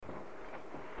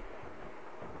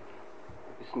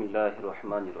بسم اللہ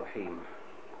الرحمن الرحیم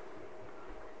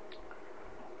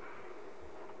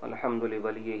الحمد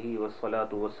لولیہ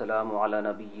والصلاة والسلام علی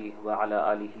نبیہ وعلی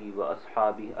آلہ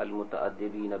واصحابہ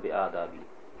المتأدبین بآدابہ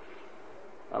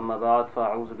اما بعد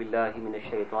فاعوذ باللہ من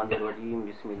الشیطان الرجیم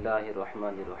بسم اللہ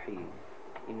الرحمن الرحیم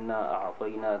انا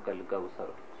اعطیناک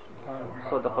الکوثر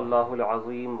صدق اللہ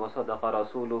العظیم وصدق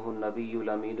رسولہ النبی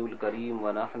الامین الکریم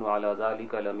ونحن علی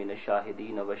ذلک لمن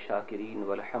الشاہدین والشاکرین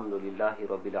والحمد للہ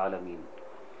رب العالمین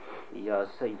یا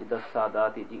سید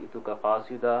السادات جئتک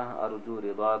قاصدا ارجو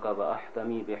رضاک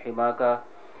واحتمی بحماک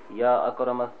یا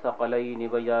اکرم الثقلین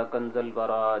ویا کنز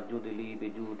الورا جد لی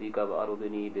بجودک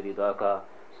واردنی برضاک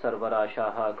سرورا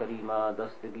شاہ کریمہ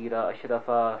دستگیرہ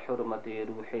اشرفا حرمت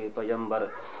روح پیمبر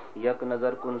یک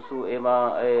نظر کن سو اما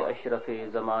اے اشرف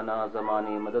زمانہ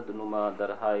زمانے مدد نما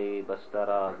درہائے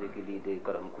بسترا ذکلی دے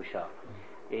کرم کشا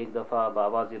ایک دفعہ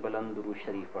بآواز بلند درود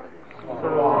شریف پڑھ دیں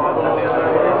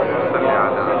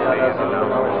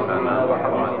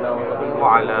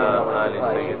وعلى آل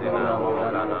سيدنا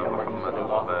مولانا محمد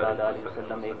علیہ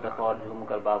وسلم ایک دفعہ اور جھوم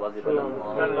کر بآواز بلند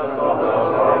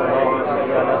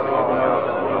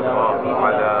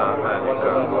وعلى آلك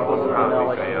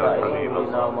وأصحابك يا حبيب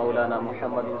الله مولانا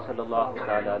محمد صلی اللہ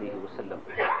تعالی علیہ وسلم.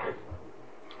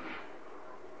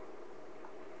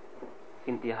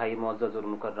 انتہائی معزز اور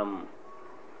مکرم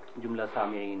جملہ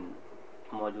سامعین،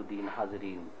 موجودین،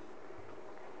 حاضرین،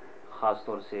 خاص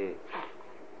طور سے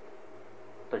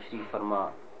تشریف فرما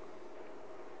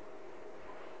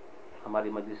ہماری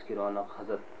مجلس کی رونق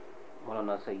حضرت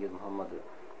مولانا سید محمد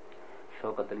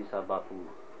شوکت علی صاحب باپو،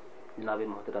 جناب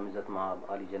محترم عزت مآب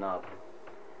علی جناب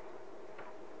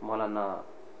مولانا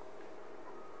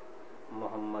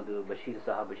محمد بشیر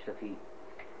صاحب اشرفی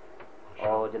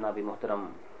اور جناب محترم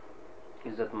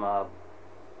عزت مآب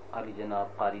علی جناب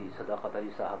قاری صداقت علی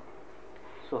صاحب،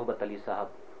 صحبت علی صاحب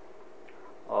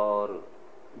اور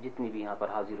جتنی بھی یہاں پر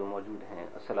حاضر و موجود ہیں،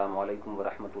 السلام علیکم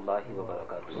ورحمۃ اللہ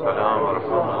وبرکاتہ. السلام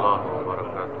ورحمۃ اللہ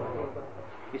وبرکاتہ.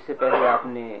 اس سے پہلے آپ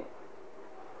نے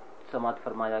سماعت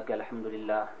فرمایا کہ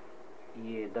الحمدللہ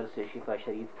یہ درس شفا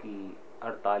شریف کی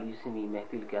 48ویں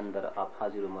محفل کے اندر آپ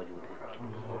حاضر و موجود ہیں.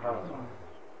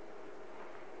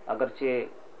 اگرچہ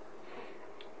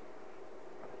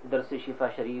درس شفا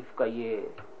شریف کا یہ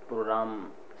پروگرام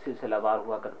سلسلہ وار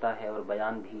ہوا کرتا ہے اور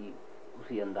بیان بھی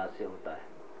اسی انداز سے ہوتا ہے،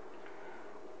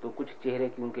 تو کچھ چہرے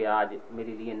کیونکہ آج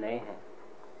میرے لیے نئے ہیں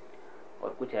اور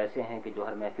کچھ ایسے ہیں کہ جو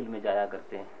ہر محفل میں جایا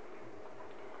کرتے ہیں،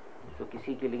 تو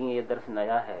کسی کے لیے یہ درس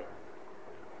نیا ہے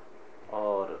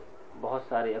اور بہت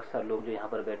سارے اکثر لوگ جو یہاں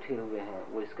پر بیٹھے ہوئے ہیں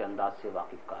وہ اس کے انداز سے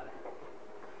واقف کار ہیں.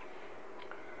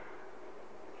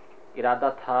 ارادہ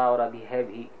تھا اور ابھی ہے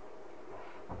بھی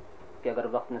کہ اگر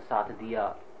وقت نے ساتھ دیا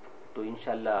تو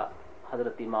انشاءاللہ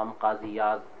حضرت امام قاضی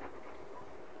یاز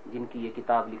جن کی یہ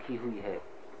کتاب لکھی ہوئی ہے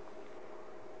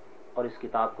اور اس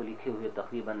کتاب کو لکھے ہوئے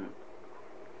تقریباً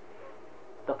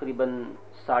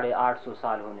 850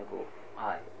 سال ہونے کو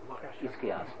آئے، اس کے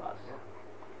آس پاس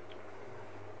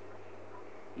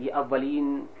یہ اولین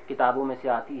کتابوں میں سے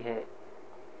آتی ہے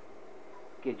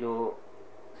کہ جو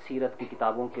سیرت کی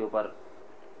کتابوں کے اوپر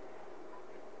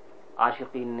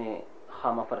عاشقین نے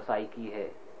خامہ فرسائی کی ہے،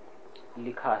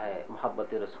 لکھا ہے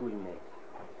محبت رسول میں،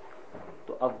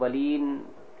 تو اولین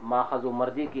ماخذ و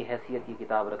مرجع کی حیثیت کی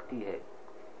کتاب رکھتی ہے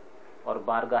اور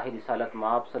بارگاہ رسالت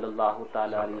مآب صلی اللہ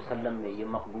تعالی علیہ وسلم میں یہ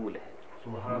مقبول ہے.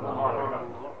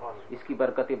 اس کی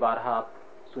برکت بارہا آپ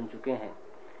سن چکے ہیں.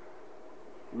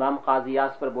 امام قاضی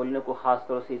یاز پر بولنے کو خاص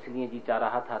طور سے اس لیے جی چاہ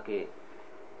رہا تھا کہ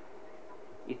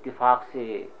اتفاق سے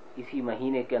اسی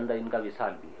مہینے کے اندر ان کا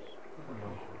وصال بھی ہے.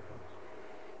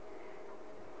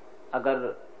 اگر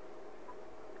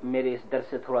میرے اس درس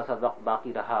سے تھوڑا سا وقت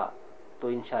باقی رہا تو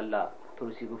انشاءاللہ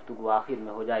تھوڑی سی گفتگو آخر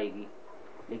میں ہو جائے گی،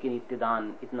 لیکن ابتداً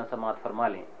اتنا سماعت فرما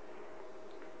لیں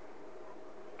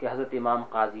کہ حضرت امام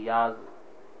قاضی یاز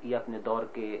یہ اپنے دور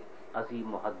کے عظیم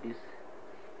محدث،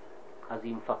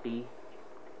 عظیم فقیہ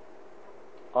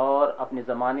اور اپنے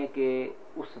زمانے کے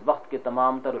اس وقت کے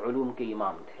تمام تر علوم کے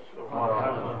امام تھے.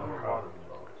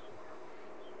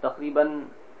 تقریباً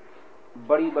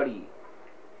بڑی بڑی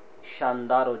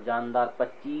شاندار و جاندار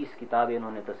 25 کتابیں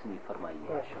انہوں نے تصنیف فرمائی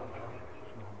ہیں.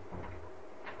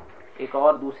 ایک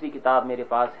اور دوسری کتاب میرے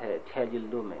پاس ہے 6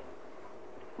 جلدوں میں،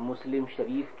 مسلم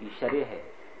شریف کی شرح ہے،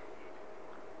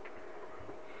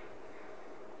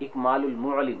 اکمال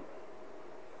المعلم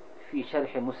فی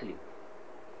شرح مسلم.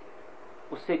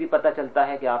 اس سے بھی پتہ چلتا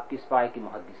ہے کہ آپ کس پائے کے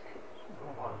محدث تھے.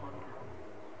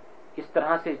 اس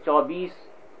طرح سے 24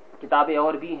 کتابیں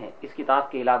اور بھی ہیں اس کتاب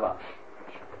کے علاوہ،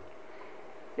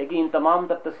 لیکن ان تمام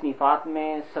تر تصنیفات میں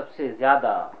سب سے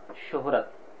زیادہ شہرت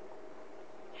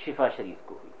شفا شریف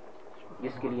کو ہوئی.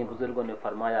 جس کے لیے بزرگوں نے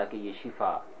فرمایا کہ یہ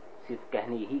شفا صرف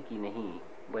کہنے ہی کی نہیں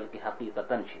بلکہ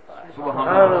حقیقتاً شفا ہے.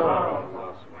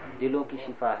 دلوں کی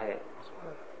شفا ہے،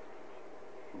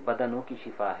 بدنوں کی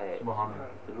شفا ہے،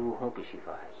 روحوں کی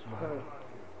شفا ہے.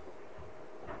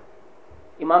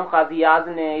 امام قاضی اعظ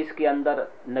نے اس کے اندر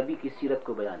نبی کی سیرت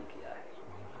کو بیان کیا ہے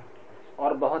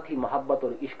اور بہت ہی محبت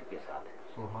اور عشق کے ساتھ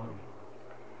ہے.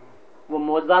 وہ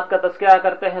معجزات کا تذکرہ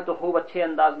کرتے ہیں تو خوب اچھے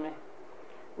انداز میں،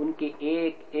 ان کے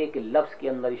ایک ایک لفظ کے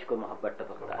اندر عشق و محبت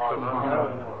ٹپکتا ہے.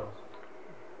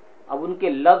 اب ان کے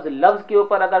لفظ لفظ کے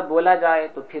اوپر اگر بولا جائے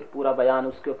تو پھر پورا بیان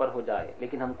اس کے اوپر ہو جائے،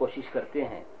 لیکن ہم کوشش کرتے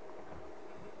ہیں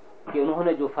کہ انہوں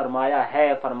نے جو فرمایا ہے،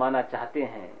 فرمانا چاہتے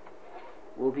ہیں،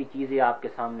 وہ بھی چیزیں آپ کے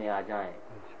سامنے آ جائیں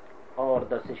اور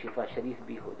درس شفا شریف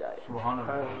بھی ہو جائے.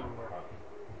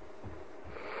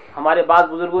 ہمارے بعض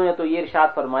بزرگوں نے تو یہ ارشاد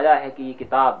فرمایا ہے کہ یہ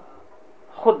کتاب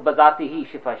خود بذاتی ہی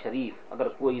شفا شریف، اگر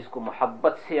کوئی اس کو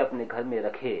محبت سے اپنے گھر میں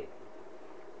رکھے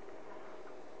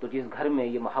تو جس گھر میں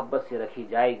یہ محبت سے رکھی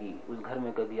جائے گی اس گھر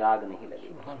میں کبھی آگ نہیں لگے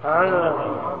گی.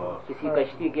 کسی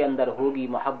کشتی کے اندر ہوگی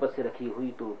محبت سے رکھی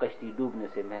ہوئی تو کشتی ڈوبنے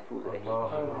سے محفوظ رہے گی.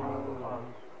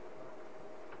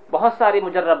 بہت سارے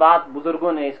مجربات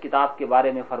بزرگوں نے اس کتاب کے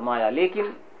بارے میں فرمایا،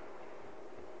 لیکن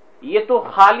یہ تو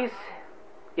خالص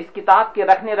اس کتاب کے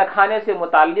رکھنے رکھانے سے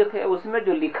متعلق ہے. اس میں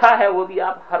جو لکھا ہے وہ بھی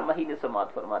آپ ہر مہینے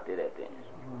سماعت فرماتے رہتے ہیں.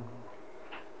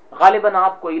 غالباً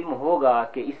آپ کو علم ہوگا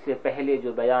کہ اس سے پہلے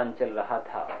جو بیان چل رہا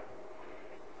تھا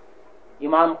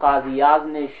امام قاضی اعظ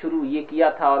نے شروع یہ کیا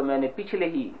تھا، اور میں نے پچھلے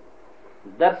ہی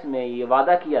درس میں یہ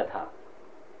وعدہ کیا تھا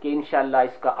کہ انشاءاللہ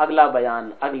اس کا اگلا بیان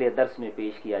اگلے درس میں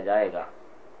پیش کیا جائے گا.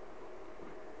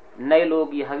 نئے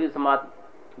لوگ یہ حفظ سماعت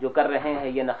جو کر رہے ہیں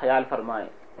یہ نہ خیال فرمائیں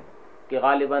کہ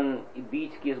غالباً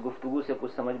بیچ کی اس گفتگو سے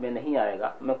کچھ سمجھ میں نہیں آئے گا.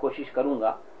 میں کوشش کروں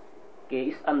گا کہ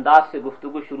اس انداز سے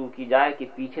گفتگو شروع کی جائے کہ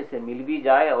پیچھے سے مل بھی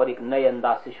جائے اور ایک نئے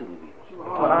انداز سے شروع بھی ہو.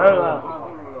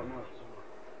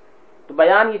 تو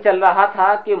بیان یہ چل رہا تھا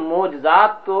کہ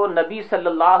معجزات تو نبی صلی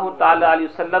اللہ تعالی علیہ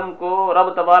وسلم کو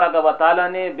رب تبارک و تعالی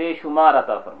نے بے شمار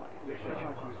عطا فرمائے.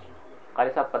 قاری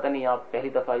صاحب پتہ نہیں آپ پہلی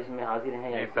دفعہ اس میں حاضر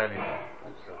ہیں یا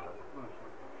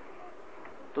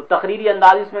تو تقریری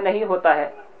انداز اس میں نہیں ہوتا ہے،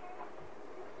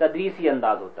 تدریسی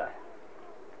انداز ہوتا ہے.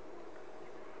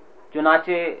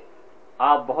 چنانچہ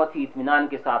آپ بہت ہی اطمینان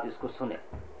کے ساتھ اس کو سنیں.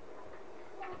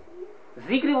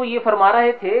 ذکر وہ یہ فرما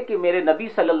رہے تھے کہ میرے نبی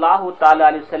صلی اللہ تعالی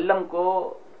علیہ وسلم کو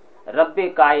رب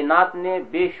کائنات نے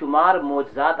بے شمار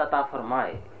معجزات عطا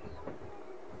فرمائے،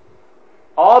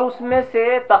 اور اس میں سے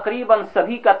تقریباً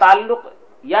سبھی کا تعلق،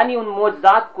 یعنی ان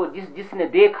معجزات کو جس نے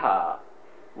دیکھا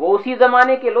وہ اسی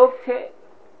زمانے کے لوگ تھے.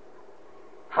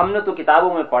 ہم نے تو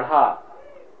کتابوں میں پڑھا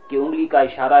کہ انگلی کا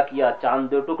اشارہ کیا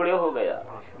چاند 2 ٹکڑے ہو گیا،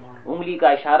 انگلی کا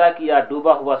اشارہ کیا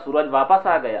ڈوبا ہوا سورج واپس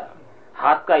آ گیا،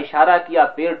 ہاتھ کا اشارہ کیا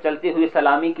پیڑ چلتے ہوئے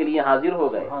سلامی کے لیے حاضر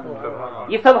ہو گئے.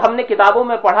 یہ سب ہم نے کتابوں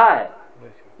میں پڑھا ہے.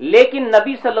 لیکن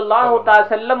نبی صلی اللہ تعالی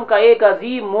وسلم کا ایک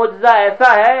عظیم معجزہ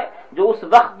ایسا ہے جو اس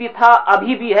وقت بھی تھا،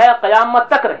 ابھی بھی ہے، قیامت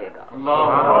تک رہے گا.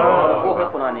 وہ ہے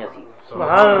قرآن عزیز.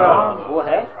 وہ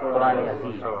ہے قرآن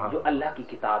عزیز جو اللہ کی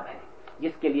کتاب ہے،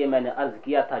 جس کے لیے میں نے عرض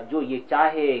کیا تھا جو یہ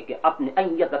چاہے کہ اپنے ان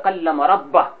یتکلم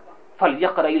ربہ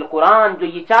فلیقرأ القرآن، جو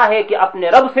یہ چاہے کہ اپنے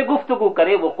رب سے گفتگو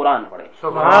کرے وہ قرآن پڑھے.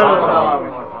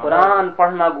 قرآن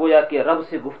پڑھنا گویا کہ رب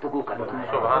سے گفتگو کرنا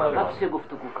ہے، رب سے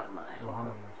گفتگو کرنا ہے.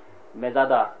 میں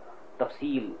زیادہ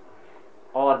تفصیل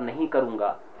اور نہیں کروں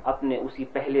گا، اپنے اسی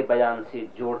پہلے بیان سے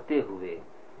جوڑتے ہوئے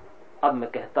اب میں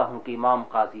کہتا ہوں کہ امام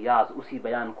قاضی اعظ اسی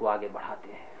بیان کو آگے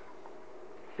بڑھاتے ہیں.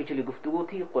 پچھلی گفتگو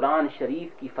تھی قرآن شریف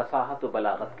کی فصاحت و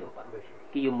بلاغت کے اوپر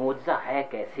کہ یہ معجزہ ہے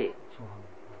کیسے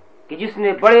کہ جس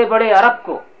نے بڑے بڑے عرب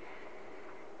کو،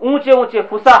 اونچے اونچے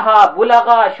فصحا،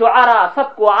 بلغا، شعراء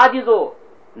سب کو عاجز و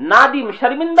نادم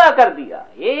شرمندہ کر دیا،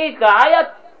 ایک آیت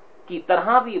کی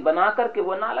طرح بھی بنا کر کے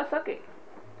وہ نہ لا سکے.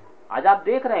 آج آپ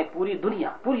دیکھ رہے ہیں پوری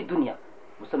دنیا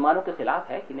مسلمانوں کے خلاف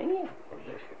ہے کہ نہیں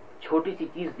ہے. چھوٹی سی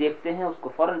چیز دیکھتے ہیں اس کو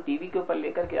فوراً ٹی وی کے اوپر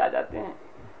لے کر کے آ جاتے ہیں،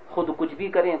 خود کچھ بھی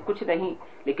کریں کچھ نہیں،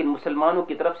 لیکن مسلمانوں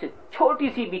کی طرف سے چھوٹی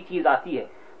سی بھی چیز آتی ہے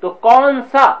تو کون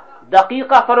سا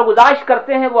دقیقہ فروگزاش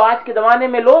کرتے ہیں وہ آج کے زمانے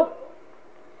میں لوگ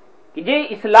کہ یہ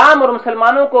اسلام اور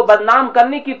مسلمانوں کو بدنام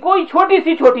کرنے کی کوئی چھوٹی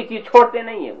سی چیز چھوڑتے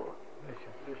نہیں ہیں وہ.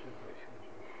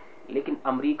 لیکن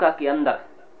امریکہ کے اندر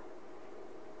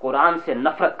قرآن سے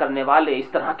نفرت کرنے والے اس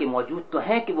طرح کے موجود تو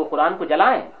ہیں کہ وہ قرآن کو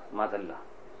جلائیں معاذ اللہ.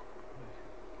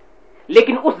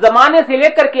 لیکن اس زمانے سے لے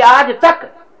کر کے آج تک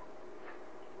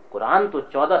قرآن تو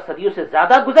 14 صدیوں سے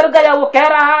زیادہ گزر گیا، وہ کہہ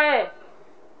رہا ہے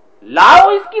لاؤ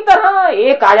اس کی طرح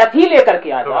ایک آیت ہی لے کر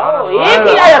کے آ جاؤ، ایک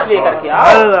ہی آیت لے کر کے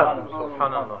آؤ.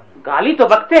 گالی تو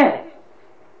بکتے ہیں،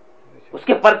 اس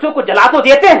کے پرچوں کو جلا تو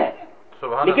دیتے ہیں،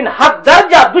 لیکن حد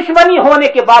درجہ دشمنی ہونے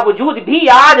کے باوجود بھی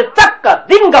آج تک کا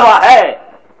دن گواہ ہے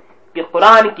کہ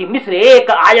قرآن کی مصر ایک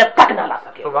آیت تک نہ لا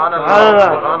سکے. سبحان اللہ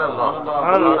سبحان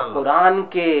اللہ. قرآن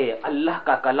کے اللہ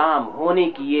کا کلام ہونے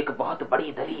کی ایک بہت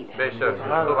بڑی دلیل ہے. بے شک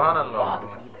سبحان اللہ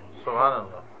سبحان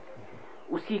اللہ.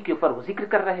 اسی کے اوپر وہ ذکر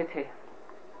کر رہے تھے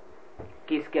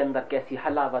کہ اس کے اندر کیسی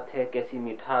حلاوت ہے، کیسی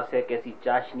مٹھاس ہے، کیسی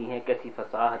چاشنی ہے، کیسی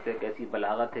فصاحت ہے، کیسی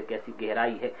بلاغت ہے، کیسی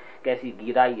گہرائی ہے، کیسی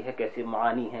گیرائی ہے، کیسے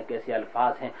معانی ہے، کیسے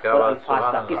الفاظ ہیں، اور الفاظ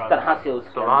کا کس طرح سے اس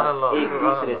کے اندر ایک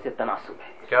دوسرے سے تناسب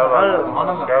ہے.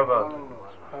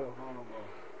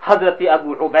 حضرت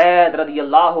ابو عبید رضی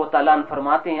اللہ تعالیٰ عنہ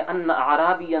فرماتے ہیں ان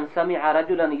اعرابیا سمع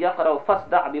رجلا یقرأ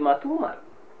فاصدع بما تؤمر.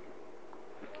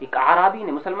 ایک اعرابی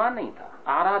نے، مسلمان نہیں تھا،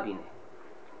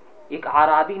 ایک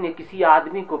اعرابی نے کسی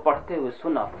آدمی کو پڑھتے ہوئے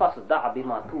سنا فاصدع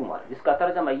بما تؤمر، جس کا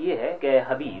ترجمہ یہ ہے کہ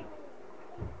حبیب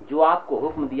جو آپ کو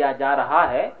حکم دیا جا رہا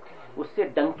ہے اس سے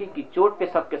ڈنکی کی چوٹ پہ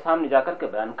سب کے سامنے جا کر کے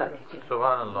بیان کر دیجیے.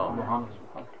 سبحان اللہ.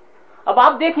 اب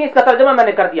آپ دیکھیں اس کا ترجمہ میں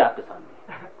نے کر دیا آپ کے سامنے.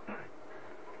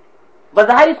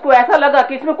 بظاہر اس کو ایسا لگا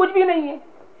کہ اس میں کچھ بھی نہیں ہے،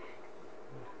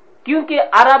 کیونکہ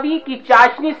عربی کی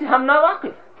چاشنی سے ہم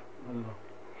ناواقف،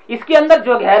 اس کے اندر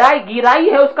جو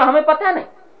گہرائی ہے اس کا ہمیں پتہ نہیں.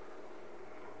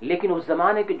 لیکن اس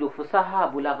زمانے کے جو فصاحہ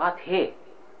بلاغات ہے،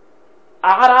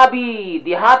 اعرابی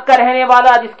دیہات کا رہنے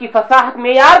والا جس کی فصاحت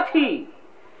معیار تھی،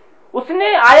 اس نے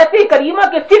آیت کریمہ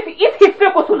کے صرف اس حصے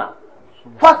کو سنا،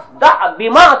 فاصدع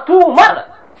بما تؤمر،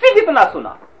 صرف اتنا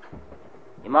سنا.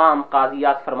 امام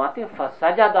قاضیات فرماتے ہیں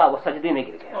فسجد، وہ سجدے میں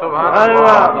گر گیا. سبحان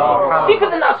اللہ. صرف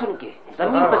اتنا سن کے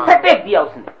زمین پر سر ٹیک دیا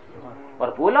اس نے اور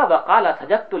بولا وقال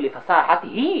سجدت لفصاحتہ،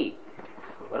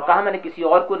 اور کہا میں نے کسی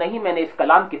اور کو نہیں، میں نے اس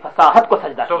کلام کی فصاحت کو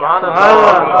سجدہ کیا. سبحان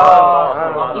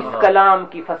اللہ. اس کلام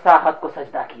کی فصاحت کو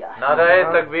سجدہ کیا ہے.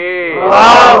 نعرہ تکبیر،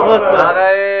 نعرہ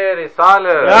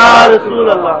رسالت یا رسول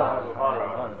اللہ.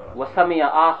 وسمع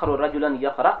آخر رجلا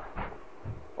یقرأ،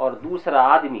 اور دوسرا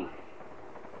آدمی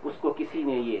اس کو کسی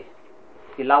نے یہ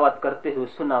تلاوت کرتے ہوئے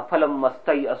سنا فلما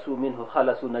استيئسوا منه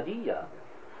خلصوا نجيا.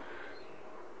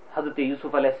 حضرت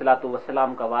یوسف علیہ الصلوۃ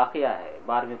والسلام کا واقعہ ہے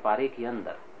 12ویں پارے کے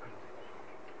اندر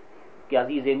کہ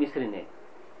عزیز مصر نے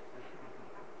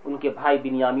ان کے بھائی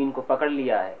بنیامین کو پکڑ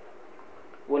لیا ہے.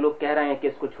 وہ لوگ کہہ رہے ہیں کہ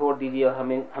اس کو چھوڑ دیجیے اور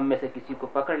ہم میں سے کسی کو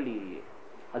پکڑ لیجیے.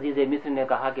 عزیز مصر نے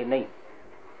کہا کہ نہیں،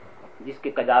 جس کے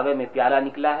کجاوے میں پیالہ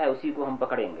نکلا ہے اسی کو ہم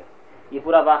پکڑیں گے. یہ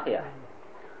پورا واقعہ ہے.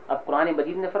 اب قرآن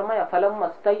مجید نے فرمایا فلما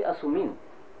استيئسوا منه،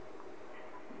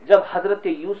 جب حضرت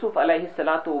یوسف علیہ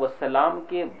السلام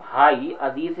کے بھائی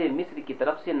عزیز مصر کی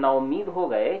طرف سے نا امید ہو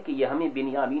گئے کہ یہ ہمیں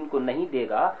بنیامین کو نہیں دے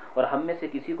گا اور ہم میں سے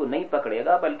کسی کو نہیں پکڑے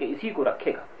گا بلکہ اسی کو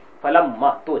رکھے گا. فلما،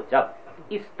 تو جب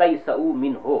استيئسوا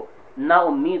منه، نا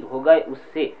امید ہو گئے اس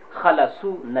سے،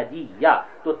 خلصوا نجیہ،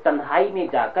 تو تنہائی میں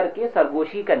جا کر کے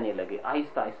سرگوشی کرنے لگے،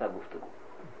 آہستہ آہستہ گفتگو.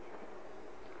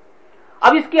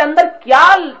 اب اس کے اندر کیا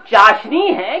چاشنی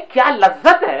ہے، کیا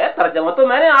لذت ہے، ترجمہ تو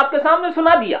میں نے آپ کے سامنے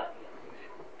سنا دیا،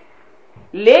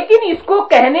 لیکن اس کو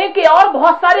کہنے کے اور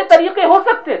بہت سارے طریقے ہو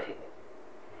سکتے تھے.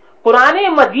 قرآن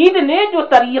مجید نے جو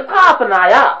طریقہ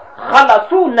اپنایا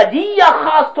خلصوا نجیہ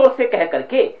خاص طور سے کہہ کر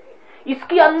کے، اس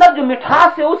کے اندر جو مٹھاس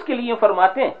ہے اس کے لیے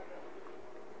فرماتے ہیں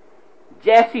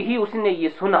جیسی ہی اس نے یہ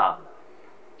سنا،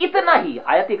 اتنا ہی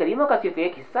آیت کریمہ کا صرف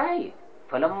ایک حصہ ہے یہ،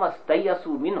 فلما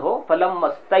استيئسوا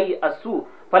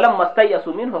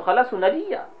منه خلصوا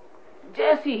نجیہ.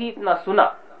 جیسی ہی اتنا سنا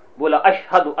بولا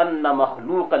اشہد ان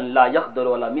مخلوقا لا يقدر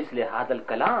على مثل هذا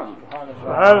الكلام،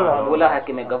 بولا ہے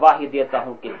کہ میں گواہی دیتا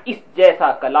ہوں کہ اس جیسا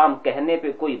کلام کہنے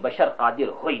پہ کوئی بشر قادر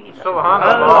ہو ہی نہیں. سبحان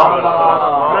اللہ.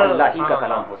 اللہ ہی کا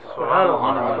کلام ہو سکتا ہے،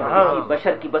 کسی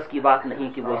بشر کی بس کی بات نہیں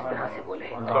کہ وہ اس طرح سے بولے.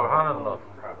 سبحان اللہ.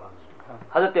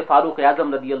 حضرت فاروق اعظم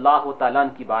رضی اللہ تعالیٰ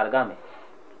عنہ کی بارگاہ میں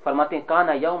فرماتے ہیں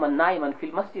کانا یوما نائما فی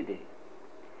المسجد،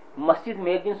 مسجد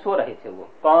میں ایک دن سو رہے تھے. وہ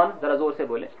کون؟ ذرا زور سے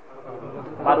بولے.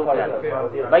 فاروق اعظم.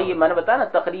 بھائی یہ میں نے بتایا نا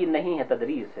تقریر نہیں ہے،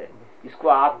 تدریس ہے، اس کو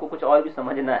آپ کو کچھ اور بھی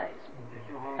سمجھنا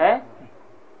ہے.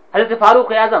 حضرت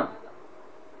فاروق اعظم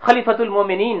خلیفۃ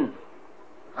المومنین،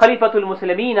 خلیفۃ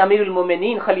المسلمین، امیر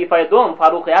المومنین، خلیفہ دوم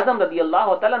فاروق اعظم رضی اللہ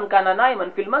تعالیٰ عنہ کانا نائما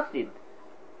فی المسجد،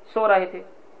 سو رہے تھے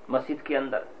مسجد کے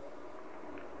اندر.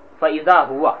 فاذا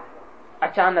ہوا،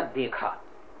 اچانک دیکھا.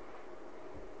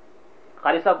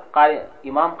 قاری صاحب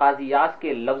امام قاضی یاس کے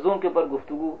لفظوں کے اوپر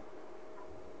گفتگو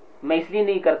میں اس لیے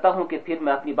نہیں کرتا ہوں کہ پھر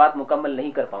میں اپنی بات مکمل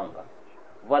نہیں کر پاؤں گا،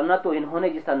 ورنہ تو انہوں نے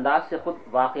جس انداز سے خود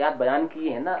واقعات بیان کیے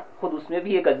ہیں نا، خود اس میں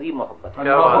بھی ایک عظیم محبت ہے،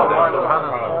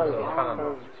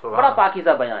 بڑا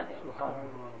پاکیزہ بیان ہے.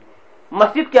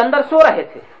 مسجد کے اندر سو رہے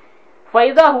تھے.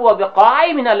 فَإِذَا هُوَ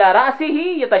بِقَائِمٍ عَلَى رَأْسِهِ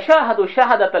يَتَشَاهَدُ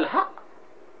شَهَادَةَ الْحَقِّ.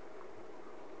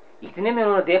 اتنے میں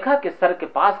انہوں نے دیکھا کہ سر کے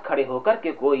پاس کھڑے ہو کر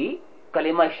کے کوئی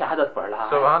کلمہ شہادت پڑھ رہا ہے.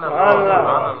 سبحان اللہ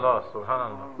سبحان اللہ سبحان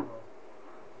اللہ.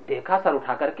 دیکھا سر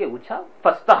اٹھا کر کے پوچھا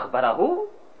فاستخبرہ،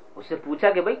 اس سے پوچھا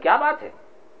کہ بھائی کیا بات ہے،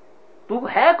 تو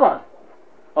ہے کون،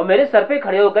 اور میرے سر پہ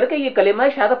کھڑے ہو کر کے یہ کلمہ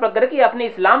شہادت پڑھ کر کے اپنے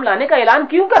اسلام لانے کا اعلان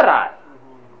کیوں کر رہا ہے،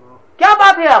 کیا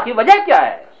بات ہے آخر، وجہ کیا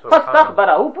ہے.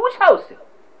 فاستخبرہ، پوچھا اس سے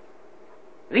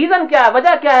ریزن کیا ہے،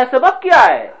 وجہ کیا ہے، سبب کیا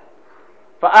ہے.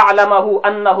 فاعلمہ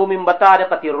انہ من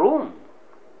بطارقۃ الروم،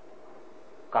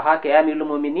 کہا کہ اے امیر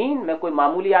المومنین میں کوئی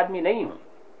معمولی آدمی نہیں ہوں،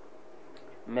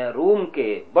 میں روم کے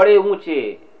بڑے اونچے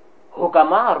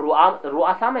حکما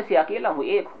رؤسا میں سے اکیلا ہوں،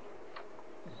 ایک ہوں،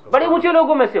 بڑے اونچے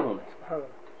لوگوں میں سے ہوں میں.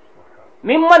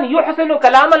 ممن یحسن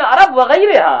کلام العرب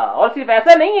وغیرہ، اور صرف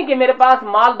ایسا نہیں ہے کہ میرے پاس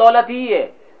مال دولت ہی ہے،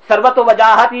 ثروت و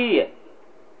وجاہت ہی ہے،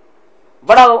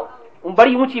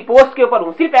 بڑی اونچی پوسٹ کے اوپر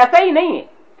ہوں، صرف ایسا ہی نہیں ہے،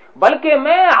 بلکہ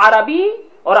میں عربی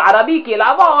اور عربی کے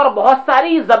علاوہ اور بہت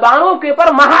ساری زبانوں کے اوپر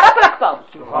مہارت رکھتا ہوں،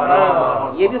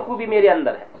 یہ بھی خوبی میرے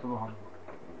اندر ہے.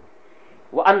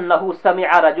 وَأَنَّهُ سَمِعَ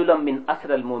رَجُلًا مِّنْ أَسْرَ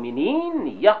الْمُؤْمِنِينَ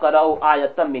يَقْرَأُ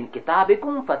آيَةً مِّن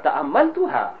كِتَابِكُمْ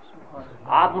فَتَأَمَّلْتُهَا.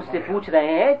 آپ مجھ سے پوچھ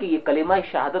رہے ہیں کہ یہ کلمہ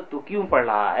شہادت تو کیوں پڑھ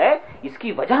رہا ہے، اس کی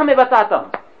وجہ میں بتاتا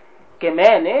ہوں کہ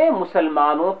میں نے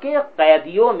مسلمانوں کے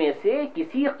قیدیوں میں سے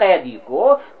کسی قیدی کو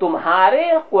تمہارے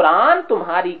قرآن،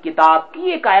 تمہاری کتاب کی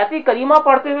ایک آیت کریمہ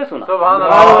پڑھتے ہوئے سنا. سبحان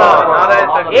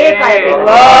اللہ. ایک آیت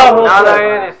نعرہ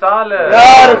رسالت،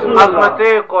 عظمت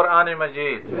قرآن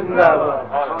مجید.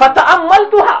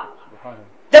 فتأملتها،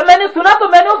 جب میں نے سنا تو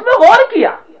میں نے اس میں غور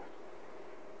کیا.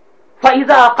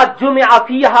 فَإِذَا قَدْ جُمِعَ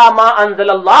فِيهَا مَا أَنزَلَ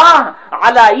اللَّهُ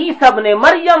عَلَى عِيسَى ابْنِ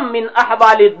مَرْيَمَ مِنْ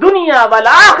أَحْوَالِ الدُّنْيَا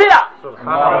وَالْآخِرَةِ،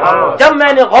 جب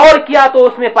میں نے غور کیا تو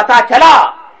اس میں پتا چلا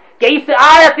کہ اس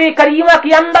آیت کریمہ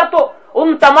کے اندر تو ان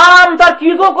تمام تر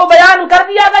چیزوں کو بیان کر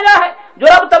دیا گیا ہے جو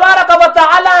رب تبارک و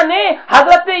تعالی نے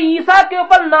حضرت عیسیٰ کے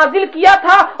اوپر نازل کیا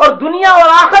تھا، اور دنیا اور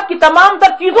آخرت کی تمام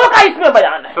تر چیزوں کا اس میں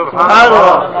بیان ہے. سبحان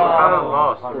اللہ.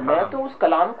 تو میں تو اس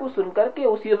کلام کو سن کر کے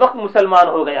اسی وقت مسلمان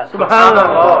ہو گیا. سبحان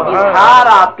اللہ. اظہار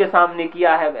آپ کے سامنے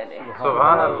کیا ہے میں نے.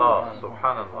 سبحان اللہ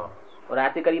سبحان اللہ. اور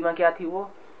آیت کریمہ کیا تھی وہ،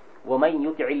 وَمَن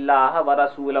يُطِعِ اللَّهَ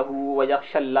وَرَسُولَهُ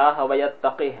وَيَخْشَ اللَّهَ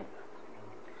وَيَتَّقِهِ،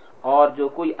 اور جو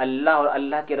کوئی اللہ اور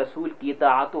اللہ کے رسول کی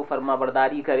اطاعت و فرما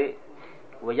برداری کرے،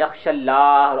 وَيَخْشَ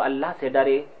اللَّهَ، اور اللہ سے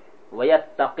ڈرے،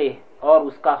 وَيَتَّقِهِ، اور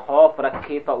اس کا خوف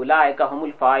رکھے، فَأُولَٰئِكَ هُمُ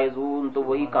الْفَائِزُونَ، تو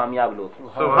وہی کامیاب لوگ.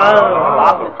 سبحان اللہ.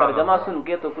 آپ نے ترجمہ سن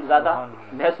کے تو کچھ زیادہ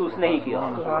محسوس نہیں کیا.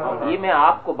 یہ میں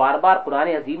آپ کو بار بار قرآن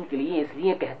عظیم کے لیے اس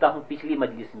لیے کہتا ہوں، پچھلی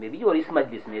مجلس میں بھی اور اس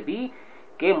مجلس میں بھی،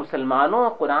 کہ مسلمانوں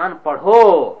قرآن پڑھو،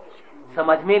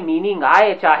 سمجھ میں میننگ آئے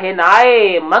چاہے نہ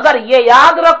آئے، مگر یہ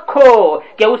یاد رکھو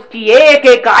کہ اس کی ایک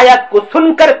ایک آیت کو سن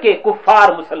کر کے کفار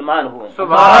مسلمان ہوئے.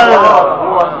 سبحان اللہ.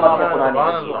 وہ عظمت ہے قرآن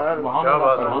کی،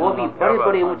 وہ بھی بڑے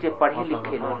بڑے اونچے پڑھے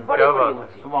لکھے لوگ، بڑے بڑے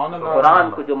اونچے. قرآن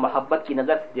کو جو محبت کی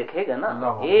نظر سے دیکھے گا نا،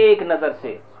 ایک نظر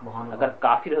سے، اگر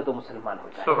کافر ہو تو مسلمان ہو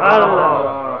جائے. سبحان اللہ.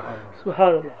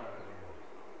 سبحان اللہ.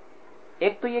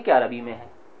 ایک تو یہ کہ عربی میں ہے،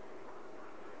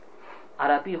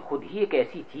 عربی خود ہی ایک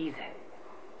ایسی چیز ہے،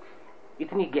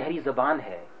 اتنی گہری زبان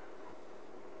ہے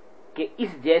کہ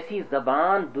اس جیسی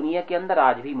زبان دنیا کے اندر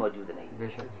آج بھی موجود نہیں،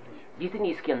 جتنی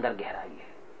اس کے اندر گہرائی ہے.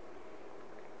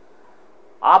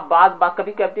 آپ بعض بات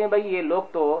کبھی کہتے ہیں بھائی یہ لوگ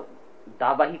تو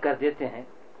دعویٰ ہی کر دیتے ہیں.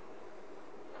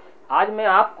 آج میں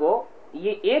آپ کو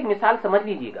یہ ایک مثال سمجھ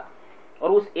لیجیے گا، اور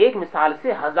اس ایک مثال سے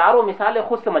ہزاروں مثالیں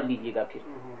خود سمجھ لیجیے گا پھر،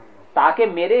 تاکہ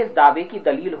میرے اس دعوے کی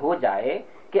دلیل ہو جائے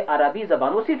کہ عربی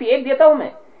زبانوں صرف ایک دیتا ہوں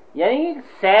میں، یعنی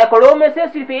سینکڑوں میں سے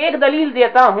صرف ایک دلیل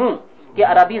دیتا ہوں کہ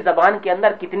عربی زبان کے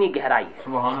اندر کتنی گہرائی ہے.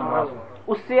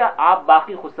 اس سے آپ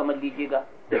باقی خود سمجھ لیجیے گا.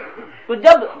 تو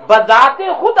جب بذات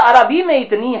خود عربی میں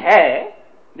اتنی ہے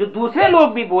جو دوسرے لوگ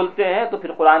بھی بولتے ہیں، تو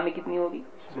پھر قرآن میں کتنی ہوگی.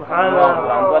 قرآن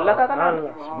تو اللہ کا کلام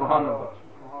ہے.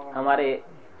 ہمارے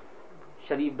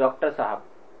شریف ڈاکٹر صاحب،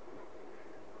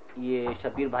 یہ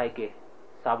شبیر بھائی کے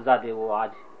صاحبزادے، وہ آج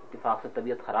اتفاق سے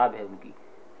طبیعت خراب ہے ان کی،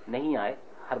 نہیں آئے.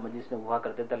 ہر مجلس میں ہوا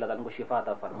کرتے تھے، اللہ تعالیٰ ان کو شفا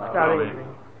عطا فرمائے.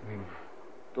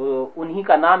 تو انہی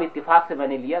کا نام اتفاق سے میں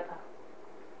نے لیا تھا،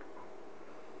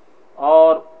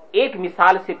 اور ایک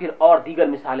مثال سے پھر اور دیگر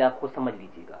مثالیں آپ کو سمجھ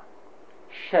لیجیے گا.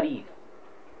 شریف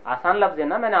آسان لفظ ہے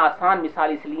نا، میں نے آسان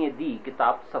مثال اس لیے دی کہ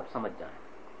آپ سب سمجھ جائیں.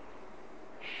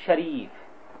 شریف،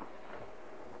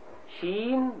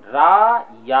 شین را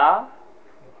یا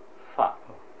فا،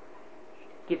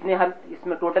 کتنے حرف اس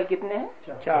میں ٹوٹل کتنے ہیں؟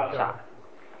 4.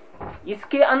 اس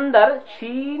کے اندر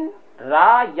شین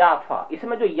را یا فا، اس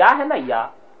میں جو یا ہے نا، یا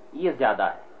یہ زیادہ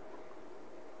ہے،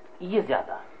 یہ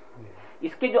زیادہ ہے.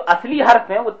 اس کے جو اصلی حرف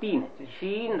ہیں وہ 3 ہیں،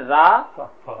 شین را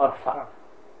اور فا.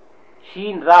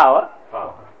 شین را اور فا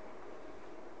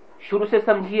شروع سے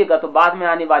سمجھیے گا تو بعد میں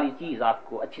آنے والی چیز آپ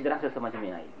کو اچھی طرح سے سمجھ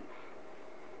میں آئے گی.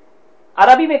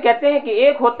 عربی میں کہتے ہیں کہ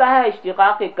ایک ہوتا ہے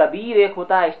اشتقاق کبیر، ایک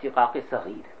ہوتا ہے اشتقاق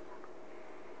صغیر۔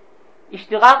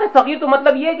 اشتقاق صغیر تو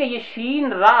مطلب یہ کہ یہ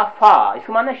شین را فا، اس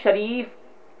کا معنی شریف،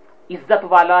 عزت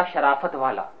والا، شرافت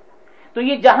والا۔ تو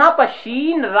یہ جہاں پر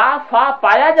شین را فا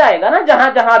پایا جائے گا نا، جہاں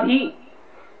جہاں بھی،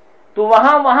 تو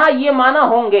وہاں وہاں یہ معنی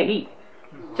ہوں گے ہی،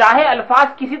 چاہے الفاظ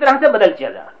کسی طرح سے بدل چلا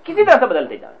جائے، کسی طرح سے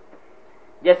بدلتے جائیں۔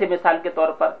 جیسے مثال کے طور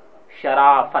پر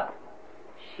شرافت،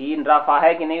 شین را فا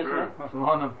ہے کہ نہیں اس میں،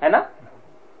 ہے نا،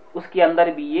 اس کے اندر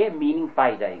بھی یہ میننگ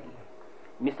پائی جائے گی۔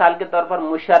 مثال کے طور پر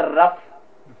مشرف،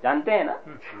 جانتے ہیں نا،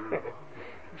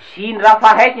 شین را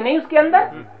فا ہے کہ نہیں اس کے اندر،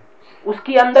 اس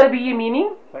کے اندر بھی یہ میننگ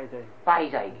پائی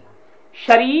جائے گی۔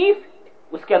 شریف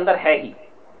اس کے اندر ہے ہی۔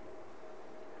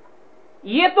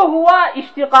 یہ تو ہوا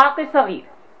اشتقاق صغیر۔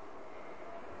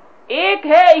 ایک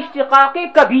ہے اشتقاق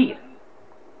کبیر،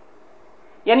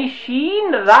 یعنی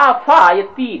شین را فا، یہ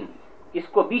تین، اس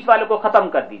کو بیچ والے کو ختم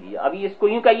کر دیجیے، ابھی اس کو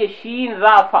یوں کہیے شین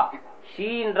را فا،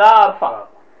 شین را اور فا،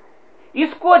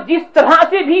 اس کو جس طرح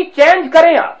سے بھی چینج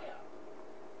کریں آپ،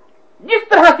 جس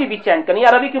طرح سے بھی چینج کریں، یہ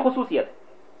عربی کی خصوصیت ہے،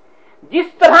 جس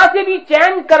طرح سے بھی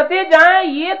چینج کرتے جائیں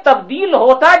یہ تبدیل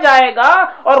ہوتا جائے گا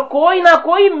اور کوئی نہ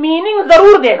کوئی میننگ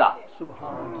ضرور دے گا،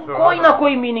 کوئی نہ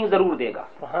کوئی میننگ ضرور دے گا۔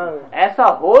 ایسا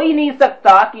ہو ہی نہیں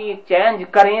سکتا کہ چینج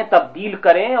کریں، تبدیل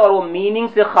کریں اور وہ میننگ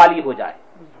سے خالی ہو جائے،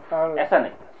 ایسا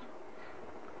نہیں۔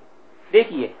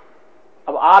 دیکھیے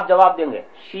اب آپ جواب دیں گے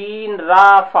شین را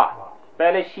فا،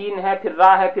 پہلے شین ہے پھر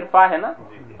را ہے پھر فا ہے نا،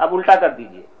 اب الٹا کر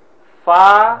دیجئے، فا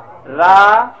را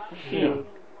شین،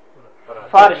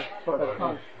 فرش،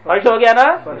 فرش ہو گیا نا،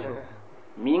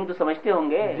 میننگ تو سمجھتے ہوں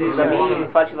گے، زمین،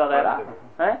 فرش وغیرہ۔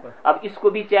 اب اس کو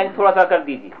بھی چینج تھوڑا سا کر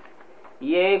دیجئے،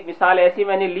 یہ ایک مثال ایسی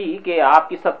میں نے لی کہ آپ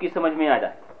کی سب کی سمجھ میں آ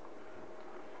جائے۔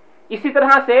 اسی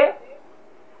طرح سے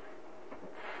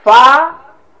فا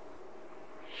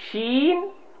شین،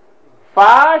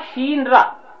 فا شین را،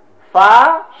 فا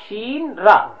شین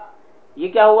را، یہ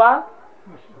کیا ہوا؟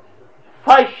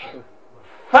 فش،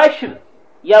 فشر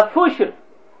یا فشر،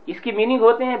 اس کی میننگ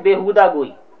ہوتے ہیں بےہودہ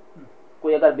گوئی۔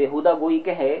 کوئی اگر بےہودہ گوئی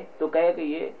کہے تو کہے کہ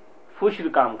یہ فشر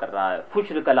کام کر رہا ہے،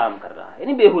 فشر کلام کر رہا ہے،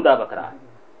 یعنی بےہودہ بک رہا ہے۔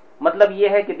 مطلب یہ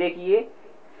ہے کہ دیکھیے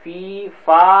فی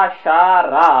فا شا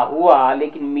را ہوا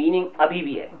لیکن میننگ ابھی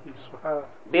بھی ہے،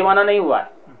 بے معنی نہیں ہوا ہے۔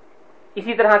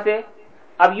 اسی طرح سے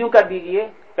اب یوں کر دیجئے،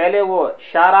 پہلے وہ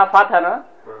شا را فا تھا نا،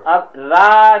 اب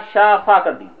را شا فا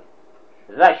کر دیجئے،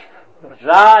 رشف،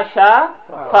 را شا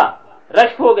فا،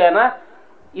 رشف ہو گیا نا۔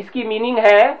 اس کی میننگ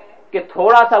ہے کہ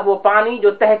تھوڑا سا وہ پانی جو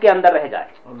تہ کے اندر رہ جائے،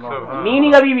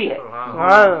 میننگ ابھی بھی ہے،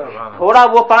 تھوڑا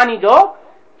وہ پانی جو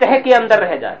تہ کے اندر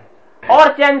رہ جائے۔ اور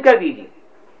چینج کر دیجئے،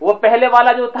 وہ پہلے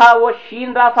والا جو تھا وہ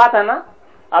شین را فا تھا نا،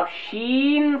 اب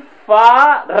شین فا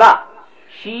را،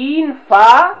 شین فا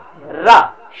را،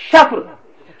 شفر،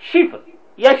 شفر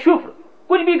یا شفر،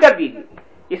 کچھ بھی کر دیجئے۔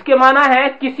 اس کے معنی ہے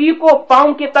کسی کو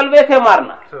پاؤں کے تلوے سے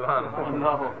مارنا،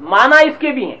 معنی اس کے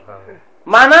بھی ہیں،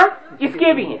 معنی اس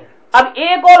کے بھی ہیں۔ اب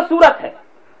ایک اور صورت ہے،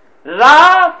 را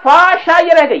فا شا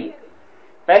یہ رہ گئی،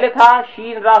 پہلے تھا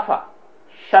شین را فا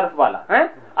شرف والا ہے،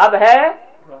 اب ہے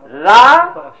را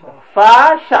فا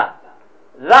شا،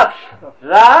 رکش،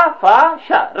 را فا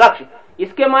شا رکش۔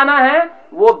 اس کے معنی ہے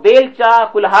وہ بیلچا،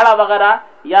 کلہاڑا وغیرہ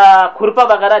یا کھرپا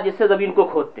وغیرہ جس سے زمین کو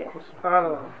کھودتے ہیں۔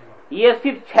 یہ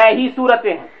صرف 6 ہی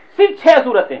صورتیں ہیں، صرف 6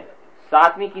 صورتیں۔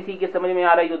 ساتویں کسی کے سمجھ میں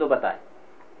آ رہی ہو تو بتائیں۔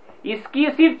 اس کی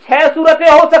صرف 6 صورتیں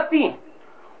ہو سکتی ہیں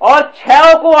اور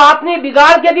 6 کو آپ نے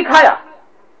بگاڑ کے دکھایا،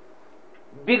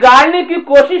 بگاڑنے کی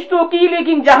کوشش تو کی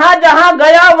لیکن جہاں جہاں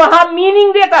گیا وہاں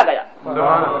میننگ دیتا گیا،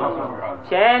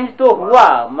 چینج تو ہوا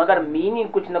مگر میننگ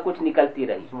کچھ نہ کچھ نکلتی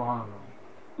رہی۔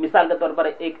 مثال کے طور پر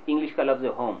ایک انگلش کا لفظ ہے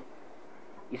ہوم،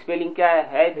 اسپیلنگ کیا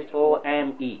ہے؟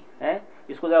 HOME ہے،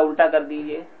 اس کو ذرا الٹا کر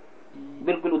دیجئے،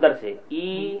 بالکل ادھر سے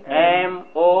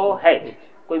EMOH،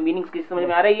 کوئی میننگ کسی سمجھ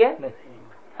میں آ رہی ہے؟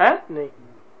 نہیں،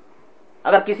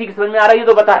 اگر کسی کی سمجھ میں آ رہی ہے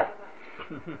تو بتائے۔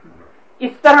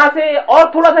 اس طرح سے اور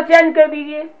تھوڑا سا چینج کر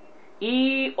دیجئے،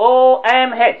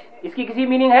 EOMH، اس کی کسی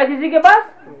میننگ ہے کسی کے پاس؟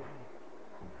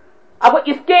 اب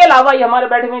اس کے علاوہ یہ ہمارے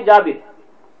بیٹھے میں جابر،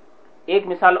 ایک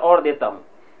مثال اور دیتا ہوں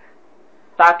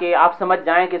تاکہ آپ سمجھ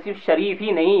جائیں کہ صرف شریف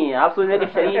ہی نہیں ہے، آپ سوچیں کہ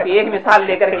شریف ایک مثال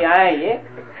لے کر کے آئے ہیں یہ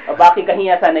اور باقی کہیں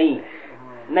ایسا نہیں ہے،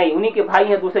 نہیں، انہی کے بھائی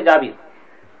ہیں دوسرے جابر۔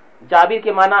 جابر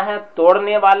کے معنی ہے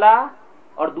توڑنے والا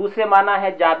اور دوسرے معنی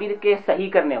ہے جابر کے صحیح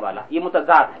کرنے والا، یہ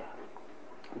متضاد ہے۔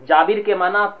 جابر کے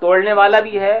معنی توڑنے والا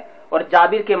بھی ہے اور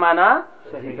جابر کے معنی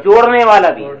جوڑنے والا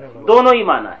بھی ہے، دونوں ہی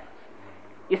معنی ہے۔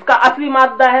 اس کا اصلی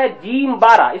مادہ ہے جیم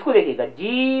بارہ، اس کو دیکھیے گا،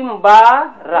 جیم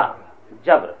بارہ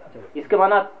جبر، اس کے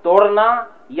معنی توڑنا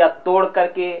یا توڑ کر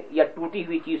کے یا ٹوٹی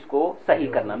ہوئی چیز کو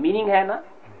صحیح کرنا، میننگ ہے نا۔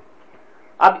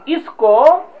 اب اس کو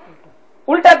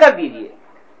الٹا کر دیجئے،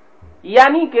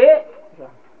 یعنی کہ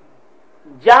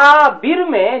جابر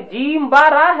میں جیم با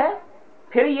را ہے،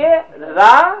 پھر یہ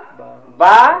را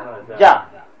با جا،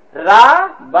 را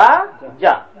با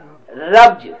جا،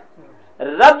 ربج۔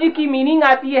 ربج کی میننگ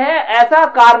آتی ہے ایسا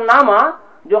کارنامہ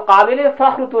جو قابل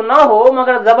فخر تو نہ ہو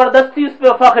مگر زبردستی اس پہ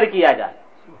فخر کیا جائے،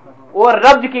 وہ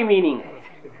ربج کی میننگ ہے۔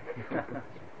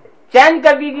 چینج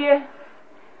کر دیجئے،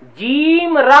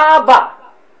 جیم را با،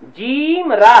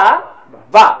 جیم را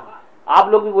با۔ آپ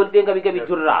لوگ بھی بولتے ہیں کبھی کبھی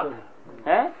جراب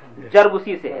ہے، جرب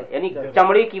اسی سے ہے، یعنی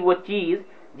چمڑے کی وہ چیز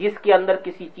جس کے اندر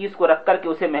کسی چیز کو رکھ کر کے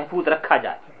اسے محفوظ رکھا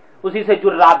جائے، اسی سے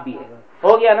جراب بھی ہے،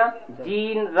 ہو گیا نا،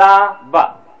 جین را با۔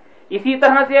 اسی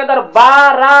طرح سے اگر با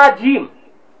را جیم،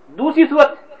 دوسری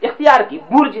صورت اختیار کی،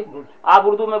 برج، آپ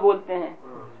اردو میں بولتے ہیں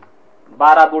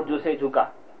 12 برجوں سے جھکا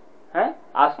ہے،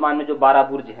 آسمان میں جو 12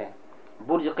 برج ہیں،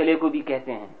 برج قلعے کو بھی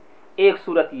کہتے ہیں۔ ایک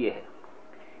صورت یہ ہے،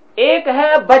 ایک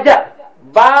ہے بجر،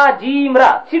 با جیم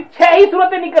را، صرف 6 ہی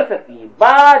صورتیں نکل سکتی ہیں،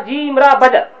 با جیم را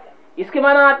بجر۔ اس کے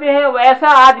معنی آتے ہیں وہ ایسا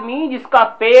آدمی جس کا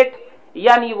پیٹ،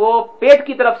 یعنی وہ پیٹ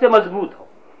کی طرف سے مضبوط ہو،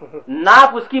 ناک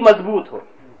اس کی مضبوط ہو،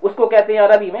 اس کو کہتے ہیں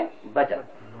عربی میں بجر۔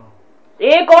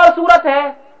 ایک اور صورت ہے،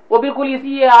 وہ بالکل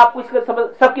اسی ہے، آپ کو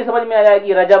سب کی سمجھ میں آ جائے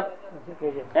گی، رجب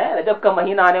ہے، رجب کا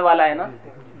مہینہ آنے والا ہے نا،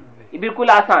 یہ بالکل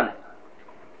آسان ہے۔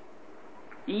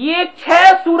 یہ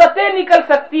 6 صورتیں نکل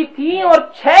سکتی تھیں، اور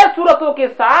 6 صورتوں کے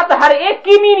ساتھ ہر ایک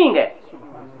کی میننگ ہے،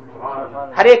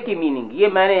 ہر ایک کی میننگ۔ یہ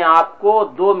میں نے آپ کو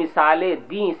 2 مثالیں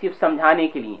دی صرف سمجھانے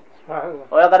کے لیے،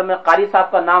 اور اگر میں قاری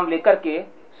صاحب کا نام لے کر کے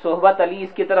صحبت علی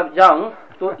اس کی طرف جاؤں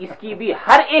تو اس کی بھی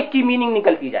ہر ایک کی میننگ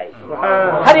نکلتی جائے گی،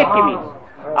 ہر ایک کی میننگ۔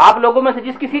 آپ لوگوں میں سے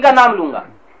جس کسی کا نام لوں گا،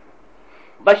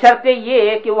 بشرطے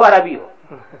یہ کہ وہ عربی ہو،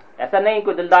 ایسا نہیں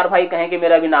کوئی دلدار بھائی کہیں کہ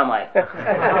میرا بھی نام آئے،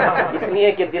 اس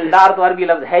لیے کہ دلدار تو عربی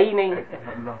لفظ ہے ہی نہیں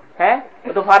ہے،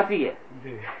 وہ تو فارسی ہے،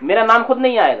 میرا نام خود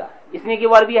نہیں آئے گا اس لیے کہ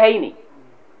وہ عربی ہے ہی نہیں،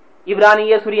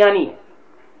 عبرانی ہے، سریانی ہے،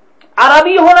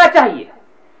 عربی ہونا چاہیے۔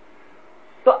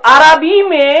 تو عربی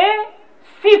میں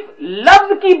صرف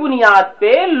لفظ کی بنیاد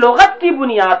پہ، لغت کی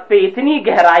بنیاد پہ اتنی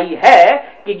گہرائی ہے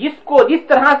کہ جس کو جس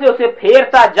طرح سے اسے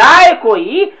پھیرتا جائے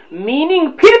کوئی میننگ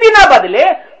پھر بھی نہ بدلے،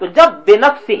 تو جب بے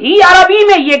نفس ہی عربی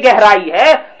میں یہ گہرائی ہے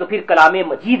تو پھر کلام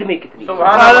مجید میں کتنی۔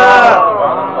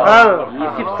 یہ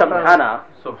صرف سمجھانا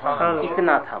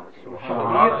اتنا تھا مجھے۔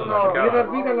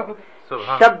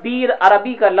 شبیر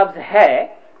عربی کا لفظ ہے،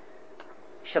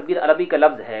 شبیر عربی کا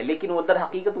لفظ ہے، لیکن وہ در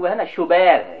حقیقت وہ ہے نا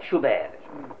شبیر ہے، شبیر،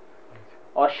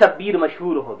 اور شبیر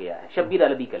مشہور ہو گیا ہے، شبیر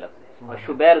عربی کا لفظ ہے، اور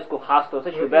شبیر اس کو خاص طور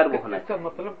سے شبیر وہ ہونا چاہیے۔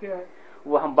 مطلب کیا ہے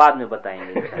وہ ہم بعد میں بتائیں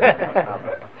گے۔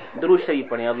 درود شریف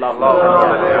پڑھیں، اللہ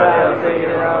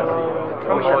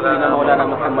مولانا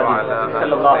محمد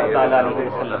صلی اللہ تعالی علیہ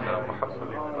وسلم۔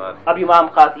 اب امام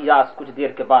قاضی اعظم کچھ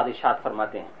دیر کے بعد ارشاد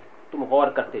فرماتے ہیں، تم غور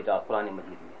کرتے جاؤ قرآن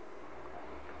مجید میں،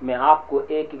 میں آپ کو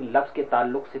ایک ایک لفظ کے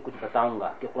تعلق سے کچھ بتاؤں گا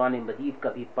کہ قرآن مجید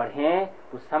کبھی پڑھیں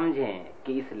تو سمجھیں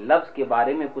کہ اس لفظ کے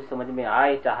بارے میں کچھ سمجھ میں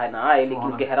آئے چاہے نہ آئے، لیکن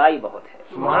گہرائی بہت ہے۔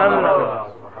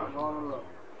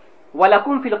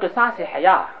 وَلَكُمْ فِي الْقِصَاصِ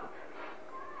حَيَاةٌ،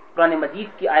 قرآن مجید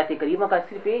کی آیت کریمہ کا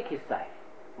صرف ایک حصہ ہے،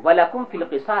 وَلَكُمْ فِي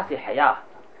الْقِصَاصِ حَيَاةٌ،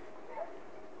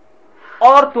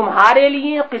 اور تمہارے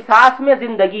لیے قصاص میں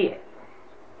زندگی ہے۔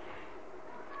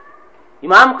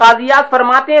 امام قاضیات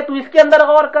فرماتے ہیں تو اس کے اندر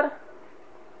غور کر،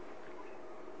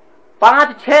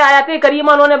 5-6 آیتیں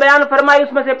کریمہ انہوں نے بیان فرمائی،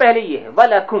 اس میں سے پہلے یہ ہے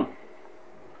وَلَكُمْ،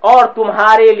 اور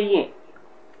تمہارے لیے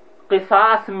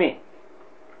قصاص میں،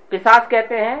 قصاص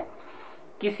کہتے ہیں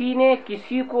کسی نے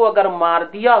کسی کو اگر مار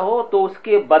دیا ہو تو اس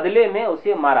کے بدلے میں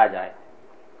اسے مارا جائے،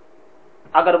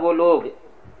 اگر وہ لوگ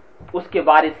اس کے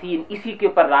وارثین اسی کے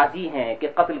اوپر راضی ہیں کہ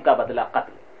قتل کا بدلہ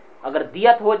قتل، اگر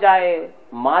دیت ہو جائے،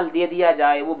 مال دے دیا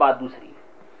جائے، وہ بات دوسری ہے۔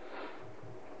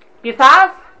 قصاص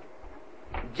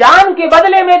جان کے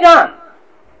بدلے میں جان،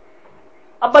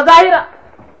 اب بظاہر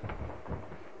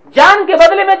جان کے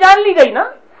بدلے میں جان لی گئی نا،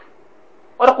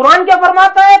 اور قرآن کیا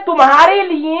فرماتا ہے، تمہارے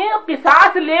لیے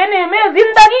قصاص لینے میں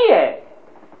زندگی ہے۔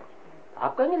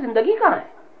 آپ کہیں گے زندگی کہاں ہے؟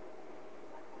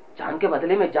 جان کے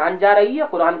بدلے میں جان جا رہی ہے،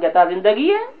 قرآن کہتا ہے زندگی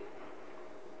ہے۔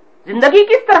 زندگی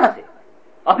کس طرح سے؟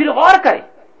 اور پھر غور کریں،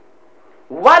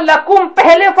 وَلَكُمْ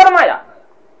پہلے فرمایا،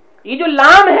 یہ جو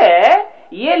لام ہے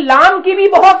یہ لام کی بھی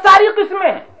بہت ساری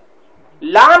قسمیں ہیں۔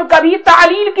 لام کبھی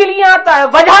تعلیل کے لیے آتا ہے،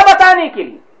 وجہ بتانے کے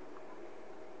لیے،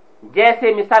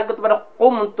 جیسے مثال کے طور پر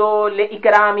قمت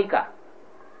لإکرامک،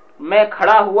 میں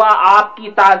کھڑا ہوا آپ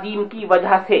کی تعظیم کی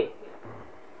وجہ سے،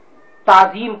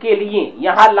 تعظیم کے لیے،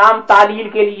 یہاں لام تعلیل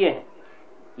کے لیے ہے،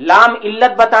 لام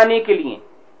علت بتانے کے لیے،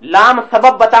 لام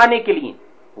سبب بتانے کے لیے،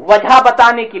 وجہ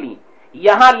بتانے کے لیے۔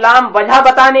 یہاں لام وجہ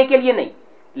بتانے کے لیے نہیں،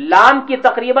 لام کی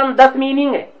تقریباً 10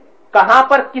 میننگ ہے، کہاں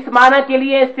پر کس معنی کے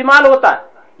لیے استعمال ہوتا ہے؟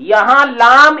 یہاں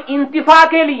لام انتفاع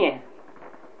کے لیے ہے،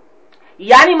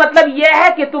 یعنی مطلب یہ ہے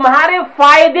کہ تمہارے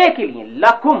فائدے کے لیے،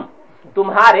 لکم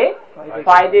تمہارے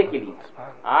فائدے کے لیے.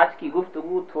 آج کی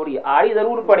گفتگو تھوڑی آڑی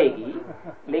ضرور پڑے گی،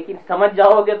 لیکن سمجھ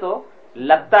جاؤ گے تو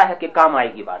لگتا ہے کہ کام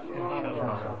آئے گی بات.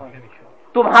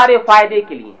 تمہارے فائدے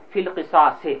کے لیے، فی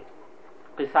القصاص سے،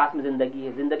 قصاص میں زندگی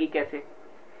ہے. زندگی کیسے؟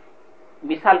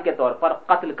 مثال کے طور پر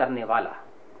قتل کرنے والا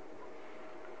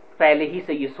پہلے ہی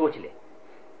سے یہ سوچ لے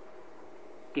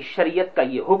کہ شریعت کا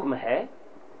یہ حکم ہے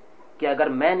کہ اگر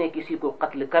میں نے کسی کو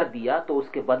قتل کر دیا تو اس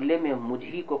کے بدلے میں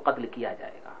مجھی کو قتل کیا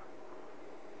جائے گا،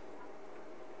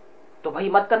 تو بھائی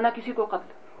مت کرنا کسی کو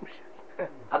قتل.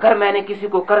 اگر میں نے کسی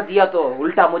کو کر دیا تو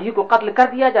الٹا مجھی کو قتل کر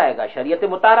دیا جائے گا، شریعت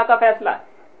مطہرہ کا فیصلہ ہے.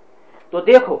 تو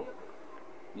دیکھو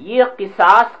یہ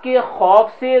قصاص کے خوف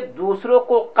سے دوسروں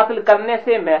کو قتل کرنے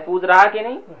سے محفوظ رہا کہ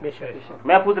نہیں؟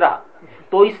 محفوظ رہا.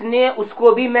 تو اس نے اس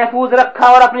کو بھی محفوظ رکھا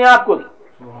اور اپنے آپ کو بھی.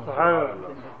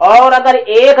 اور اگر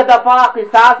ایک دفعہ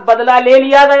قصاص بدلہ لے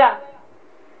لیا گیا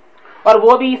اور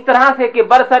وہ بھی اس طرح سے کہ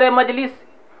برسر مجلس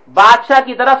بادشاہ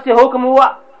کی طرف سے حکم ہوا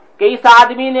کہ اس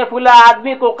آدمی نے فلاں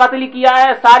آدمی کو قتل کیا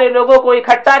ہے، سارے لوگوں کو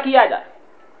اکٹھا کیا جائے،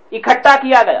 اکٹھا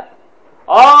کیا گیا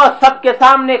اور سب کے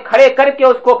سامنے کھڑے کر کے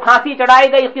اس کو پھانسی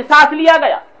چڑھائی گئی، قصاص لیا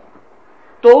گیا،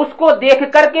 تو اس کو دیکھ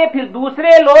کر کے پھر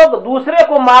دوسرے لوگ دوسرے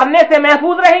کو مارنے سے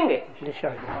محفوظ رہیں گے.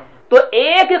 تو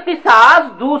ایک قصاص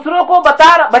دوسروں کو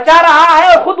بچا رہا ہے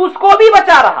اور خود اس کو بھی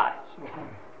بچا رہا ہے.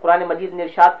 قرآن مجید نے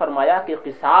ارشاد فرمایا کہ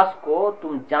قصاص کو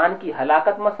تم جان کی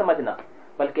ہلاکت مت سمجھنا،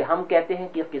 بلکہ ہم کہتے ہیں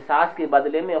کہ قصاص کے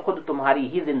بدلے میں خود تمہاری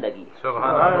ہی زندگی ہے،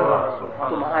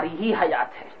 تمہاری ہی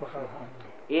حیات ہے.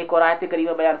 ایک اور آیت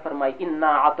کریمہ بیان فرمائی، انا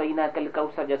اعطیناک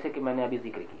الکوثر، جیسے کہ میں نے ابھی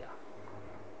ذکر کیا،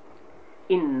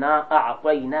 انا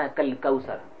اعطیناک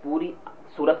الکوثر. پوری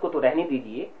سورت کو تو رہنے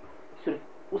دیجئے، صرف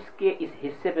اس کے اس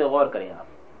حصے پہ غور کریں.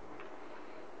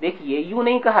 آپ دیکھیے یوں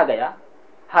نہیں کہا گیا،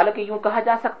 حالانکہ یوں کہا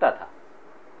جا سکتا تھا،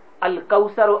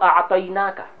 الکوثر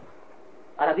اعطیناک.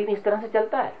 عربی میں اس طرح سے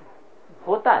چلتا ہے،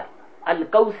 ہوتا ہے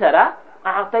الکوثر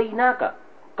اعطیناک،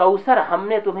 کوثر ہم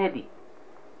نے تمہیں دی،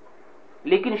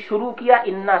 لیکن شروع کیا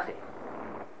انا سے.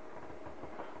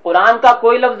 قرآن کا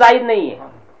کوئی لفظ زائد نہیں ہے،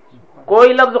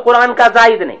 کوئی لفظ قرآن کا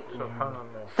زائد نہیں.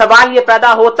 سوال یہ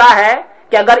پیدا ہوتا ہے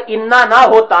کہ اگر انا نہ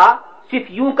ہوتا، صرف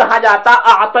یوں کہا جاتا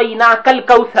اعطیناک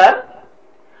الکوثر،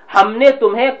 ہم نے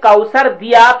تمہیں کوثر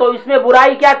دیا، تو اس میں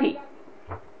برائی کیا تھی؟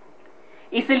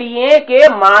 اس لیے کہ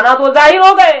معنی تو ظاہر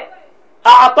ہو گئے.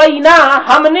 اعطینا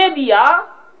ہم نے دیا،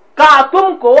 کا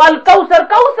تم کو الکوثر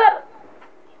کوثر،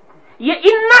 یہ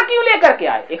انا کیوں لے کر کے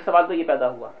آئے؟ ایک سوال تو یہ پیدا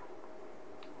ہوا.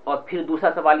 اور پھر دوسرا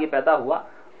سوال یہ پیدا ہوا،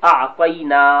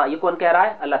 اعطینا یہ کون کہہ رہا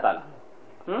ہے؟ اللہ تعالیٰ.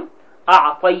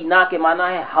 اعطینا کے معنی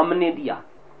ہے ہم نے دیا.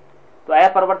 تو اے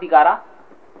پروردگارا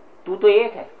تو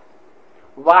ایک ہے،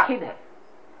 واحد ہے،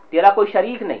 تیرا کوئی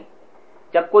شریک نہیں.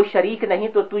 جب کوئی شریک نہیں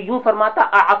تو یوں فرماتا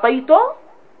اعطیتو،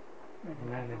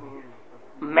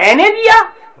 میں نے دیا،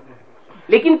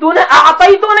 لیکن تو نے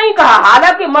اعطیتو نہیں کہا،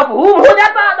 حالانکہ مفہوم ہو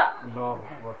جاتا تھا.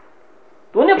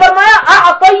 تو نے فرمایا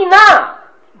اعطینا،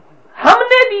 ہم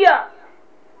نے دیا،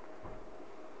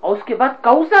 اور اس کے بعد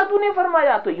کوثر تو نے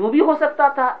فرمایا. تو یوں بھی ہو سکتا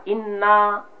تھا انا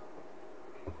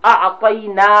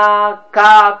اعطینا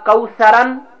کا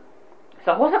کوثرن،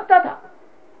 ایسا ہو سکتا تھا.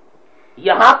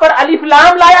 یہاں پر الف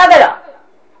لام لایا گیا.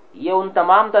 یہ ان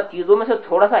تمام تر چیزوں میں سے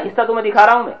تھوڑا سا حصہ تمہیں دکھا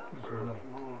رہا ہوں میں،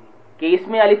 کہ اس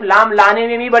میں الف لام لانے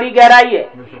میں بھی بڑی گہرائی ہے.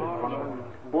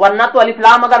 ورنہ تو الف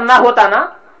لام اگر نہ ہوتا نا،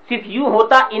 صرف یوں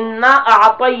ہوتا انا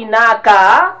اعطیناک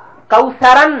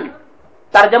کوثرن،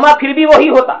 ترجمہ پھر بھی وہی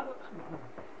ہوتا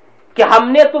کہ ہم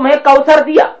نے تمہیں کوثر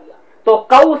دیا. تو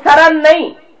کوثرن نہیں،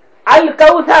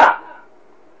 الکوثر،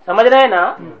 سمجھ رہے نا؟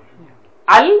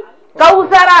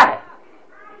 الکوثر ہے،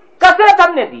 کثرت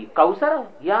ہم نے دی. کوثر،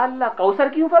 یا اللہ کوثر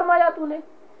کیوں فرمایا تو نے؟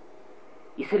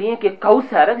 اس لیے کہ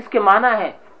کوثر جس کے معنی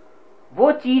ہے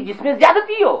وہ چیز جس میں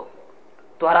زیادتی ہو.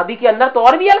 تو عربی کے اندر تو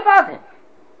اور بھی الفاظ ہیں.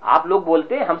 آپ لوگ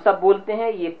بولتے ہیں، ہم سب بولتے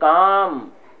ہیں یہ کام،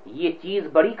 یہ چیز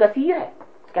بڑی کثیر ہے،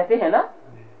 کہتے ہیں نا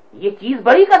یہ چیز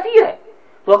بڑی کثیر ہے.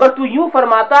 تو اگر تو یوں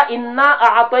فرماتا انا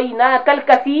اعطیناک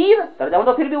الکثیر، ترجمہ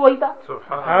تو پھر بھی وہی تھا،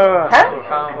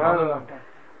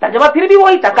 ترجمہ پھر بھی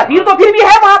وہی تھا، کثیر تو پھر بھی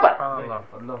ہے وہاں پر.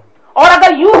 اور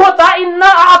اگر یوں ہوتا انا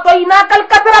اعطیناک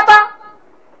الکثرۃ،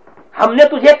 ہم نے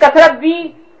تجھے کثرت دی،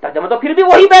 ترجمہ تو پھر بھی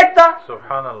وہی بیٹھتا.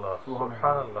 سبحان اللہ،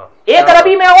 سبحان اللہ. ایک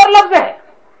عربی میں اور لفظ ہے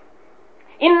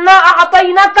انا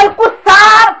اعطیناک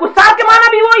الکثار، کثار کے معنی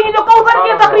بھی وہی جو کوثر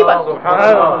کے تقریباً.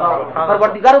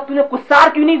 پروردگار تو نے کثار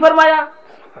کیوں نہیں فرمایا؟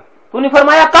 تو نے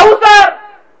فرمایا کوثر،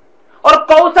 اور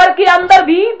کوثر کے اندر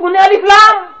بھی تو نے الف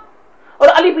لام، اور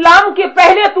الف لام کے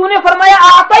پہلے تو نے فرمایا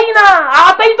آتینا،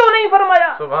 آتی تو نہیں فرمایا،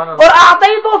 اور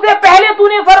آتی تو سے پہلے تو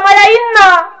نے فرمایا انا۔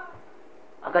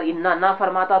 اگر انا نہ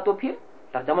فرماتا تو پھر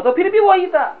ترجمہ تو پھر بھی وہی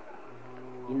تھا۔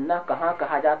 انا کہاں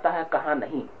کہا جاتا ہے کہاں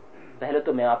نہیں، پہلے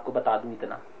تو میں آپ کو بتا دوں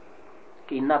اتنا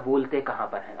کہ انا بولتے کہاں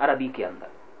پر ہیں عربی کے اندر،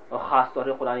 اور خاص طور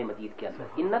سے قرآن مجید کے اندر۔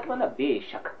 انا کا مطلب بے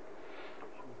شک۔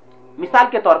 مثال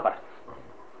کے طور پر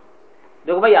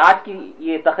دیکھو بھائی، آج کی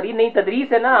یہ تقریر نہیں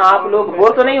تدریس ہے نا، آپ لوگ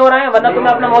بور تو نہیں ہو رہے ہیں، ورنہ تو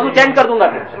میں اپنا موضوع چینج کر دوں گا،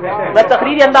 میں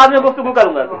تقریری انداز میں گفتگو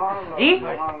کروں گا۔ جی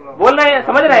بول رہے ہیں،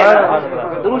 سمجھ رہے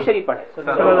ہیں؟ درود شریف پڑھیں۔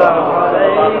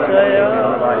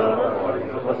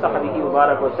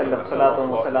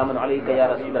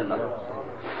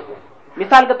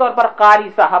 مثال کے طور پر قاری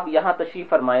صاحب یہاں تشریف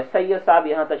فرمائے، سید صاحب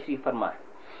یہاں تشریف فرمائے۔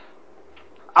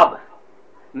 اب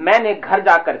میں نے گھر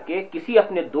جا کر کے کسی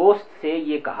اپنے دوست سے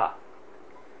یہ کہا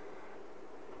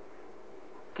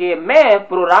کہ میں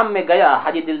پروگرام میں گیا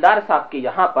حاجی دلدار صاحب کے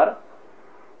یہاں پر،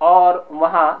 اور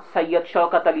وہاں سید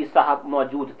شوکت علی صاحب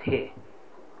موجود تھے۔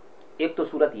 ایک تو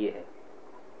صورت یہ ہے،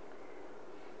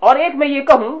 اور ایک میں یہ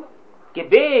کہوں کہ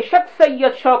بے شک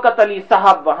سید شوکت علی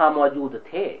صاحب وہاں موجود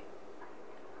تھے،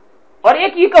 اور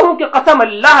ایک یہ کہوں کہ قسم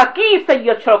اللہ کی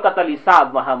سید شوکت علی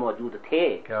صاحب وہاں موجود تھے۔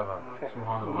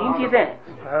 تین چیزیں ہیں،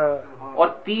 اور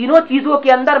تینوں چیزوں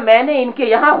کے اندر میں نے ان کے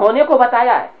یہاں ہونے کو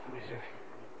بتایا ہے۔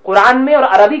 قرآن میں اور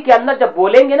عربی کے اندر جب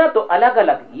بولیں گے نا تو الگ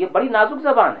الگ، یہ بڑی نازک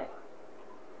زبان ہے۔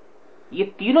 یہ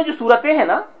تینوں جو صورتیں ہیں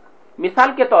نا،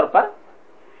 مثال کے طور پر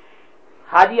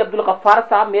حاجی عبدالغفار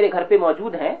صاحب میرے گھر پہ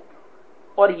موجود ہیں،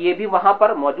 اور یہ بھی وہاں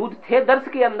پر موجود تھے درس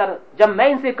کے اندر۔ جب میں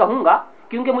ان سے کہوں گا،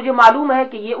 کیونکہ مجھے معلوم ہے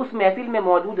کہ یہ اس محفل میں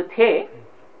موجود تھے،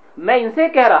 میں ان سے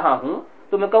کہہ رہا ہوں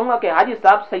تو میں کہوں گا کہ حاجی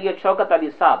صاحب سید شوکت علی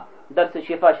صاحب درس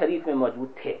شفا شریف میں موجود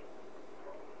تھے،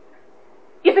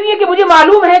 اس لیے کہ مجھے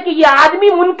معلوم ہے کہ یہ آدمی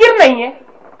منکر نہیں ہے،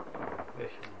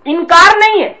 انکار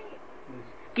نہیں ہے،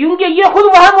 کیونکہ یہ خود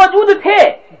وہاں موجود تھے۔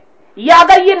 یا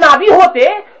اگر یہ نہ بھی ہوتے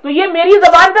تو یہ میری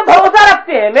زبان پہ بھروسہ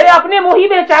رکھتے ہیں، میرے اپنے موہی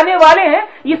پہچانے والے ہیں،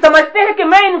 یہ سمجھتے ہیں کہ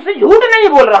میں ان سے جھوٹ نہیں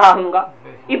بول رہا ہوں گا،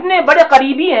 اتنے بڑے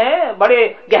قریبی ہیں، بڑے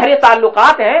گہرے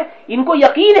تعلقات ہیں، ان کو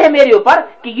یقین ہے میرے اوپر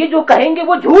کہ یہ جو کہیں گے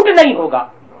وہ جھوٹ نہیں ہوگا۔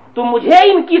 تو مجھے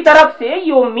ان کی طرف سے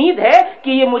یہ امید ہے کہ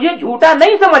یہ مجھے جھوٹا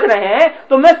نہیں سمجھ رہے ہیں،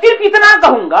 تو میں صرف اتنا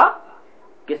کہوں گا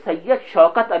کہ سید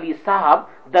شوکت علی صاحب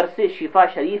درس شفا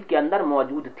شریف کے اندر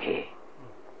موجود تھے۔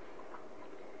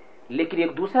 لیکن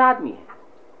ایک دوسرا آدمی ہے،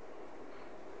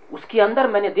 اس کے اندر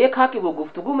میں نے دیکھا کہ وہ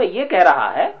گفتگو میں یہ کہہ رہا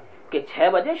ہے کہ 6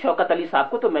 بجے شوکت علی صاحب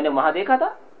کو تو میں نے وہاں دیکھا تھا،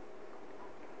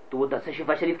 تو وہ درس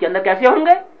شفا شریف کے اندر کیسے ہوں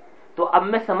گے؟ تو اب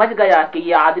میں سمجھ گیا کہ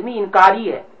یہ آدمی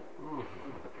انکاری ہے،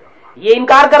 یہ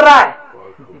انکار کر رہا ہے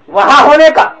وہاں ہونے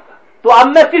کا۔ تو اب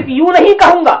میں صرف یوں نہیں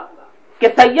کہوں گا کہ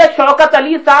سید شوکت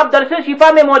علی صاحب درس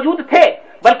شفا میں موجود تھے،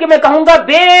 بلکہ میں کہوں گا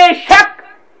بے شک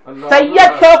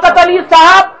سید شوکت علی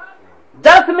صاحب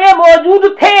درس میں موجود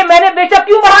تھے۔ میں نے بے شک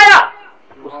کیوں بڑھایا؟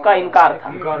 اس کا انکار تھا،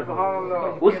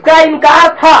 اس کا انکار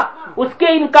تھا، اس کے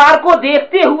انکار کو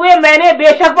دیکھتے ہوئے میں نے بے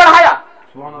شک بڑھایا۔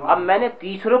 اب میں نے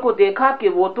تیسروں کو دیکھا کہ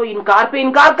وہ تو انکار پہ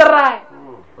انکار کر رہا ہے،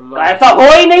 ایسا ہو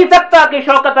ہی نہیں سکتا کہ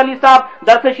شوکت علی صاحب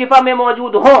درس شفا میں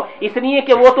موجود ہوں، اس لیے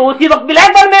کہ وہ تو اسی وقت بلیک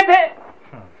بورڈ میں تھے۔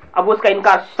 اب اس کا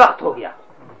انکار سخت ہو گیا،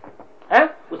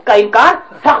 اس کا انکار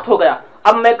سخت ہو گیا۔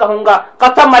 اب میں کہوں گا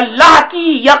قسم اللہ کی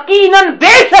یقیناً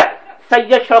بے شک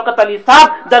سید شوکت علی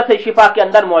صاحب درس شفا کے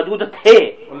اندر موجود تھے۔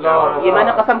 یہ میں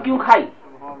نے قسم کیوں کھائی؟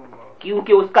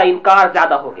 کیونکہ اس کا انکار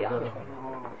زیادہ ہو گیا۔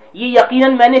 یہ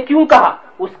یقیناً میں نے کیوں کہا؟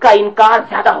 اس کا انکار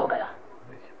زیادہ ہو گیا۔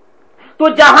 تو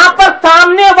جہاں پر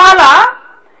سامنے والا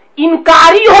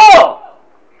انکاری ہو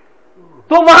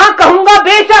تو وہاں کہوں گا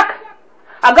بے شک،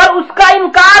 اگر اس کا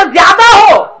انکار زیادہ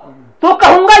ہو تو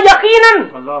کہوں گا یقیناً،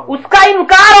 اس کا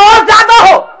انکار اور زیادہ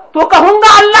ہو تو کہوں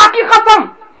گا اللہ کی قسم،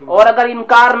 اور اگر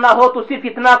انکار نہ ہو تو صرف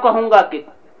اتنا کہوں گا کہ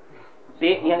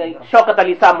شوکت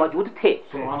علی صاحب موجود تھے۔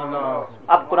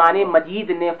 اب قرآن مجید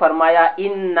نے فرمایا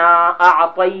انا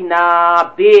اعطینا،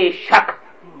 بے شک۔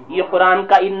 یہ قرآن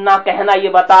کا انا کہنا یہ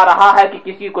بتا رہا ہے کہ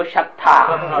کسی کو شک تھا،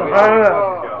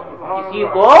 کسی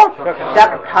کو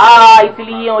شک تھا، اس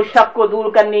لیے اس شک کو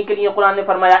دور کرنے کے لیے قرآن نے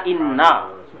فرمایا انا،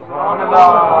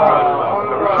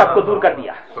 شک کو دور کر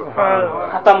دیا،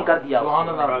 ختم کر دیا۔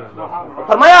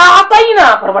 فرمایا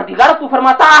اعطینا، پروردگار تو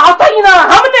فرماتا اعطینا،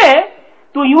 ہم نے۔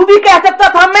 تو یوں بھی کہہ سکتا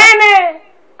تھا میں نے،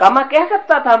 کما کہہ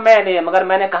سکتا تھا میں نے، مگر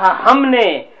میں نے کہا ہم نے،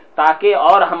 تاکہ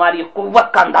اور ہماری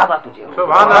قوت کا اندازہ تجھے ہو۔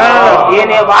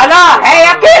 دینے والا ہے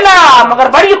اکیلا مگر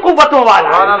بڑی قوتوں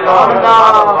والا۔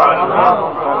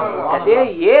 کہتے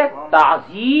یہ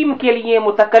تعظیم کے لیے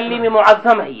متکلم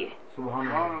معظم ہے، یہ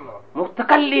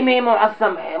متکلم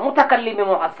معظم ہے، متکلم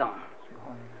معظم۔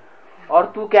 اور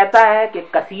تو کہتا ہے کہ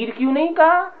کثیر کیوں نہیں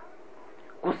کہا،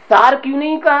 کثار کیوں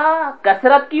نہیں کہا,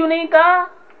 کثرت کیوں نہیں کہا؟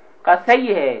 کا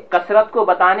صحیح ہے, کثرت کو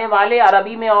بتانے والے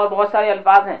عربی میں اور بہت سارے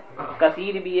الفاظ ہیں,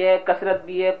 کثیر بھی ہے, کثرت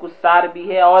بھی ہے, کثار بھی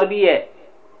ہے, اور بھی ہے,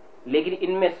 لیکن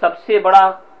ان میں سب سے بڑا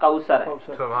کوثر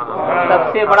ہے, سب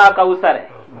سے بڑا کوثر ہے.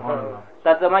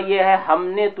 ترجمہ یہ ہے, ہم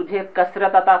نے تجھے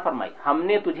کثرت عطا فرمائی, ہم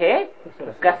نے تجھے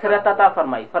کثرت عطا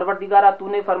فرمائی. پروردگارہ تو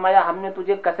نے فرمایا ہم نے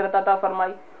تجھے کثرت عطا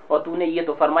فرمائی, اور تو نے یہ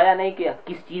تو فرمایا نہیں کہ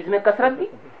کس چیز میں کثرت دی,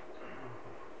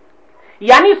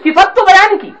 یعنی صفت تو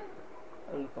بیان کی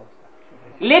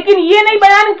لیکن یہ نہیں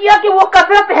بیان کیا کہ وہ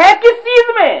کثرت ہے کس چیز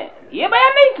میں, یہ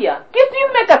بیان نہیں کیا کس چیز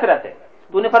میں کثرت ہے.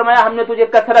 تو نے فرمایا ہم نے تجھے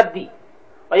کثرت دی,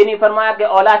 اور یہ نہیں فرمایا کہ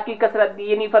اولاد کی کثرت دی,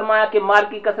 یہ نہیں فرمایا کہ مال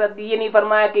کی کثرت دی, یہ نہیں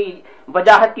فرمایا کہ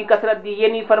وجاہت کی کثرت دی, یہ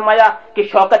نہیں فرمایا کہ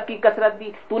شوکت کی کثرت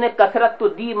دی. تو نے کثرت تو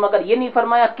دی مگر یہ نہیں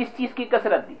فرمایا کس چیز کی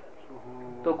کثرت دی.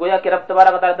 تو گویا کہ رب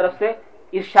تبارک و تعالی کی طرف سے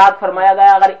ارشاد فرمایا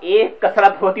گیا, اگر ایک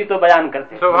کثرت ہوتی تو بیان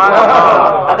کرتے,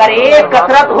 اگر ایک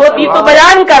کثرت ہوتی تو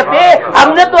بیان کرتے.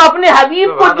 ہم نے تو اپنے حبیب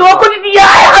کو جو کچھ دیا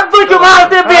ہے حد و شمار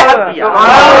سے بے حد دیا,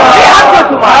 بے حد و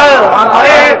شمار.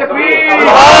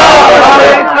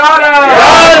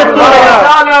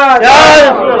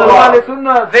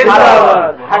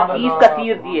 ہر چیز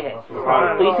کثیر دی ہے,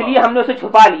 تو اس لیے ہم نے اسے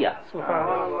چھپا لیا.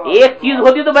 ایک چیز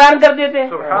ہوتی تو بیان کر دیتے,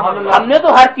 ہم نے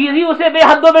تو ہر چیز ہی اسے بے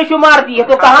حد و بے شمار دی ہے,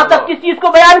 تو کہاں تک کس چیز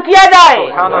کو بیان کیا جائے.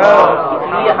 اس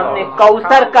لیے ہم نے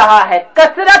کوثر کہا ہے,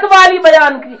 کثرت والی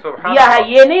بیان دیا ہے,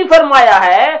 یہ نہیں فرمایا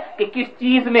ہے کہ کس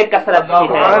چیز میں کثرت کی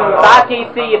ہے, تاکہ اس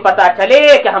سے یہ پتا چلے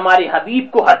کہ ہمارے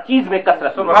حبیب کو ہر چیز میں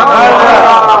کثرت,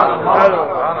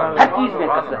 ہر چیز میں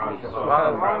کثرت کی.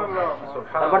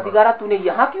 پروردگارہ تو نے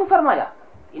یہاں کیوں فرمایا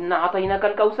انا اعطیناک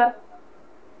الکوثر,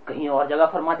 کہیں اور جگہ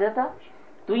فرما دیتا,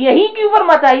 تو یہی کیوں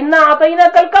فرماتا ہے انا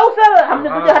اعطیناک الکوثر, ہم نے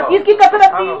تجھے ہر چیز کی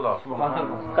کثرت دی.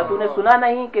 کہ تو نے سنا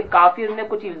نہیں کہ کافر نے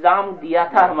کچھ الزام دیا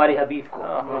تھا ہمارے حبیب کو,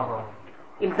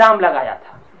 الزام لگایا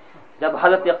تھا جب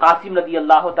حضرت قاسم رضی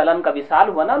اللہ تعالیٰ کا وصال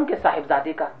ہوا نا ان کے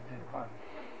صاحبزادے کا,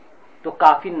 تو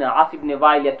کافر نے عاصم نے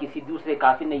وائل یا کسی دوسرے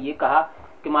کافر نے یہ کہا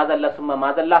کہ معاذ اللہ ثم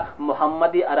معاذ اللہ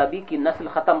محمد عربی کی نسل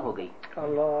ختم ہو گئی,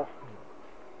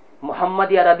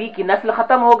 محمد عربی کی نسل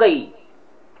ختم ہو گئی,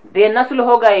 بے نسل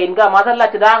ہو گئے, ان کا معاذ اللہ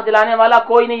چراغ جلانے والا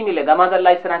کوئی نہیں ملے گا. معاذ اللہ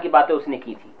اس طرح کی باتیں اس نے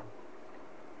کی تھی.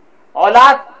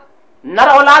 اولاد, نر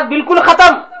اولاد بالکل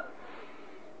ختم,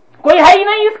 کوئی ہے ہی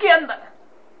نہیں اس کے اندر,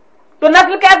 تو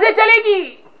نسل کیسے چلے گی.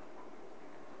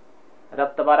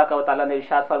 رب تبارک و تعالیٰ نے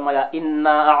ارشاد فرمایا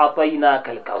انا اعطیناک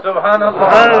الکوثر. سبحان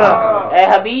اللہ. اے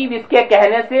حبیب اس کے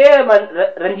کہنے سے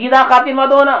رنجیدہ خاطر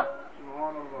مت ہونا,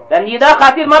 رنجیدہ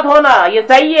خاطر مت ہونا. یہ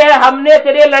صحیح ہے ہم نے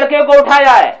تیرے لڑکے کو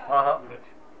اٹھایا ہے,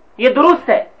 یہ درست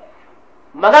ہے,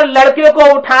 مگر لڑکے کو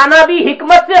اٹھانا بھی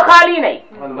حکمت سے خالی نہیں.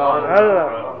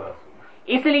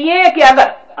 اس لیے کہ اگر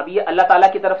اب یہ اللہ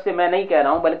تعالیٰ کی طرف سے میں نہیں کہہ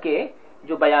رہا ہوں, بلکہ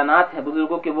جو بیانات ہیں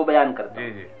بزرگوں کے وہ بیان کرتے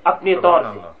ہیں اپنے طور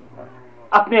سے,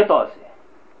 اپنے طور سے.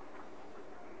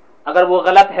 اگر وہ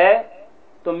غلط ہے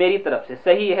تو میری طرف سے,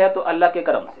 صحیح ہے تو اللہ کے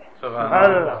کرم سے.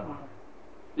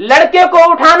 لڑکے کو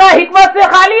اٹھانا حکمت سے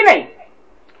خالی نہیں,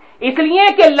 اس لیے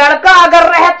کہ لڑکا اگر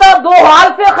رہتا دو حال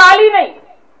سے خالی نہیں.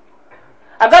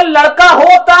 اگر لڑکا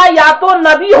ہوتا یا تو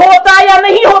نبی ہوتا یا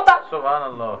نہیں ہوتا, سبحان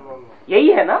اللہ,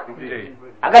 یہی ہے نا.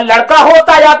 اگر لڑکا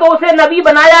ہوتا یا تو اسے نبی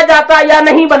بنایا جاتا یا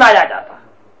نہیں بنایا جاتا.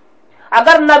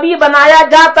 اگر نبی بنایا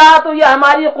جاتا تو یہ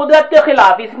ہماری قدرت کے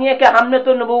خلاف, اس لیے کہ ہم نے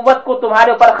تو نبوت کو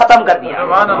تمہارے اوپر ختم کر دیا.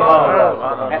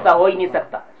 ایسا ہو ہی نہیں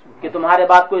سکتا کہ تمہارے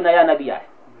بعد کوئی نیا نبی آئے.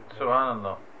 سبحان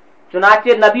اللہ.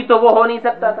 چنانچہ نبی تو وہ ہو نہیں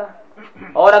سکتا تھا,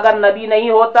 اور اگر نبی نہیں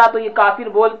ہوتا تو یہ کافر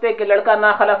بولتے کہ لڑکا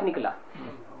ناخلف نکلا,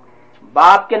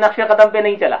 باپ کے نقش قدم پہ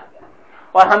نہیں چلا.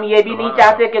 اور ہم یہ بھی نہیں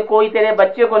چاہتے کہ کوئی تیرے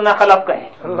بچے کو ناخلف کہے.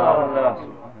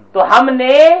 تو ہم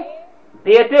نے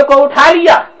بیٹے کو اٹھا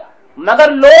لیا, مگر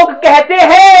لوگ کہتے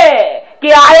ہیں کہ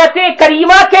آیت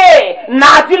کریمہ کے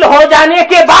نازل ہو جانے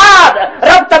کے بعد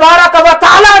رب تبارک و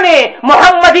تعالیٰ نے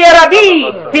محمد عربی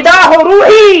فداہ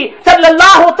روحی صلی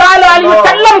اللہ تعالی علیہ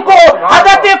وسلم کو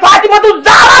حضرت فاطمہ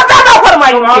الزہرا پیدا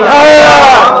فرمائی.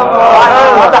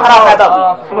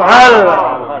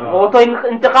 وہ تو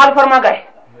انتقال فرما گئے,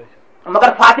 مگر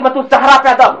فاطمہ الزہرا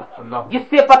پیدا ہوئی, جس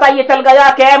سے پتہ یہ چل گیا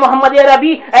کہ اے محمد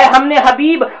عربی, اے ہم نے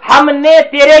حبیب, ہم نے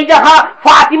تیرے یہاں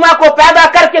فاطمہ کو پیدا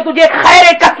کر کے تجھے خیر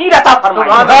کثیر عطا فرمائی.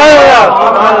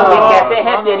 یہ کہتے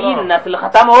ہیں تیری نسل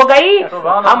ختم ہو گئی,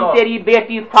 ہم تیری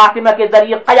بیٹی فاطمہ کے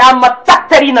ذریعے قیامت تک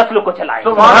تیری نسل کو چلائیں,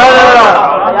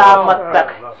 قیامت تک.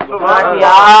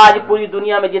 آج پوری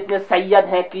دنیا میں جتنے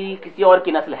سید ہیں کی کسی اور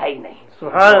کی نسل ہے ہی نہیں.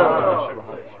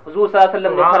 حضور صلی اللہ علیہ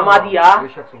وسلم نے فرما دیا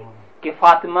کہ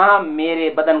فاطمہ میرے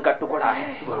بدن کا ٹکڑا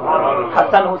ہے,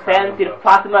 حسن حسین صرف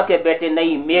فاطمہ کے بیٹے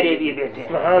نہیں میرے بھی بیٹے.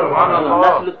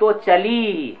 نسل تو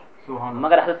چلی,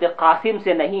 مگر حضرت قاسم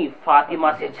سے نہیں، فاطمہ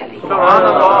سے چلی سبحان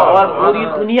اللہ۔ اور پوری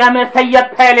دنیا میں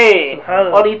سید پھیلے،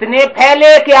 اور اتنے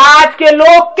پھیلے کہ آج کے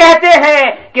لوگ کہتے ہیں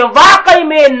کہ واقعی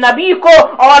میں نبی کو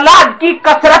اولاد کی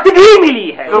کثرت بھی ملی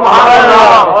ہے، سبحان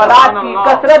اللہ۔ اولاد کی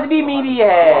کثرت بھی ملی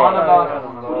ہے،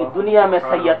 پوری دنیا میں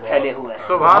سید پھیلے ہوئے ہیں۔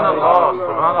 سبحان اللہ،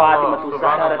 سبحان فاطمہ اللہ،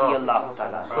 الزہرا رضی اللہ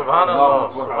تعالیٰ، سبحان اللہ،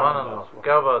 سبحان اللہ،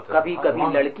 کیا بات ہے۔ کبھی کبھی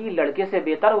لڑکی لڑکے سے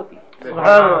بہتر ہوتی ہے،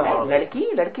 لڑکی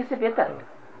لڑکے سے بہتر۔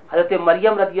 حضرت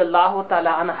مریم رضی اللہ تعالی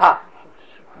عنہا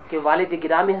کے والد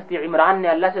گرامی حضرت عمران نے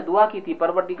اللہ سے دعا کی تھی،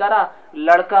 پروردگارا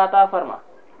لڑکا عطا فرما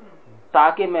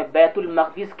تاکہ میں بیت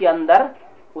المقدس کے اندر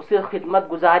اسے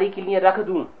خدمت گزاری کے لیے رکھ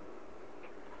دوں۔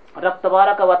 رب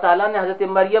تبارک و تعالی نے حضرت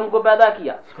مریم کو پیدا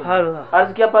کیا،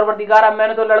 عرض کیا پروردگارا میں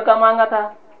نے تو لڑکا مانگا تھا،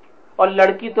 اور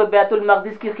لڑکی تو بیت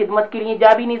المقدس کی خدمت کے لیے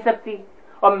جا بھی نہیں سکتی،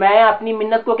 اور میں اپنی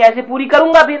منت کو کیسے پوری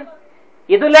کروں گا، پھر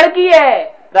یہ تو لڑکی ہے۔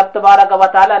 رب تبارک و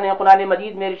تعالی نے قرآن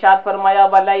مجید میں ارشاد فرمایا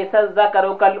وَلَيْسَ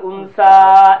الذَّكَرُ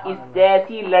كَالْأُنثَىٰ، اس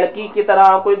جیسی لڑکی کی طرح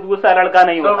کوئی دوسرا لڑکا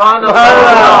نہیں ہوتا۔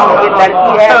 یہ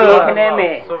لڑکی ہے دیکھنے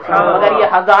میں، مگر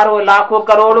یہ ہزاروں لاکھوں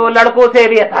کروڑوں لڑکوں سے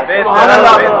بھی اچھا ہے۔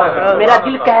 میرا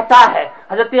دل کہتا ہے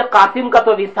حضرت قاسم کا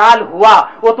تو وصال ہوا،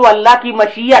 وہ تو اللہ کی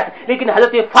مشیت، لیکن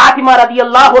حضرت فاطمہ رضی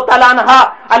اللہ تعالیٰ عنہا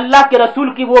اللہ کے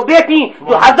رسول کی وہ بیٹی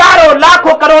جو ہزاروں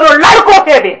لاکھوں کروڑوں لڑکوں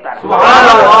سے بہتر۔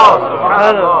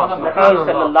 نبی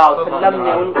صلی اللہ علیہ وسلم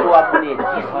نے ان کو اپنے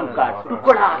جسم کا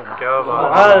ٹکڑا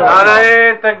کہا۔ نعرہ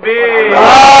تکبیر،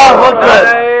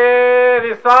 نعرہ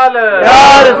رسالت،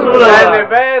 اہل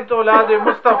بیت اولاد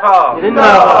مصطفیٰ،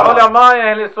 علماء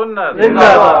اہل سنت۔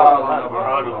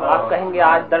 آپ کہیں گے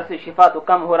آج درس شفا تو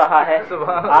کم ہو رہا ہے،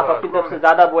 آپ اپنی طرف سے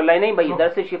زیادہ بول رہے نہیں بھائی،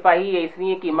 درس شفا ہی ہے، اس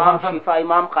لیے کہ امام شفا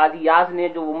امام قاضی یاز نے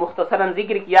جو مختصراً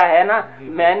ذکر کیا ہے نا،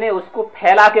 میں نے اس کو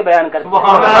پھیلا کے بیان کر دیا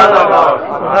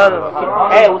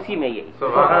ہے، اسی میں یہی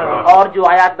اور جو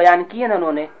آیات بیان کی ہے نا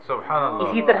انہوں نے،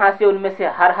 اسی طرح سے ان میں سے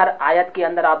ہر آیت کے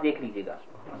اندر آپ دیکھ لیجئے گا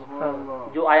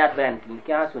جو آیات بیان کی،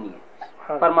 کیا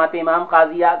سنیے۔ فرماتے امام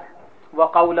قاضی یاز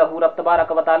وقولہ، رب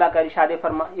تبارک و تعالیٰ کا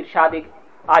ارشاد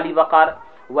عالی وقار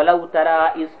وَلَوْ تَرَىٰ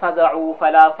إِذْ فَزَعُوا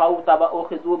فَلَا فَوْتَ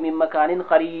وَأُخِذُوا مِن مَّكَانٍ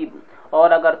قَرِيبٍ،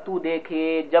 اور اگر تو دیکھے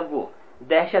جب وہ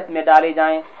دہشت میں ڈالے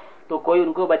جائیں تو کوئی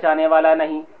ان کو بچانے والا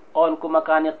نہیں، اور ان کو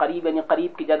مکان قریب یعنی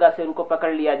قریب کی جگہ سے ان کو پکڑ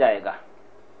لیا جائے گا۔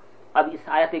 اب اس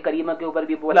آیت کریمہ کے اوپر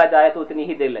بھی بولا جائے تو اتنی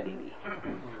ہی دیر لگے گی۔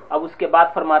 اب اس کے بعد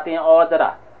فرماتے ہیں اور ذرا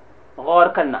غور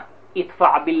کرنا،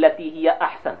 ادفع باللتی ہی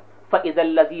احسن فاذا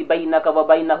الذی بینک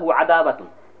وبینہ عداوۃ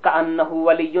کأنہ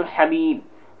ولی حمیم۔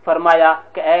 فرمایا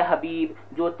کہ اے حبیب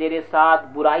جو تیرے ساتھ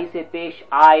برائی سے پیش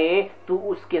آئے تو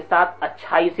اس کے ساتھ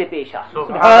اچھائی سے پیش آ،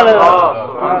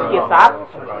 اس کے ساتھ،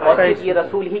 اور صرف یہ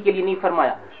رسول ہی کے لیے نہیں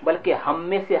فرمایا بلکہ ہم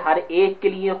میں سے ہر ایک کے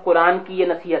لیے قرآن کی یہ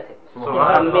نصیحت ہے،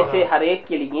 ہم میں سے ہر ایک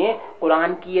کے لیے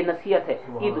قرآن کی یہ نصیحت ہے،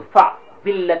 ادفع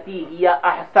باللتی ہی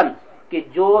احسن، کہ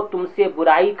جو تم سے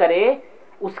برائی کرے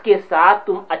اس کے ساتھ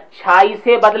تم اچھائی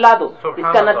سے بدلا دو۔ اس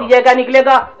کا نتیجہ کیا نکلے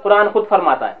گا؟ قرآن خود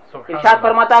فرماتا ہے، ارشاد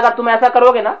فرماتا ہے اگر تم ایسا کرو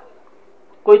گے نا،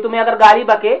 کوئی تمہیں اگر گالی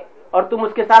بکے اور تم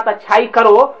اس کے ساتھ اچھائی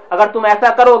کرو، اگر تم ایسا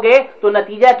کرو گے تو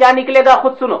نتیجہ کیا نکلے گا؟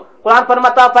 خود سنو، قرآن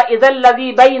فرماتا فَإِذَا الَّذِي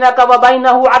بَيْنَكَ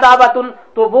وَبَيْنَهُ عَدَاوَةٌ،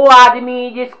 تو وہ آدمی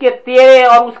جس کے تیرے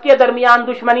اور اس کے درمیان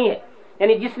دشمنی ہے،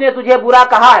 یعنی جس نے تجھے برا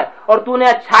کہا ہے اور تو نے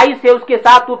اچھائی سے اس کے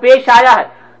ساتھ تو پیش آیا ہے،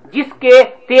 جس کے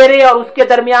تیرے اور اس کے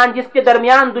درمیان جس کے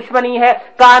درمیان دشمنی ہے،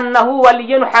 کانہ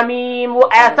ولی حمیم، وہ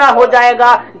ایسا ہو جائے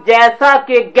گا جیسا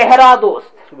کہ گہرا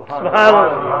دوست،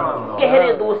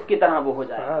 گہرے دوست کی طرح وہ ہو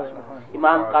جائے گا۔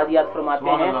 امام قاضیات فرماتے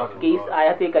ہیں کہ اس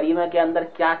آیت کریمہ کے اندر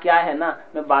کیا کیا ہے نا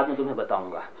میں بعد میں تمہیں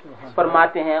بتاؤں گا۔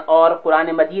 فرماتے ہیں اور قرآن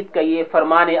مجید کا یہ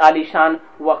فرمان عالی شان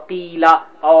وقیلا،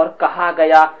 اور کہا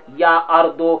گیا یا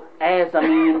اردو اے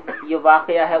زمین، یہ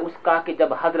واقعہ ہے اس کا کہ جب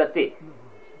حضرت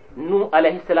نوح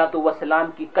علیہ السلام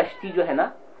کی کشتی جو ہے نا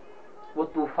وہ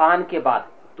طوفان کے بعد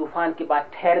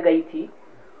ٹھہر گئی تھی،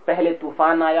 پہلے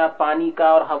طوفان آیا پانی کا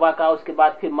اور ہوا کا، اس کے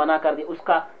بعد پھر منع کر دیا، اس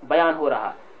کا بیان ہو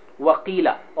رہا۔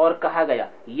 وقیلا، اور کہا گیا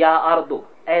یا اردو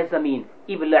اے زمین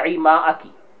ابلعی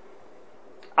ماءکی،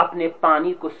 اپنے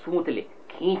پانی کو سونت لے،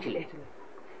 کھینچ لے،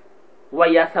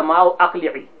 ویا سماء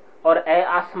اقلعی، اور اے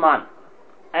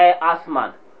آسمان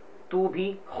تو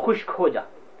بھی خشک ہو جا،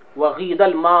 وغید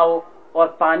الماء، اور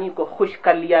پانی کو خشک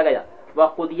کر لیا گیا،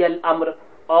 وقضی الامر،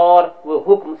 اور وہ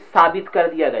حکم ثابت کر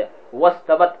دیا گیا،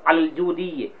 واستوت علی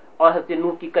الجودی، اور حضرت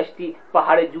نوح کی کشتی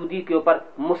پہاڑ جودی کے اوپر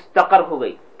مستقر ہو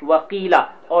گئی۔ وقیلا،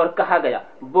 اور کہا گیا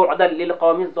بعدا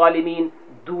للقوم الظالمین،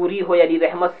 دوری ہو یعنی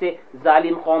رحمت سے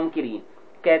ظالم قوم کے لیے۔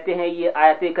 کہتے ہیں یہ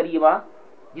آیت کریمہ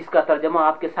جس کا ترجمہ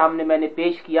آپ کے سامنے میں نے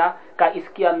پیش کیا کہ اس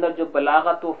کے اندر جو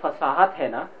بلاغت و فصاحت ہے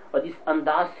نا اور جس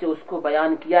انداز سے اس کو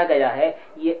بیان کیا گیا ہے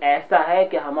یہ ایسا ہے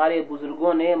کہ ہمارے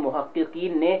بزرگوں نے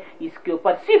محققین نے اس کے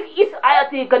اوپر صرف اس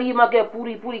آیت کریمہ کے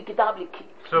پوری کتاب لکھی.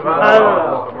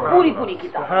 پوری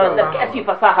کتاب کے اندر کیسی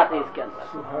فصاحت ہے اس کے اندر.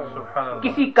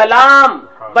 کسی کلام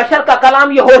بشر کا کلام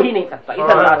یہ ہو ہی نہیں سکتا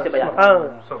اس انداز سے بیان.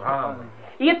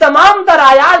 یہ تمام تر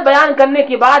آیات بیان کرنے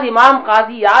کے بعد امام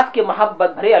قاضی یاس کے محبت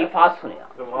بھرے الفاظ سنے.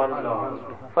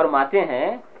 فرماتے ہیں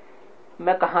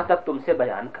میں کہاں تک تم سے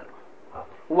بیان کروں.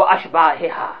 وہ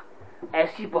اشباہہا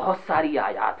ایسی بہت ساری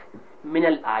آیات من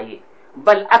الآیے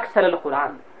بل اکثر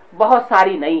القرآن بہت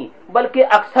ساری نہیں بلکہ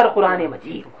اکثر قرآن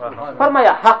مجید.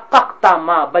 فرمایا حققت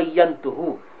ما بینتہ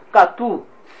کا تو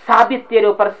ثابت تیرے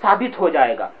اوپر ثابت ہو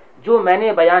جائے گا جو میں نے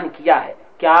بیان کیا ہے.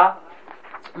 کیا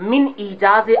من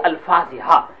ایجاز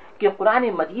الفاظہا کہ قرآن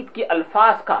مجید کے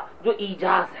الفاظ کا جو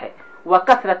ایجاز ہے وہ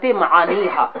کثرت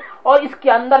معانیہا اور اس کے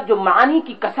اندر جو معانی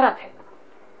کی کثرت ہے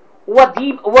وہ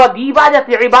دیباجت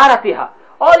عبارتہا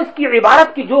اور اس کی عبارت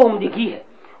کی جو عمدگی ہے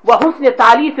وہ حسن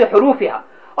تالیف حروفہا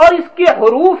اور اس کے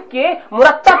حروف کے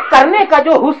مرتب کرنے کا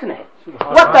جو حسن ہے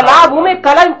وہ تلابم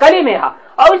کلمہا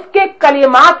اور اس کے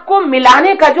کلمات کو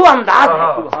ملانے کا جو انداز ہے.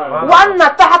 وَأَنَّ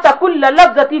تَحْتَ كُلَّ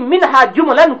لَفْظَةٍ مِنْهَا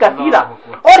جُمْلًا كَثِيرًا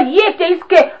اور یہ کہ اس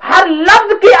کے ہر لفظ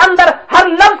کے اندر ہر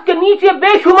لفظ کے نیچے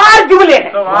بے شمار جملے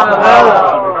ہیں.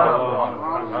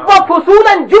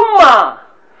 وَفُصُولًا جُمَّا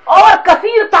اور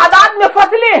کثیر تعداد میں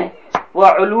فصلیں ہیں.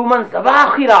 وَعُلُومًا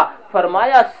زَبَاخِرًا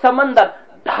فرمایا سمندر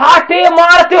ڈھاٹے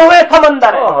مارتے ہوئے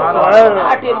سمندر ہے.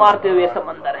 ڈھاٹے مارتے ہوئے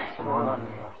سمندر ہے.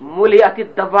 ملیت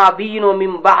الدوابین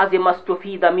من بعض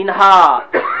مستفید منها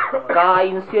کا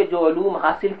ان سے جو علوم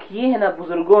حاصل کیے ہیں نا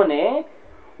بزرگوں نے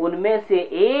ان میں سے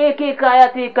ایک ایک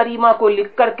آیت کریمہ کو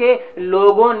لکھ کر کے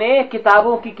لوگوں نے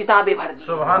کتابوں کی کتابیں بھر دی.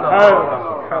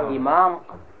 امام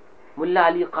ملا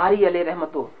علی قاری علیہ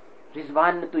رحمت و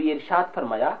رضوان نے تو یہ ارشاد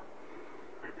فرمایا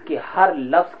کہ ہر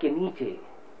لفظ کے نیچے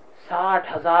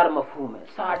 60,000 مفہوم ہے.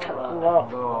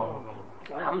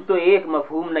 60,000 ہم تو ایک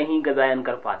مفہوم نہیں بیان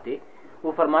کر پاتے.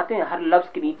 وہ فرماتے ہیں ہر لفظ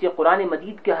کے نیچے قرآن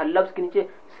مجید کے ہر لفظ کے نیچے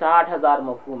 60,000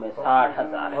 مفہوم ہے.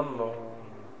 60,000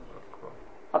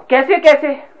 اب کیسے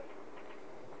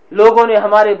لوگوں نے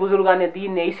ہمارے بزرگان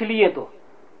دین نے اس لیے تو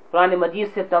قرآن مجید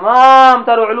سے تمام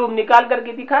تر علوم نکال کر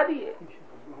کے دکھا دیے.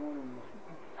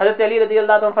 حضرت علی رضی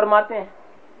اللہ عنہ فرماتے ہیں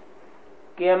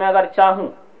کہ میں اگر چاہوں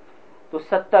تو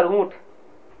 70 اونٹ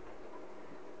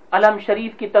علم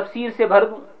شریف کی تفسیر سے بھر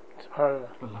دوں.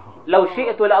 لو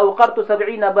شئت لاوقرت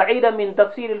 70 بعیرا من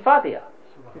تفسیر الفاتحہ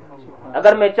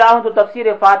اگر میں چاہوں تو تفسیر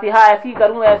فاتحہ ایسی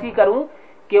کروں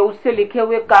کہ اس سے لکھے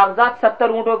ہوئے کاغذات 70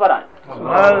 اونٹوں پر آئیں.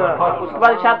 اس کے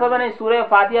بعد ارشاد فرمایا سورہ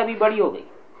فاتحہ بھی بڑی ہو گئی.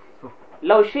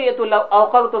 لو شئت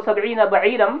لاوقرت 70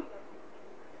 بعیرا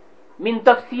من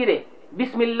تفسیر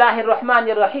بسم اللہ الرحمن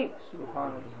الرحیم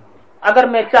اگر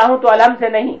میں چاہوں تو علم سے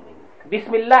نہیں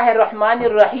بسم اللہ الرحمن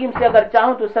الرحیم سے اگر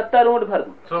چاہوں تو 70 اونٹ بھر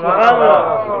دوں.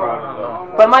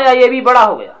 فرمایا یہ بھی بڑا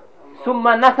ہو گیا. ثم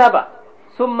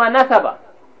نسب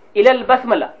الى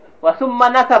البسملہ وثم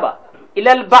نسب الى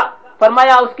الباء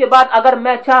فرمایا اس کے بعد اگر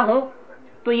میں چاہوں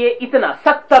تو یہ اتنا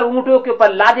 70 اونٹوں کے اوپر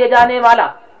لادے جانے والا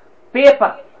پیپر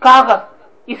کاغذ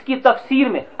اس کی تفسیر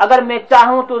میں اگر میں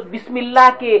چاہوں تو بسم اللہ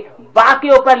کے با کے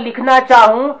اوپر لکھنا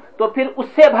چاہوں تو پھر اس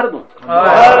سے بھر دوں.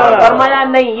 فرمایا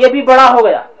نہیں یہ بھی بڑا ہو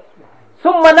گیا.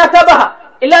 ثم نسبها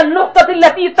الى النقطة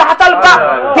التي تحت الباء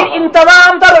پھر ان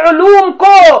تمام تر علوم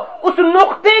کو اس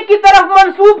نقطے کی طرف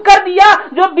منسوب کر دیا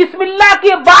جو بسم اللہ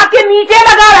کے با کے نیچے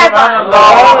لگا رہتا ہے.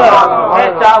 میں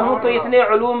چاہوں تو اتنے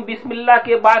علوم بسم اللہ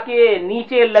کے با کے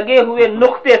نیچے لگے ہوئے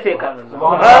نقطے سے کر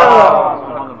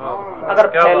اگر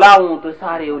پھیلاؤں تو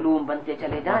سارے علوم بنتے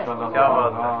چلے جائیں.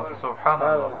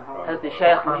 حضرت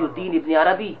شیخ محی الدین ابن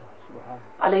عربی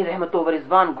علیہ رحمت و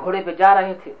رضوان گھوڑے پہ جا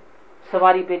رہے تھے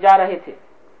سواری پہ جا رہے تھے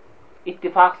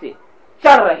اتفاق سے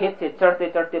چڑھ رہے تھے چڑھتے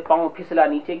چڑھتے پاؤں پھسلا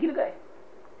نیچے گر گئے.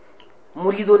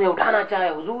 مریدوں نے اٹھانا چاہے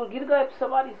حضور گر گئے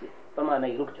سواری سے. فرمایا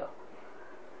نہیں رک جاؤ.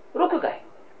 رک گئے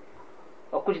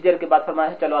اور کچھ دیر کے بعد فرمایا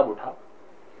چلو اب اٹھاؤ.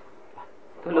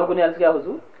 تو لوگوں نے عرض کیا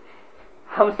حضور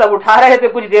ہم سب اٹھا رہے تھے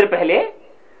کچھ دیر پہلے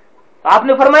آپ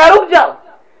نے فرمایا رک جاؤ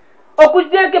اور کچھ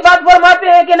دیر کے بعد فرماتے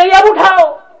ہیں کہ نہیں اب اٹھاؤ.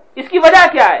 اس کی وجہ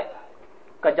کیا ہے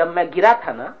کہ جب میں گرا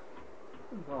تھا نا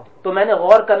تو میں نے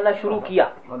غور کرنا شروع کیا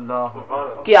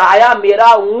کہ آیا میرا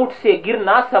اونٹ سے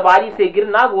گرنا سواری سے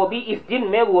گرنا وہ بھی اس دن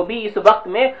میں وہ بھی اس وقت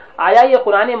میں آیا یہ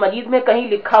قرآن مجید میں کہیں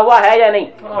لکھا ہوا ہے یا نہیں.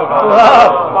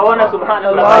 سبحان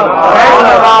اللہ.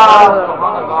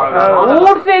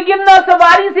 اونٹ سے گرنا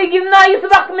سواری سے گرنا اس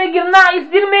وقت میں گرنا اس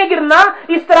دن میں گرنا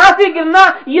اس طرح سے گرنا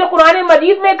یہ قرآن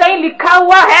مجید میں کہیں لکھا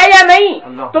ہوا ہے یا نہیں.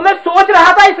 تو میں سوچ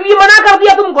رہا تھا اس لیے منع کر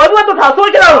دیا تم گود مت اٹھا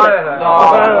سوچ رہا ہوں.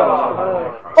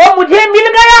 اور مجھے مل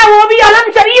گیا وہ بھی علم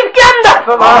شریف کے اندر.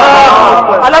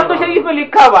 علم تو شریف میں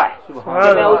لکھا ہوا ہے.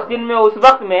 میں اس دن میں اس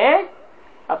وقت میں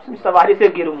اپنی سواری سے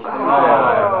گروں گا.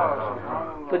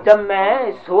 تو جب میں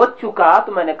سوچ چکا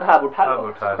تو میں نے کہا اب اٹھا لو.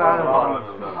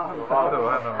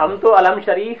 ہم تو علم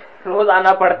شریف روز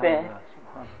آنا پڑھتے ہیں,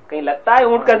 کہیں لگتا ہے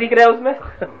اونٹ کا ذکر ہے اس میں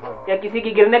یا کسی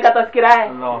کی گرنے کا تذکرہ ہے,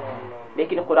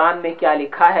 لیکن قرآن میں کیا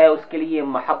لکھا ہے اس کے لیے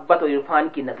محبت اور عرفان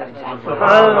کی نظر چاہیے.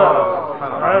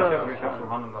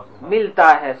 ملتا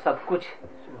ہے سب کچھ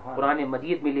قرآن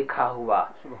مجید میں لکھا ہوا,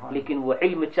 لیکن وہ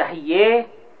علم چاہیے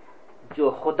جو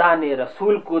خدا نے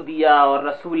رسول کو دیا اور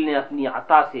رسول نے اپنی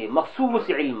عطا سے مخصوص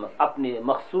علم اپنے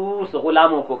مخصوص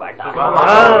غلاموں کو بانٹا.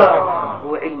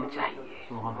 وہ علم چاہیے.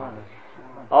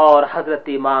 اور حضرت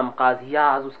امام قاضی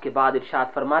اعظم اس کے بعد ارشاد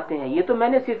فرماتے ہیں, یہ تو میں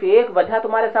نے صرف ایک وجہ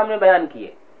تمہارے سامنے بیان کی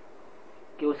ہے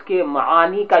کہ اس کے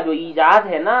معانی کا جو ایجاز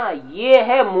ہے نا یہ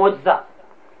ہے معجزہ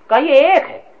کا, یہ ایک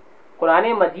ہے. قرآن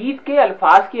مجید کے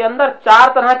الفاظ کے اندر 4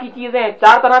 طرح کی چیزیں ہیں,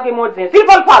 4 طرح کے معجزے ہیں صرف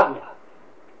الفاظ میں.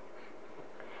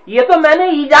 یہ تو میں نے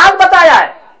ایجاز بتایا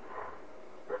ہے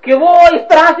کہ وہ اس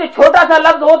طرح سے چھوٹا سا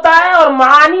لفظ ہوتا ہے اور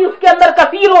معانی اس کے اندر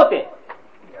کثیر ہوتے ہیں.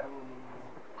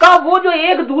 کا وہ جو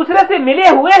ایک دوسرے سے ملے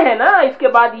ہوئے ہیں نا, اس کے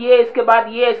بعد یہ, اس کے بعد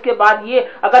یہ, اس کے بعد یہ,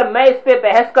 اگر میں اس پہ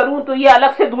بحث کروں تو یہ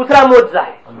الگ سے دوسرا معجزہ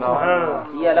ہے.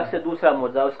 یہ الگ سے دوسرا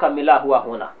معجزہ, اس کا ملا ہوا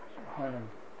ہونا.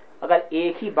 اگر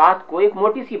ایک ہی بات کو, ایک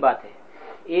موٹی سی بات ہے,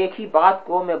 ایک ہی بات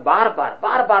کو میں بار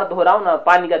بار دہراؤں نا,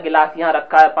 پانی کا گلاس یہاں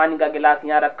رکھا ہے, پانی کا گلاس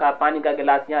یہاں رکھا ہے, پانی کا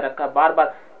گلاس یہاں رکھا ہے, بار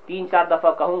 3-4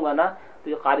 دفعہ کہوں گا نا تو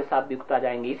یہ قاری صاحب بھی اکتا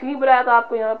جائیں گے. اس لیے بلایا تھا آپ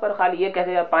کو یہاں پر, خالی یہ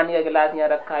کہتے ہیں پانی کا گلاس یہاں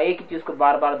رکھا ہے, ایک ہی چیز کو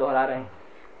بار دہرا رہے ہیں.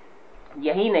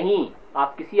 یہی نہیں,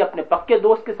 آپ کسی اپنے پکے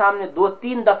دوست کے سامنے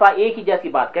 2-3 دفعہ ایک ہی جیسی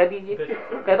بات کہہ دیجئے,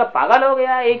 کہے گا پاگل ہو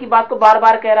گیا, ایک ہی بات کو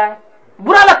بار کہہ رہا ہے.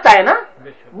 برا لگتا ہے نا,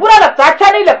 برا لگتا ہے,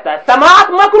 اچھا نہیں لگتا ہے. سماعت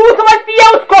مکروہ سمجھتی ہے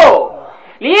اس کو,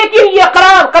 لیکن یہ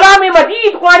کلام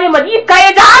مجید قرآن مجید کا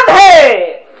اعجاز ہے.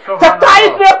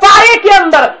 27ویں پارے کے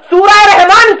اندر سورہ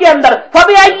رحمان کے اندر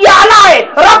فَبِأَيِّ آلَاءِ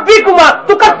رَبِّكُمَا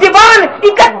تُكَذِّبَانِ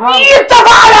 31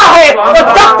 دفعہ آیا ہے, اور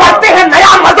جب پڑھتے ہیں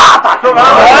نیا مزہ آتا ہے.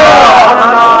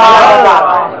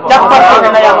 جب پڑھتے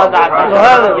ہیں نیا مزہ آتا ہے.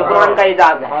 یہ قرآن کا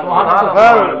اعجاز ہے.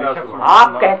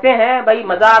 آپ کہتے ہیں بھائی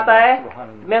مزہ آتا ہے,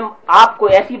 میں آپ کو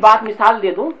ایسی بات مثال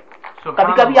دے دوں.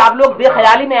 کبھی کبھی آپ لوگ بے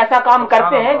خیالی میں ایسا کام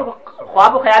کرتے ہیں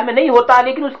خواب و خیال میں نہیں ہوتا,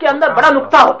 لیکن اس کے اندر بڑا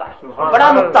نقطہ ہوتا ہے,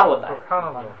 بڑا نقطہ ہوتا ہے.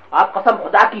 آپ قسم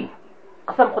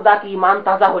خدا کی ایمان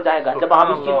تازہ ہو جائے گا جب آپ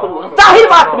اس چیز کو, ظاہر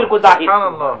بات بالکل ظاہر.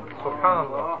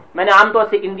 میں نے عام طور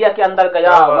سے انڈیا کے اندر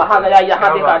گیا, وہاں گیا, یہاں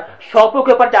دیکھا, شاپوں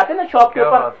کے اوپر جاتے ہیں نا, شاپ کے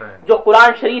اوپر جو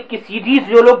قرآن شریف کی CDs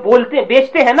جو لوگ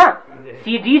بیچتے ہیں نا,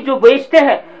 CDs جو بیچتے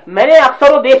ہیں, میں نے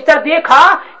اکثر و بیشتر دیکھا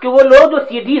کہ وہ لوگ جو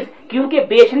CDs, کیونکہ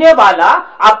بیچنے والا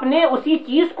اپنے اسی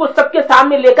چیز کو سب کے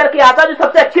سامنے لے کر کے آتا جو سب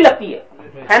سے اچھی لگتی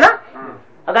ہے نا.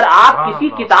 اگر آپ کسی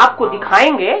کتاب کو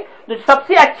دکھائیں گے تو سب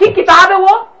سے اچھی کتاب ہے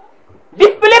وہ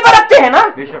ڈسپلے پر رکھتے ہیں نا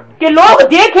کہ لوگ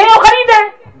دیکھیں اور خریدیں.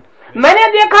 میں نے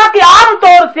دیکھا کہ عام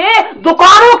طور سے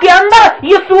دکانوں کے اندر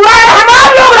یہ سورہ رحمان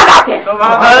لوگ لگاتے ہیں,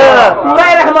 سورہ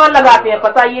رحمان لگاتے ہیں.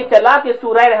 پتہ یہ چلا کہ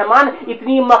سورہ رحمان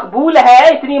اتنی مقبول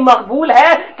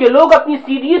ہے کہ لوگ اپنی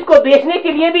CDs کو بیچنے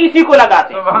کے لیے بھی اسی کو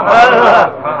لگاتے ہیں.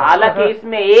 حالانکہ اس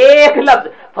میں ایک لفظ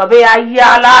فَبِأَيِّ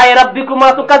آلَاءِ رَبِّكُمَا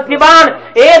تُكَذِّبَانِ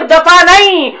 1 دفعہ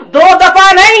نہیں, 2 دفعہ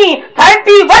نہیں,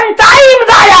 31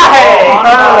 ٹائمز آیا ہے.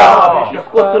 اس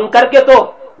کو سن کر کے تو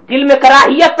دل میں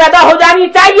کراہیت پیدا ہو جانی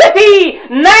چاہیے تھی.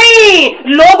 نہیں,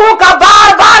 لوگوں کا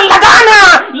بار لگانا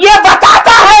یہ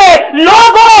بتاتا ہے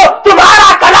لوگوں تمہارا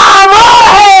کلام اور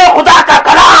ہے, خدا کا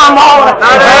کلام اور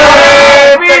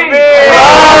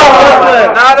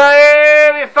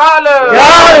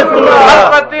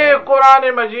قرآن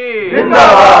مجید.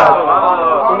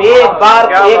 تم ایک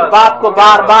بات کو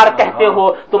بار کہتے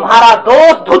ہو, تمہارا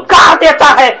دوست دھتکار دیتا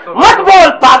ہے, مت بول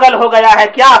پاگل ہو گیا ہے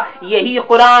کیا. یہی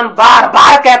قرآن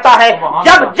بار کہتا ہے,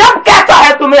 جب کہتا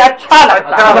ہے تمہیں اچھا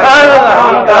لگتا ہے.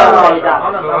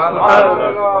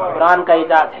 قرآن کا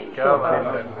اعجاز ہے,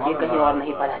 یہ کہیں اور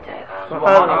نہیں پڑھا جائے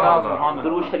گا.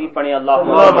 درود شریف پڑھیں.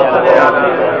 اللہم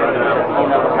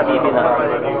حبیبنا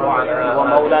و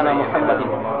مولانا محمد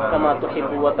کما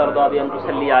تحب و ترضى بأن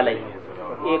تصلی علیہ.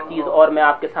 ایک چیز اور میں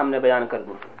آپ کے سامنے بیان کر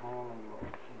دوں.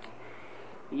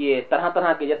 یہ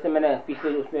طرح کے, جیسے میں نے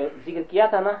پچھلے اس میں ذکر کیا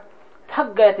تھا نا,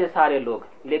 تھک گئے تھے سارے لوگ,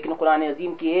 لیکن قرآن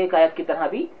عظیم کی ایک آیت کی طرح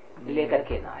بھی لے کر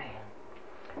کے نہ آئے.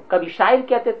 کبھی شاعر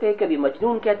کہتے تھے, کبھی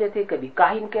مجنون کہتے تھے, کبھی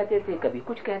کاہن کہتے تھے, کبھی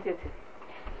کچھ کہتے تھے.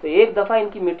 تو ایک دفعہ ان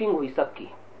کی میٹنگ ہوئی سب کی.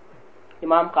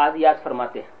 امام قاضی اعظم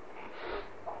فرماتے ہیں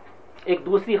ایک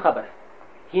دوسری خبر,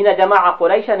 حین جمع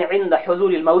قریشا عند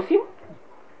حضور الموسم,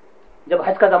 جب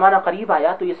حج کا زمانہ قریب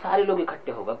آیا تو یہ سارے لوگ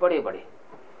اکٹھے ہو گئے, بڑے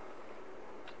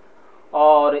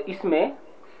اور اس میں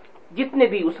جتنے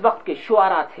بھی اس وقت کے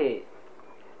شعراء تھے،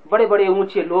 بڑے بڑے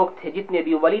اونچے لوگ تھے جتنے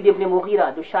بھی، ولید ابن مغیرہ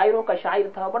جو شاعروں کا شاعر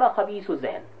تھا، بڑا خبیث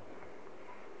الذہن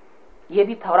یہ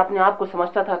بھی تھا، اور اپنے آپ کو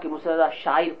سمجھتا تھا کہ مجھ سے زیادہ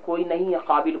شاعر کوئی نہیں ہے،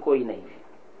 قابل کوئی نہیں ہے۔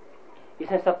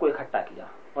 اس نے سب کو اکٹھا کیا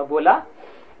اور بولا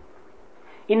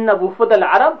ان وفد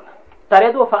العرب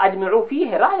تردوا فاجمعوا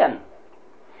فیہ رایا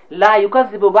لا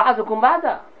یکذب بعضکم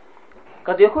بعضا،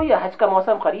 کہ دیکھو یہ حج کا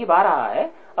موسم قریب آ رہا ہے،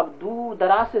 اب دور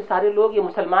دراز سے سارے لوگ، یہ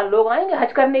مسلمان لوگ آئیں گے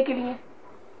حج کرنے کے لیے،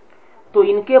 تو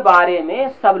ان کے بارے میں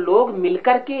سب لوگ مل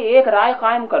کر کے ایک رائے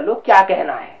قائم کر لو کیا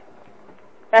کہنا ہے۔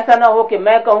 ایسا نہ ہو کہ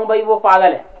میں کہوں بھائی وہ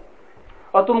پاگل ہے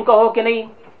اور تم کہو کہ نہیں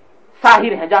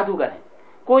ساحر ہیں، جادوگر ہیں،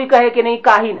 کوئی کہے کہ نہیں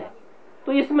کاہن ہے،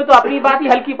 تو اس میں تو اپنی بات ہی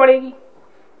ہلکی پڑے گی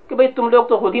کہ بھئی تم لوگ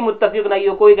تو خود ہی متفق نہیں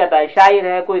ہو، کوئی کہتا ہے شاعر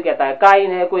ہے، کوئی کہتا ہے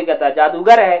کاہن ہے، کوئی کہتا ہے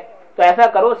جادوگر ہے۔ تو ایسا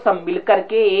کرو سب مل کر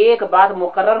کے ایک بات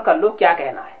مقرر کر لو کیا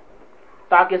کہنا ہے،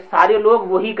 تاکہ سارے لوگ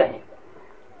وہی کہیں۔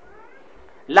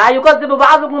 لا یکذب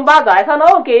بعضکم بعضا، ایسا نہ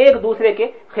ہو کہ ایک دوسرے کے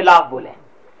خلاف بولیں۔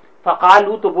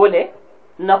 فقالوا، تو بولے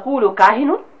نقول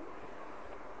کاہن،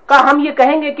 کہ ہم یہ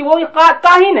کہیں گے کہ وہ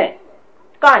کاہن ہے،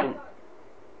 کاہن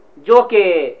جو کہ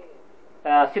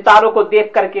ستاروں کو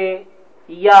دیکھ کر کے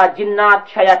یا جنات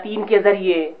شیاطین کے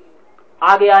ذریعے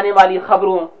آگے آنے والی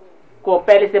خبروں کو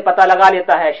پہلے سے پتہ لگا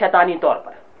لیتا ہے شیطانی طور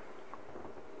پر،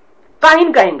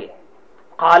 کاہن کہیں گے۔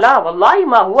 قالا واللہ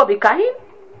ما ہوا بکاہن،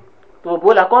 تو وہ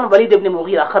بولا کون؟ ولید ابن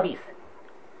مغیرہ خبیث،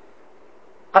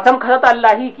 قسم کھاتا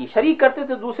اللہ ہی کی، شریک کرتے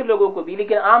تھے دوسرے لوگوں کو بھی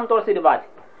لیکن عام طور سے رواج،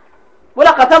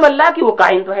 بولا قسم اللہ کی وہ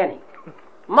کاہن تو ہے نہیں،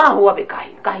 ما ہوا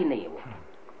بکاہن، کاہن نہیں ہے وہ۔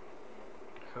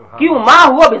 کیوں؟ ما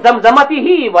ہوا بزمزمتہ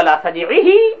ولا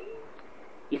سجعہ،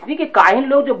 اس لیے کہ کاہن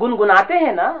لوگ جو گنگناتے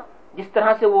ہیں نا، جس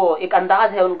طرح سے وہ ایک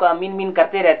انداز ہے ان کا، مین مین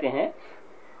کرتے رہتے ہیں،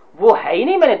 وہ ہے ہی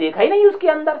نہیں، میں نے دیکھا ہی نہیں اس کے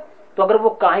اندر۔ تو اگر وہ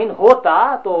کاہن ہوتا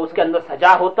تو اس کے اندر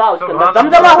سجا ہوتا، اس کے اندر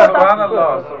دمدمہ ہوتا،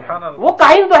 وہ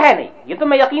کاہن تو ہے نہیں، یہ تو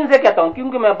میں یقین سے کہتا ہوں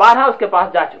کیونکہ میں بارہا اس کے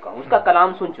پاس جا چکا ہوں، اس کا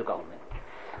کلام سن چکا ہوں میں۔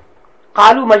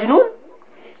 قالوا مجنون،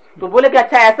 تو بولے کہ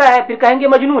اچھا ایسا ہے، پھر کہیں گے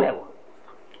مجنون ہے، وہ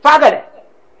پاگل ہے۔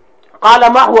 قال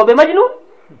ما هو بمجنون،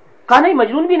 کہا نہیں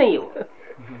مجنون بھی نہیں ہے وہ،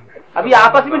 ابھی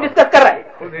آپس میں ڈسکس کر رہے ہیں،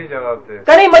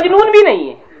 کہ نہیں مجنون بھی نہیں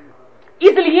ہے،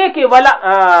 اس لیے کہ ولا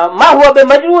ما هو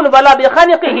بمجنون ولا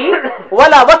بخنقہ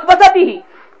ولا وسوستہ،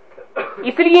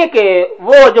 اس لیے کہ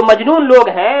وہ جو مجنون لوگ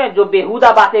ہیں جو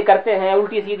بےہودہ باتیں کرتے ہیں،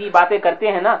 الٹی سیدھی باتیں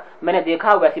کرتے ہیں نا، میں نے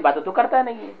دیکھا ویسی باتیں تو کرتا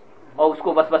نہیں ہے، اور اس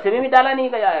کو وسوسے میں بھی ڈالا نہیں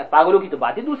گیا ہے، پاگلوں کی تو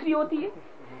باتیں دوسری ہوتی ہے۔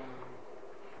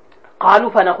 قالوا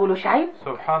فنقول شاعر،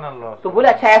 سبحان اللہ، تو بولے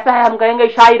اچھا ایسا ہے، ہم کہیں گے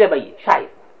شاعر ہے بھائی، شاعر۔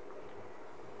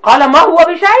 قال ما هو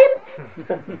بشاعر،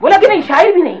 بولا کہ نہیں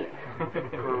شاعر بھی نہیں ہے،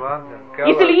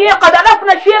 اس لیے قد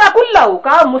عرفنا الشعر كله،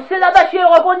 کہا مجھ سے زیادہ شعر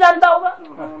اور کون جانتا ہوگا،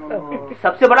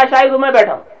 سب سے بڑا شاعر تو میں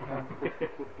بیٹھا ہوں۔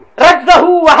 رجزہ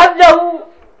وحزہ،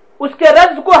 اس کے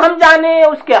رجز کو ہم جانے،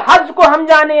 اس کے حز کو ہم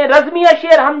جانے، رزمیہ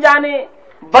شعر ہم جانے،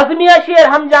 بزمیہ شعر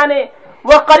ہم جانے،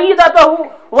 وقریدتہ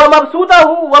ومبسوطہ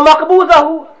ومقبوضہ،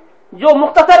 جو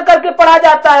مختصر کر کے پڑھا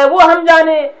جاتا ہے وہ ہم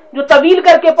جانے، جو طویل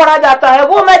کر کے پڑھا جاتا ہے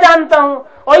وہ میں جانتا ہوں،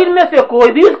 اور ان میں سے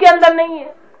کوئی بھی اس کے اندر نہیں ہے۔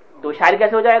 تو شاعر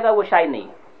کیسے ہو جائے گا؟ وہ شاعر نہیں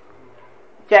ہے،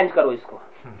 چینج کرو اس کو۔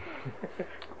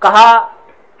 کہا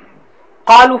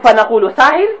قالوا فنقول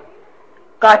ساحر،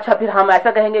 کہا اچھا پھر ہم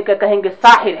ایسا کہیں گے کہ کہیں گے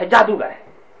ساحر ہے، جادوگر ہے۔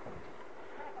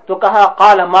 تو کہا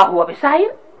قال ما هو بساحر،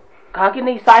 کہا کہ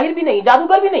نہیں ساحر بھی نہیں،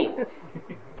 جادوگر بھی نہیں،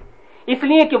 اس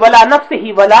لیے کہ ولا نفس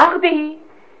ہی ولا عقدہ،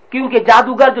 کیونکہ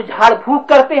جادوگر جو جھاڑ پھونک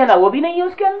کرتے ہیں نا وہ بھی نہیں ہے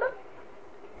اس کے اندر،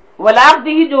 ولا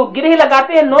عقدہ جو گرہ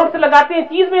لگاتے ہیں، نوٹس لگاتے ہیں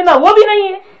چیز میں نا وہ بھی نہیں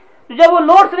ہے، تو جب وہ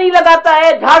نوٹس نہیں لگاتا ہے،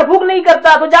 جھاڑ پھونک نہیں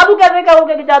کرتا، تو جادو کیسے کہو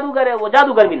گے کہ جادوگر ہے؟ وہ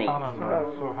جادوگر بھی نہیں ہے۔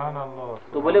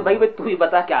 تو بولے بھائی تو ہی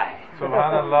بتا کیا ہے،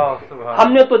 سبحان اللہ،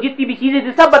 ہم نے تو جتنی بھی چیزیں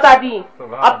تھی سب بتا دی،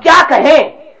 اب کیا کہیں؟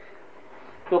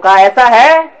 تو کہا ایسا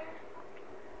ہے۔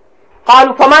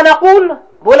 قالوا فما نقول،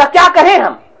 بولا کیا کہیں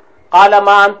ہم؟ قال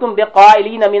ما انتم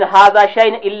بقائلین من هذا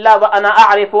شيء الا وانا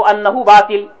اعرف انه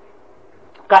باطل،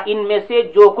 کہ ان میں سے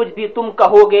جو کچھ بھی تم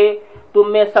کہو گے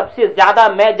تم میں سب سے زیادہ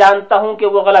میں جانتا ہوں کہ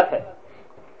وہ غلط ہے،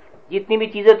 جتنی بھی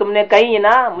چیزیں تم نے کہی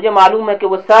نا مجھے معلوم ہے کہ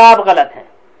وہ سب غلط ہیں۔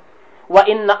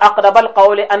 وَإِنَّ أَقْرَبَ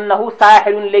الْقَوْلِ أَنَّهُ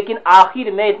سَاحِرٌ، لیکن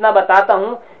آخر میں اتنا بتاتا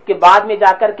ہوں کہ بعد میں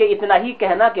جا کر کے اتنا ہی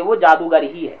کہنا کہ وہ جادوگر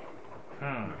ہی ہے،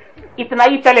 اتنا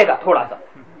ہی چلے گا تھوڑا سا۔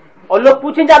 اور لوگ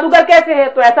پوچھیں جادوگر کیسے ہے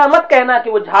تو ایسا مت کہنا کہ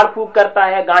وہ جھاڑ پھونک کرتا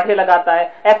ہے، گانٹھے لگاتا ہے،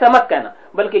 ایسا مت کہنا،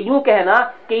 بلکہ یوں کہنا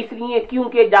کہ اس لیے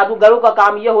کیونکہ جادوگروں کا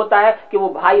کام یہ ہوتا ہے کہ وہ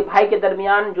بھائی بھائی کے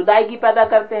درمیان جدائیگی پیدا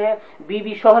کرتے ہیں،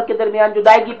 بیوی شوہر کے درمیان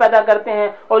جدائیگی پیدا کرتے ہیں،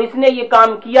 اور اس نے یہ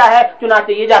کام کیا ہے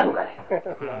چنانچہ یہ جادوگر ہے،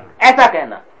 ایسا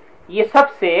کہنا۔ یہ سب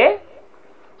سے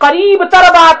قریب تر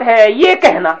بات ہے یہ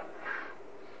کہنا،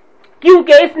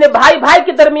 کیونکہ اس نے بھائی بھائی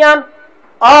کے درمیان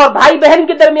اور بھائی بہن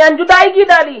کے درمیان جدائی کی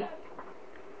ڈالی.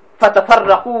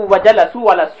 فتفرقوا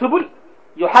وجلسوا على السبل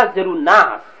يحذر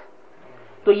الناس.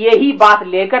 تو یہی بات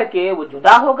لے کر کے وہ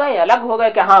جدا ہو گئے, الگ ہو گئے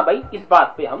کہ ہاں بھائی اس بات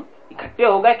پہ ہم اکٹھے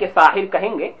ہو گئے کہ ساحر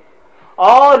کہیں گے,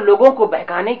 اور لوگوں کو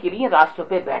بہکانے کے لیے راستوں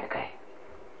پہ بیٹھ گئے.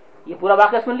 یہ پورا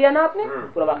واقعہ سن لیا نا آپ نے,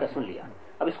 پورا واقعہ سن لیا.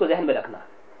 اب اس کو ذہن میں رکھنا.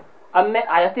 اب میں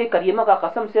آیت کریمہ کا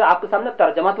قسم سے آپ کے سامنے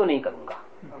ترجمہ تو نہیں کروں گا,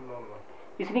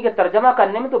 اس لیے کہ ترجمہ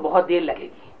کرنے میں تو بہت دیر لگے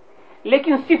گی,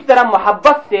 لیکن صرف ذرا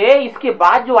محبت سے اس کے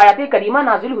بعد جو آیت کریمہ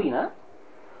نازل ہوئی نا,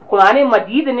 قرآن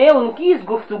مجید نے ان کی اس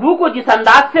گفتگو کو جس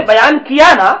انداز سے بیان کیا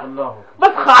نا,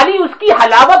 بس خالی اس کی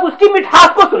حلاوت, اس کی مٹھاس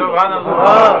کو سنو.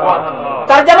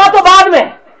 ترجمہ تو بعد میں,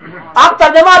 آپ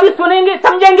ترجمہ ابھی سنیں گے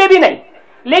سمجھیں گے بھی نہیں,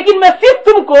 لیکن میں صرف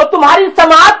تم کو تمہاری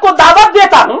سماعت کو دعوت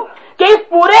دیتا ہوں کہ اس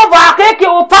پورے واقعے کے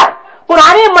اوپر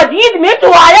قرآن مجید میں جو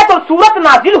آیت اور سورت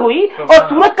نازل ہوئی اور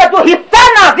سورت کا جو حصہ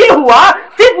نازل ہوا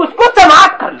صرف اس کو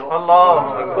سماعت کر لو.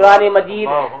 قرآن مجید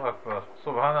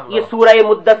یہ سورہ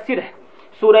مدثر ہے.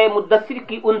 سورہ مدثر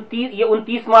کی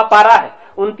 29واں پارہ ہے,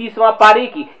 29واں پارے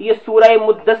کی یہ سورہ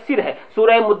مدثر ہے.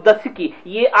 سورہ مدثر کی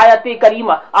یہ آیت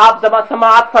کریمہ آپ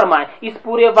سماعت فرمائیں. اس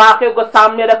پورے واقعے کو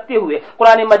سامنے رکھتے ہوئے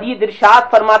قرآن مجید ارشاد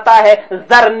فرماتا ہے,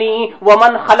 ذرنی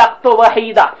ومن خلقت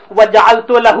وحیدا وجعلت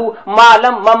له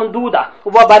مالا ممدودا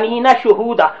وبنین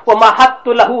شہودا ومہدت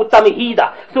له تمہیدا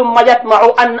ثم یطمع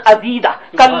ان ازید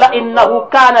کلا انه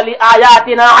کان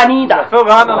لآیاتنا عنیدا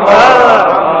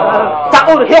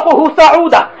سأرهقه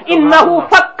سعودا انه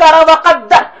فکر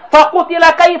وقدر فقتل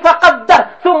كيف قدر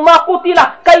ثم قتل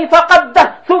كيف قدر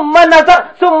ثم نظر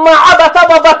ثم عبس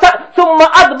وبصر ثم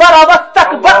أدبر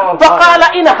واستكبر فقال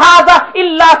إن هذا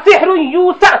إلا سحر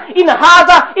يوسع إن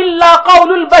هذا إلا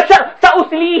قول البشر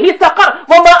سأسليه سقر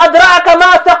وما أدراك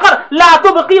ما سقر لا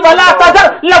تبقي ولا تذر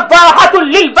لواحة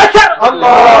للبشر.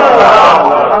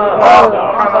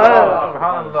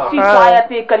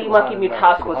 آیت کریمہ کی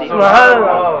مٹھاس کو دیکھو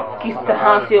کس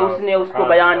طرح سے اس نے اس کو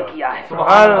بیان کیا ہے.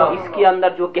 اس کے اندر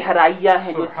جو گہرائیاں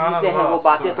ہیں, جو چیزیں ہیں, وہ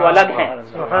باتیں تو الگ ہیں,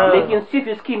 لیکن صرف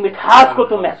اس کی مٹھاس کو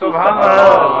تو محسوس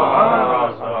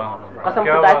قسم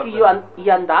خدا کی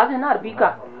یہ انداز ہے نا عربی کا,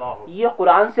 یہ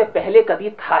قرآن سے پہلے کبھی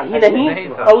تھا ہی نہیں,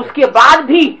 اور اس کے بعد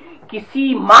بھی کسی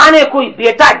ماں نے کوئی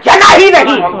بیٹا جنا ہی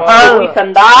نہیں اس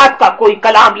انداز کا کوئی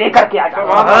کلام لے کر کے آ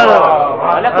جاتا.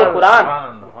 حالانکہ قرآن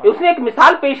اس نے ایک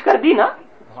مثال پیش کر دی نا,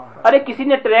 ارے کسی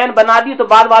نے ٹرین بنا دی تو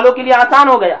بعد والوں کے لیے آسان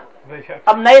ہو گیا,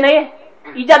 اب نئے نئے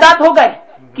ایجادات ہو گئے.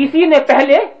 کسی نے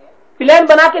پہلے پلین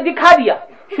بنا کے دکھا دیا,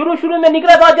 شروع میں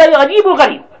نکلا تھا جائے عجیب و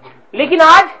غریب, لیکن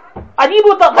آج عجیب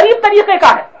و غریب طریقے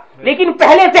کا ہے, لیکن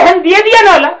پہلے ذہن دے دیا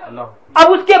نا اللہ,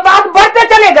 اب اس کے بعد بڑھتے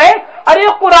چلے گئے. ارے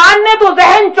قرآن نے تو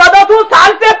ذہن 1400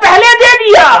 سال سے پہلے دے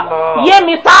دیا, یہ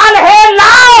مثال ہے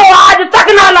لاؤ آج تک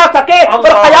نہ لا سکے اور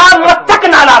قیامت تک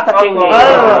نہ لا سکیں گے.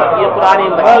 یہ قرآن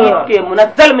مجید کے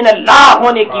منزل من اللہ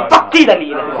ہونے کی پکی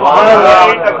دلیل ہے.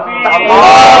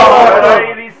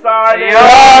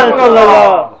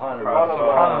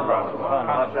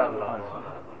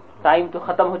 ٹائم تو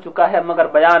ختم ہو چکا ہے مگر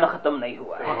بیان ختم نہیں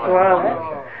ہوا ہے.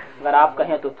 اگر آپ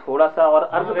کہیں تو تھوڑا سا اور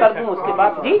عرض کر دوں, اس کے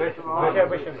بعد جی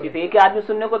صرف ایک آدمی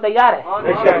سننے کو تیار ہے.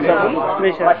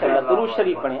 ماشاءاللہ درود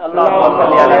شریف پڑھیں. اللہم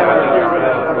صلی علی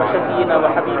سیدنا و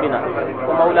حبیبنا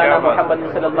و مولانا محمد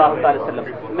صلی اللہ علیہ وسلم.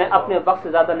 میں اپنے وقت سے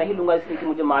زیادہ نہیں لوں گا, اس لیے کہ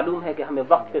مجھے معلوم ہے کہ ہمیں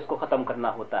وقت پہ اس کو ختم کرنا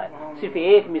ہوتا ہے. صرف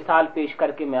ایک مثال پیش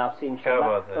کر کے میں آپ سے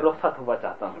انشاءاللہ رخصت ہوا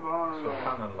چاہتا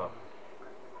ہوں.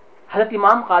 حضرت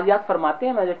امام قاضیات فرماتے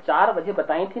ہیں, میں جو 4 وجہ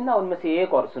بتائی تھی نا, ان میں سے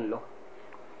ایک اور سن لو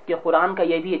کہ قرآن کا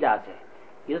یہ بھی اعجاز ہے.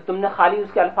 یہ تم نے خالی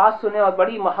اس کے الفاظ سنے اور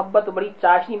بڑی محبت, بڑی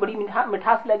چاشنی, بڑی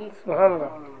مٹھاس لگی,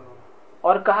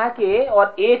 اور کہا کہ اور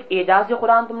ایک اعجاز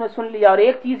قرآن تم نے سن لیا, اور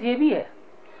ایک چیز یہ بھی ہے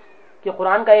کہ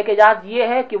قرآن کا ایک اعجاز یہ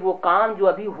ہے کہ وہ کام جو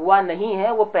ابھی ہوا نہیں ہے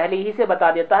وہ پہلے ہی سے بتا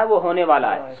دیتا ہے وہ ہونے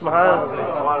والا ہے.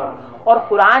 اور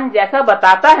قرآن جیسا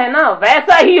بتاتا ہے نا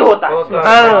ویسا ہی ہوتا ہے,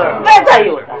 ویسا ہی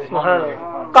ہوتا ہے.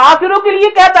 کافروں کے لیے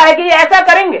کہتا ہے کہ یہ ایسا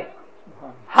کریں گے,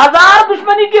 1000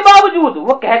 دشمنی کے باوجود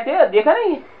وہ کہتے, دیکھا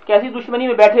نہیں کیسی دشمنی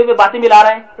میں بیٹھے ہوئے باتیں ملا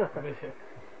رہے ہیں.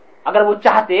 اگر وہ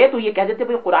چاہتے تو یہ کہہ دیتے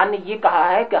بھائی قرآن نے یہ کہا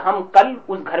ہے کہ ہم کل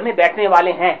اس گھر میں بیٹھنے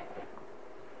والے ہیں,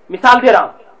 مثال دے رہا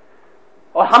ہوں,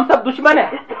 اور ہم سب دشمن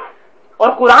ہیں, اور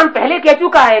قرآن پہلے کہہ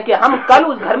چکا ہے کہ ہم کل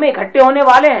اس گھر میں اکٹھے ہونے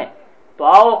والے ہیں, تو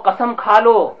آؤ قسم کھا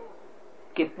لو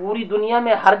کہ پوری دنیا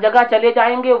میں ہر جگہ چلے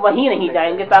جائیں گے, وہیں نہیں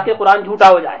جائیں گے تاکہ قرآن جھوٹا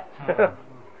ہو جائے.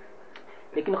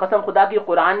 لیکن قسم خدا کی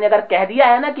قرآن نے اگر کہہ دیا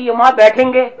ہے نا کہ یہ وہاں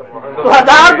بیٹھیں گے تو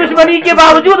 1000 دشمنی کے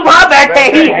باوجود وہاں بیٹھے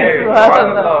ہی ہیں,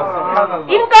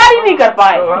 انکار ہی نہیں کر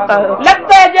پائے.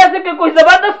 لگتا ہے جیسے کہ کوئی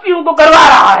زبردستی ان کو کروا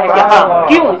رہا ہے کہ ہاں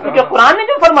کیوں, اس لیے کہ قرآن نے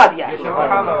جو فرما دیا ہے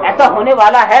ایسا ہونے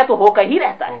والا ہے تو ہو کر ہی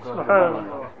رہتا ہے.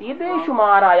 یہ بے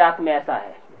شمار آیات میں ایسا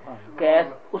ہے کہ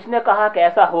اس نے کہا کہ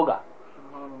ایسا ہوگا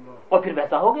اور پھر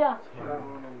ویسا ہو گیا.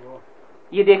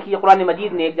 یہ دیکھیے قرآن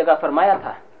مجید نے ایک جگہ فرمایا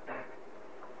تھا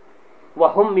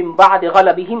وَهُمْ مِنْ بَعْدِ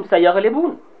غَلَبِهِمْ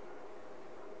سَيَغْلِبُونَ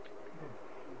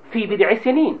فِي بِضْعِ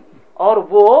سِنِينَ, اور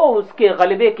وہ اس کے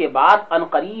غلبے کے بعد ان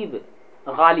قریب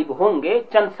غالب ہوں گے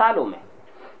چند سالوں میں.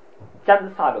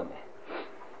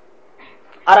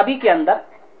 عربی کے اندر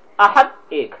احد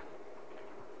ایک,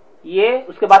 یہ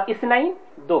اس کے بعد اثنین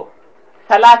دو,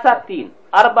 ثلاثہ تین,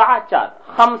 اربعہ چار,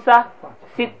 خمسہ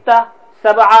ستہ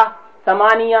سبعہ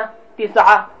ثمانیہ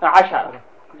تسعہ عشرہ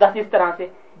 10. اس طرح سے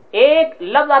ایک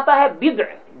لفظ آتا ہے بدع.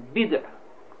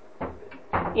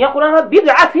 یہ قرآن میں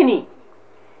بدع سنین,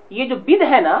 یہ جو بدع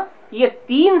ہے نا یہ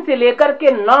 3 سے لے کر کے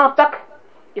 9 تک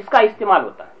اس کا استعمال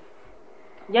ہوتا ہے.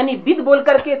 یعنی بدع بول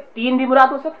کر کے 3 بھی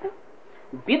مراد ہو سکتے ہیں,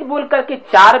 بدع بول کر کے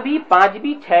 4 بھی, 5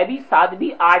 بھی, 6 بھی, 7 بھی,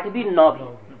 8 بھی, 9 بھی,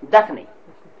 10 نہیں,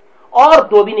 اور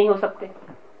 2 بھی نہیں ہو سکتے.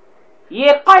 یہ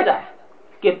ایک قاعدہ ہے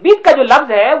کہ بدع کا جو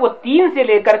لفظ ہے وہ 3 سے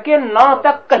لے کر کے 9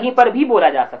 تک کہیں پر بھی بولا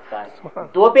جا سکتا ہے.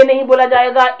 2 پہ نہیں بولا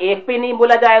جائے گا, 1 پہ نہیں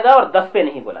بولا جائے گا, اور 10 پہ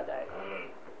نہیں بولا جائے گا.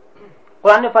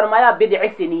 قرآن نے فرمایا بدع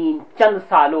سنین, چند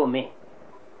سالوں میں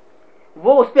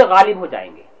وہ اس پہ غالب ہو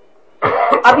جائیں گے.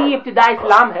 ابھی ابتداء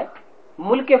اسلام ہے,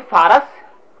 ملک فارس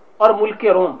اور ملک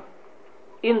روم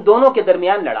ان دونوں کے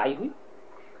درمیان لڑائی ہوئی,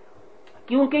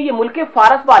 کیونکہ یہ ملک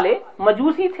فارس والے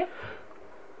مجوسی تھے,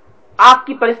 آگ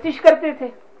کی پرستش کرتے تھے,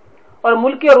 اور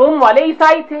ملک روم والے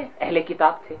عیسائی تھے, اہل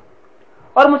کتاب تھے,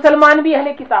 اور مسلمان بھی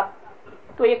اہل کتاب.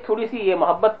 تو ایک تھوڑی سی یہ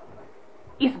محبت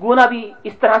اس گونا بھی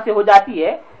اس طرح سے ہو جاتی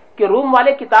ہے کہ روم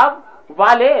والے کتاب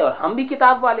والے اور ہم بھی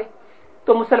کتاب والے,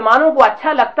 تو مسلمانوں کو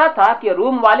اچھا لگتا تھا کہ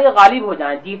روم والے غالب ہو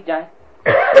جائیں, جیت جائیں,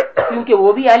 کیونکہ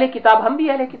وہ بھی اہل کتاب, ہم بھی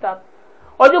اہل کتاب.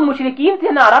 اور جو مشرکین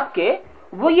تھے نا عرب کے,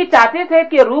 وہ یہ چاہتے تھے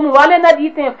کہ روم والے نہ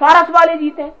جیتیں, فارس والے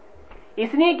جیتیں,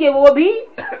 اس لیے کہ وہ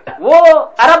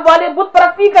عرب والے بت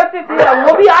پرستی کرتے تھے اور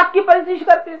وہ بھی آگ کی پرستش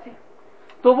کرتے تھے,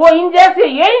 تو وہ ان جیسے,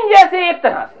 یہ ان جیسے ایک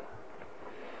طرح سے.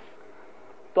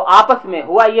 تو آپس میں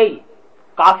ہوا یہی,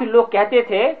 کافر لوگ کہتے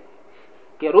تھے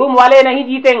کہ روم والے نہیں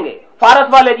جیتیں گے,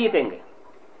 فارس والے جیتیں گے,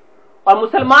 اور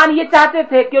مسلمان یہ چاہتے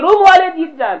تھے کہ روم والے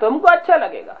جیت جائیں تو ہم کو اچھا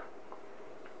لگے گا.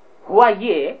 ہوا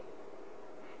یہ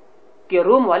کہ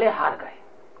روم والے ہار گئے,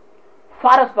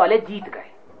 فارس والے جیت گئے,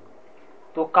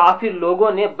 تو کافر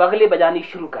لوگوں نے بغلے بجانی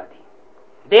شروع کر دی.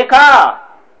 دیکھا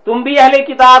تم بھی اہل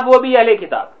کتاب, وہ بھی اہل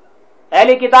کتاب,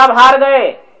 اہل کتاب ہار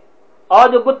گئے, اور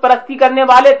جو بت پرستی کرنے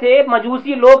والے تھے,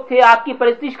 مجوسی لوگ تھے, آگ کی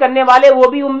پرستش کرنے والے, وہ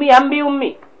بھی امی, ہم بھی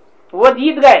امی, وہ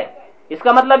جیت گئے. اس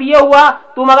کا مطلب یہ ہوا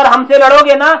تم اگر ہم سے لڑو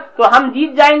گے نا تو ہم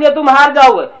جیت جائیں گے, تم ہار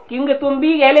جاؤ گے, کیونکہ تم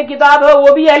بھی اہل کتاب ہو,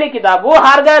 وہ بھی اہل کتاب, وہ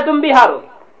ہار گئے, تم بھی ہارو گے.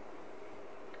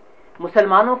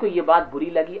 مسلمانوں کو یہ بات بری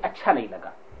لگی, اچھا نہیں لگا,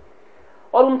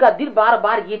 اور ان کا دل بار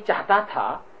بار یہ چاہتا تھا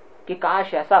کہ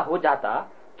کاش ایسا ہو جاتا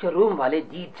کہ روم والے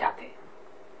جیت جاتے.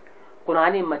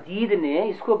 قرآن مجید نے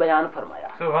اس کو بیان فرمایا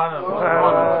سبحان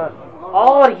اللہ,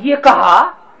 اور یہ کہا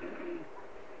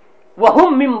وَهُمْ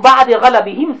مِنْ بَعْدِ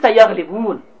غَلَبِهِمْ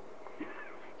سَيَغْلِبُونَ,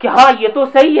 کہ ہاں یہ تو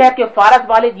صحیح ہے کہ فارس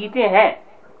والے جیتے ہیں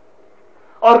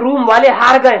اور روم والے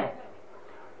ہار گئے ہیں,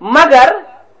 مگر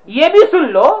یہ بھی سن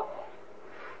لو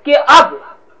کہ اب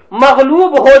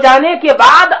مغلوب ہو جانے کے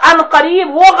بعد ان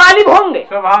قریب وہ غالب ہوں گے.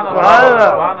 سبحان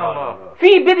اللہ,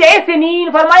 فی بضع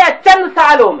سنین, فرمایا چند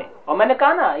سالوں میں, اور میں نے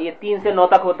کہا نا یہ 3 سے 9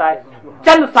 تک ہوتا ہے,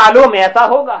 چند سالوں میں ایسا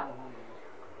ہوگا.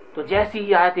 تو جیسی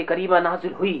ہی آیت کریمہ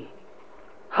نازل ہوئی,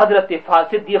 حضرت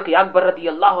صدیق اکبر رضی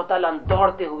اللہ تعالیٰ عنہ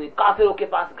دوڑتے ہوئے کافروں کے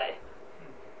پاس گئے,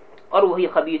 اور وہی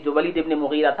خبیث جو ولید ابن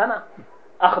مغیرہ تھا نا,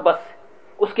 اخبث,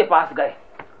 اس کے پاس گئے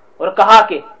اور کہا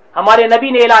کہ ہمارے نبی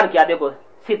نے اعلان کیا, دیکھو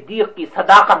صدیق کی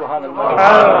صداقت,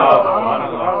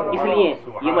 اس لیے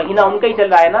یہ مہینہ ان کا ہی چل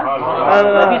رہا ہے نا.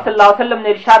 نبی صلی اللہ علیہ وسلم نے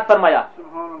ارشاد فرمایا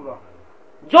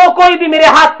جو کوئی بھی میرے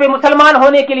ہاتھ پہ مسلمان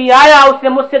ہونے کے لیے آیا اس نے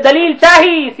مجھ سے دلیل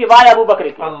چاہی سوائے ابو بکر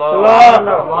کی.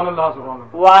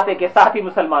 وہ آتے کے ساتھ ہی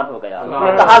مسلمان ہو گیا. اس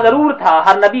نے کہا ضرور تھا,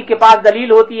 ہر نبی کے پاس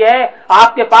دلیل ہوتی ہے,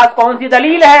 آپ کے پاس کون سی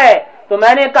دلیل ہے؟ تو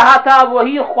میں نے کہا تھا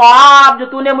وہی خواب جو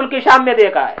تو نے ملک شام میں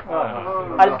دیکھا ہے.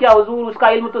 عرض کیا حضور اس کا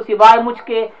علم تو سوائے مجھ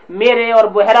کے, میرے اور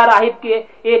بحیرہ راہب کے,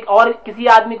 ایک اور کسی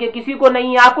آدمی کے کسی کو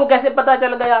نہیں, آپ کو کیسے پتا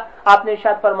چل گیا؟ آپ نے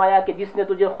ارشاد فرمایا کہ جس نے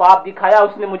تجھے خواب دکھایا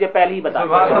اس نے مجھے پہلے ہی بتایا.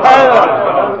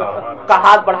 کا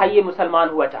ہاتھ بڑھائیے, مسلمان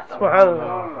ہوا چاہتا.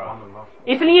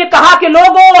 اس لیے کہا کہ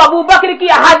لوگوں ابو بکر کی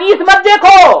احادیث مت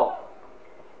دیکھو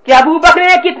کہ ابو بکر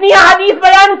نے کتنی احادیث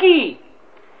بیان کی,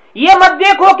 یہ مت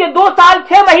دیکھو کہ 2 سال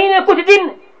 6 مہینے کچھ دن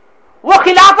وہ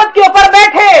خلافت کے اوپر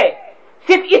بیٹھے,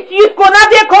 صرف اس چیز کو نہ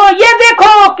دیکھو, یہ دیکھو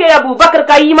کہ ابو بکر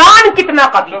کا ایمان کتنا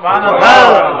قوی,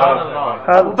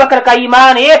 ابو بکر کا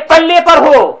ایمان ایک پلے پر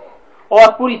ہو, اور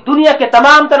پوری دنیا کے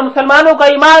تمام تر مسلمانوں کا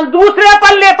ایمان دوسرے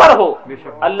پلے پر ہو.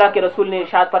 اللہ کے رسول نے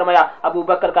ارشاد فرمایا ابو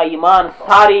بکر کا ایمان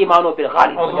سارے ایمانوں پر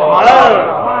غالب ہو جائے.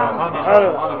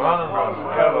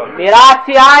 معراج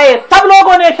سے آئے سب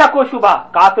لوگوں نے شک و شبہ،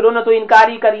 کافروں نے تو انکار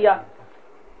ہی کریا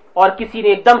اور کسی نے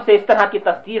ایک دم سے اس طرح کی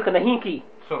تصدیق نہیں کی.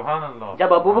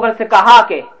 جب ابو بکر سے کہا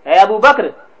کہ اے ابو بکر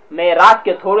میں رات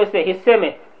کے تھوڑے سے حصے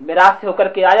میں معراج سے ہو کر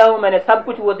کے آیا ہوں، میں نے سب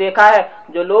کچھ وہ دیکھا ہے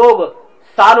جو لوگ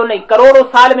سالوں نہیں کروڑوں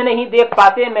سال میں نہیں دیکھ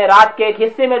پاتے، میں رات کے ایک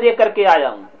حصے میں دیکھ کر کے آیا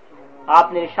ہوں.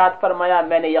 آپ نے ارشاد فرمایا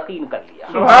میں نے یقین کر لیا،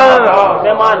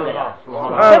 میں مان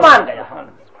گیا.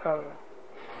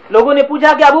 لوگوں نے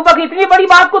پوچھا کہ ابو بکر اتنی بڑی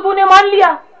بات کو تو نے مان لیا،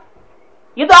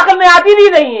 یہ تو عقل میں آتی بھی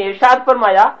نہیں ہے. ارشاد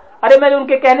فرمایا ارے میں نے ان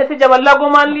کے کہنے سے جب اللہ کو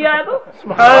مان لیا ہے تو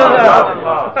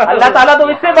اللہ تعالیٰ تو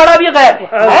اس سے بڑا بھی غیر ہے.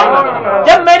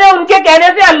 جب میں نے ان کے کہنے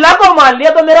سے اللہ کو مان لیا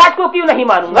تو معراج کو کیوں نہیں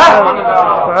مانوں گا؟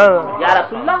 یا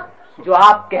رسول اللہ جو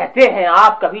آپ کہتے ہیں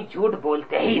آپ کبھی جھوٹ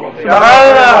بولتے ہی نہیں.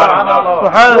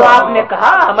 جو آپ نے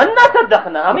کہا امنا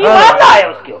صدقنا، ہم ایمان لائے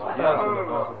اس کے اوپر.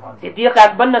 صدیق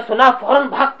اکبر نے سنا فوراً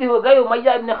بھاگتے ہوئے گئے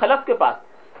امیہ ابن خلف کے پاس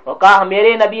اور کہا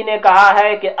میرے نبی نے کہا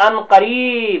ہے کہ ان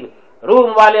قریب روم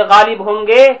والے غالب ہوں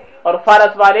گے اور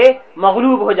فارس والے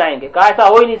مغلوب ہو جائیں گے. کہا ایسا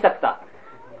ہو ہی نہیں سکتا.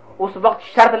 اس وقت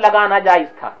شرط لگانا جائز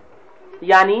تھا،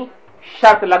 یعنی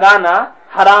شرط لگانا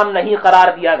حرام نہیں قرار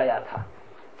دیا گیا تھا.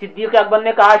 صدیق اکبر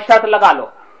نے کہا شرط لگا لو.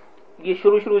 یہ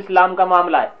شروع اسلام کا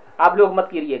معاملہ ہے، آپ لوگ مت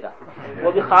کیجیے گا،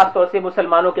 وہ بھی خاص طور سے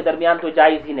مسلمانوں کے درمیان تو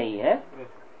جائز ہی نہیں ہے.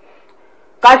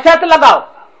 کہا شرط لگاؤ.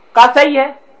 کہا صحیح ہے،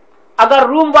 اگر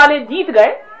روم والے جیت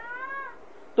گئے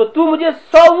تو تو مجھے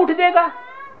 100 اونٹ دے گا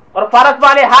اور فارس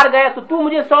والے ہار گئے تو تو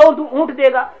مجھے 100 اونٹ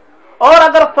دے گا، اور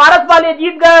اگر فارس والے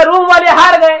جیت گئے روم والے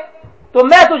ہار گئے تو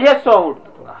میں تجھے 100 اونٹ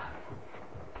دوں گا.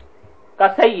 کہا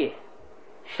صحیح ہے،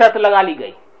 شرط لگا لی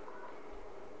گئی.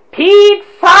 ٹھیک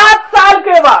 7 سال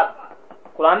کے بعد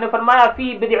قرآن نے فرمایا فی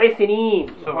بضع سنین،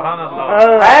 سبحان اللہ،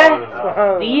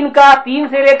 3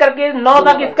 سے لے کر کے 9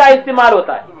 تک اس کا استعمال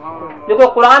ہوتا ہے. دیکھو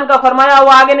قرآن کا فرمایا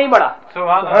وہ آگے نہیں بڑھا،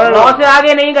 9 سے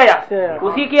آگے نہیں گیا،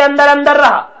 اسی کے اندر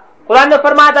رہا. قرآن نے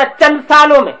فرمایا تھا چند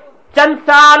سالوں میں، چند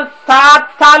سال 7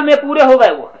 سال میں پورے ہو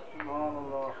گئے وہ.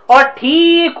 اور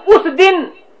ٹھیک اس دن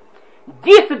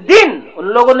جس دن ان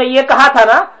لوگوں نے یہ کہا تھا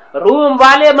نا روم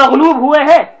والے مغلوب ہوئے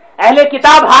ہیں، اہل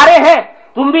کتاب ہارے ہیں،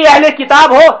 تم بھی اہل کتاب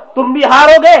ہو، تم بھی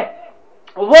ہارو گے.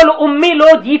 وہ امی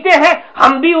لوگ جیتے ہیں،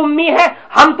 ہم بھی امی ہیں،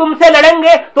 ہم تم سے لڑیں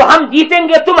گے تو ہم جیتیں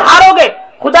گے، تم ہارو گے.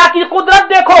 خدا کی قدرت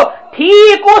دیکھو،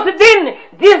 ٹھیک اس دن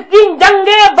جس دن جنگ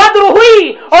بدر ہوئی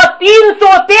اور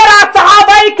 313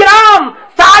 صحابہ کرام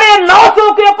 950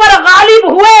 کے اوپر غالب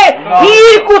ہوئے،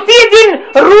 ٹھیک اسی دن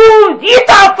روم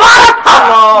جیتا فارس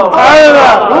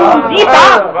ہارا، روم جیتا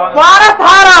فارس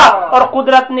ہارا. اور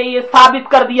قدرت نے یہ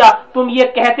ثابت کر دیا تم یہ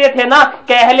کہتے تھے نا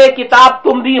کہ اہل کتاب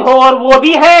تم بھی ہو اور وہ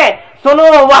بھی ہیں، سنو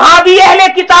وہاں بھی اہل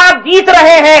کتاب جیت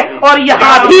رہے ہیں اور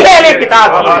یہاں بھی اہل کتاب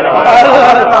جیت رہے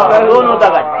ہیں، دونوں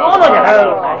جگہ.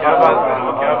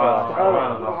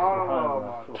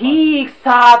 ٹھیک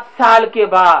 7 سال کے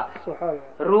بعد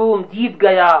روم جیت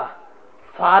گیا،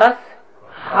 فارس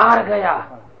ہار گیا.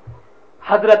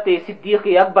 حضرت صدیق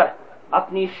اکبر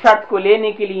اپنی شرط کو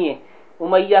لینے کے لیے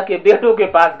امیہ کے بیٹوں کے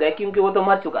پاس گئے کیونکہ وہ تو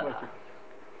مر چکا تھا.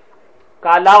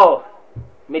 کہا لاؤ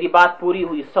میری بات پوری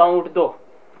ہوئی، 100 اونٹ دو.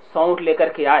 100 اونٹ لے کر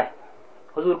کے آئے،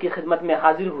 حضور کی خدمت میں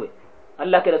حاضر ہوئے.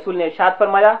 اللہ کے رسول نے ارشاد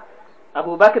فرمایا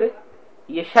ابو بکر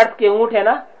یہ شرط کے اونٹ ہے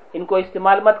نا، ان کو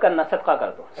استعمال مت کرنا، صدقہ کر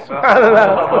دو.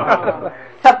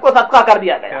 سب کو صدقہ کر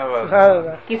دیا گیا،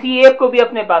 کسی ایک کو بھی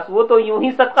اپنے پاس، وہ تو یوں ہی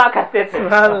صدقہ کرتے تھے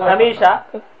ہمیشہ،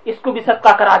 اس کو بھی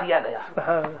صدقہ کرا دیا گیا.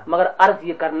 مگر عرض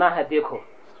یہ کرنا ہے، دیکھو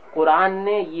قرآن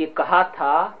نے یہ کہا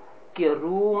تھا کہ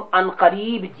روم ان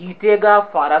قریب جیتے گا،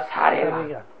 فارس ہارے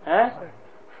گا.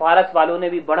 فارس والوں نے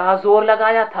بھی بڑا زور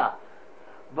لگایا تھا،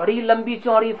 بڑی لمبی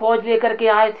چوڑی فوج لے کر کے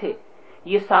آئے تھے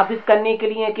یہ ثابت کرنے کے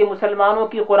لیے کہ مسلمانوں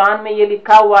کی قرآن میں یہ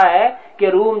لکھا ہوا ہے کہ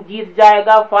روم جیت جائے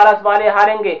گا، فارس والے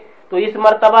ہاریں گے. تو اس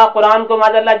مرتبہ قرآن کو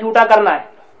معاذ اللہ جھوٹا کرنا ہے،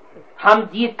 ہم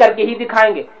جیت کر کے ہی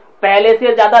دکھائیں گے. پہلے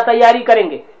سے زیادہ تیاری کریں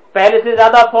گے، پہلے سے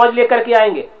زیادہ فوج لے کر کے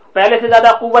آئیں گے، پہلے سے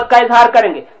زیادہ قوت کا اظہار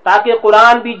کریں گے تاکہ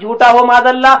قرآن بھی جھوٹا ہو معاذ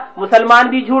اللہ، مسلمان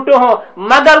بھی جھوٹے ہوں.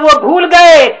 مگر وہ بھول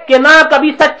گئے کہ نہ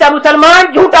کبھی سچا مسلمان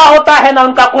جھوٹا ہوتا ہے نہ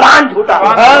ان کا قرآن جھوٹا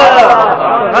ہوتا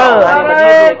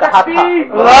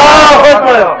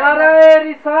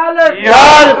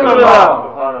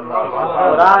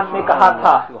قرآن نے کہا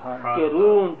تھا کہ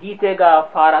روم جیتے گا،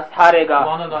 فارس ہارے گا.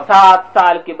 7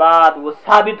 سال کے بعد وہ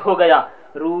ثابت ہو گیا،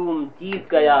 روم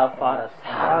جیت گیا، فارس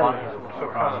ہار گیا.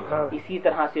 اسی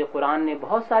طرح سے قرآن نے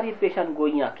بہت ساری پیشن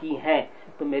گوئیاں کی ہیں.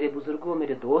 تو میرے بزرگوں،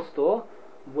 میرے دوستو،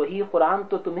 وہی قرآن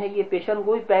تو تمہیں یہ پیشن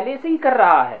گوئی پہلے سے ہی کر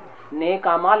رہا ہے. نیک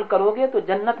اعمال کرو گے تو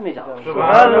جنت میں جاؤ،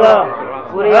 سبحان اللہ،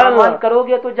 برے اعمال کرو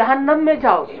گے تو جہنم میں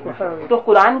جاؤ۔ تو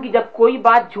قرآن کی جب کوئی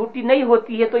بات جھوٹی نہیں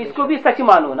ہوتی ہے تو اس کو بھی سچ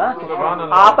مانو نا۔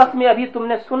 آپس میں ابھی تم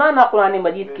نے سنا نا قرآن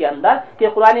مجید کے اندر کہ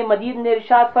قرآن مجید نے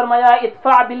ارشاد فرمایا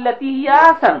ادفع باللتی ہی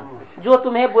احسن، جو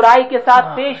تمہیں برائی کے ساتھ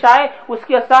پیش آئے اس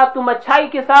کے ساتھ تم اچھائی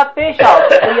کے ساتھ پیش آؤ،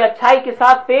 تو یہ اچھائی کے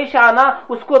ساتھ پیش آنا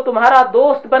اس کو تمہارا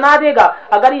دوست بنا دے گا۔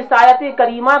 اگر اس آیت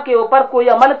کریمہ کے اوپر کوئی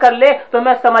عمل کر لے تو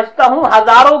میں سمجھتا ہوں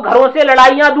ہزاروں گھروں سے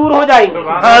لڑائیاں دور ہو جائیں گی،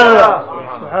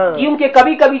 کیونکہ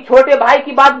کبھی کبھی چھوٹے بھائی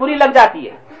کی بات بری لگ جاتی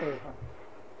ہے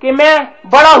کہ میں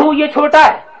بڑا ہوں یہ چھوٹا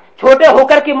ہے، چھوٹے ہو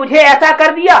کر کے مجھے ایسا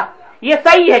کر دیا۔ یہ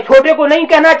صحیح ہے، چھوٹے کو نہیں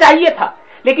کہنا چاہیے تھا،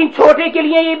 لیکن چھوٹے کے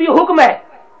لیے یہ بھی حکم ہے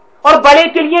اور بڑے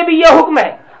کے لیے بھی یہ حکم ہے۔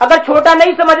 اگر چھوٹا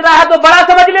نہیں سمجھ رہا ہے تو بڑا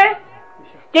سمجھ لے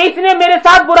کہ اس نے میرے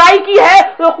ساتھ برائی کی ہے،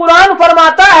 تو قرآن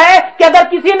فرماتا ہے کہ اگر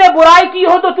کسی نے برائی کی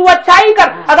ہو تو اچھائی کر،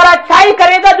 اگر اچھائی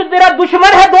کرے گا جو تیرا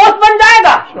دشمن ہے دوست بن جائے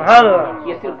گا۔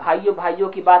 یہ صرف بھائیوں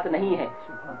کی بات نہیں ہے،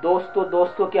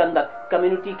 دوستوں کے اندر،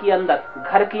 کمیونٹی کے اندر،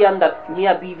 گھر کے اندر،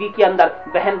 میاں بیوی کے اندر،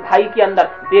 بہن بھائی کے اندر،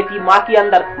 بیٹی ماں کے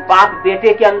اندر، باپ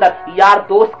بیٹے کے اندر، یار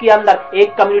دوست کے اندر،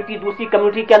 ایک کمیونٹی دوسری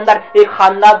کمیونٹی کے اندر، ایک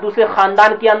خاندان دوسرے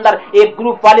خاندان کے اندر، ایک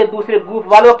گروپ والے دوسرے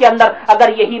گروپ والوں کے اندر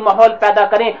اگر یہی ماحول پیدا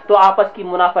کریں تو آپس کی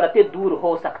منافرتیں دور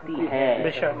ہو سکتی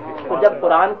ہیں۔ تو جب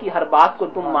قرآن کی ہر بات کو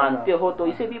تم مانتے ہو تو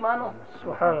اسے بھی مانو،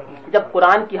 جب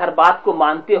قرآن کی ہر بات کو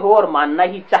مانتے ہو اور ماننا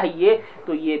ہی چاہیے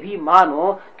تو یہ بھی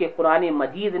مانو کہ قرآن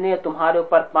مجید نے تمہارے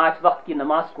اوپر 5 وقت کی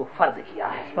نماز کو فرض کیا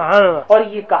ہے اور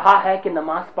یہ کہا ہے کہ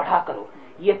نماز پڑھا کرو،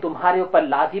 یہ تمہارے اوپر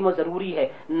لازم و ضروری ہے،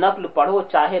 نفل پڑھو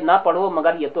چاہے نہ پڑھو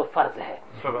مگر یہ تو فرض ہے۔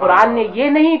 قرآن نے یہ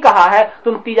نہیں کہا ہے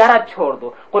تم تجارت چھوڑ دو،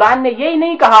 قرآن نے یہ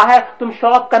نہیں کہا ہے تم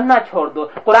شوق کرنا چھوڑ دو،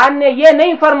 قرآن نے یہ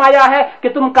نہیں فرمایا ہے کہ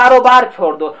تم کاروبار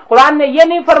چھوڑ دو، قرآن نے یہ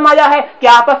نہیں فرمایا ہے کہ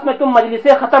آپس میں تم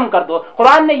مجلسیں ختم کر دو،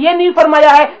 قرآن نے یہ نہیں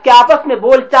فرمایا ہے کہ آپس میں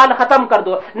بول چال ختم کر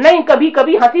دو، نہیں، کبھی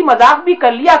کبھی ہنسی مذاق بھی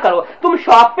کر لیا کرو، تم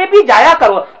شاپ پہ بھی جایا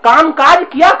کرو، کام کاج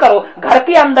کیا کرو، گھر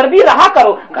کے اندر بھی رہا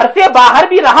کرو، گھر سے باہر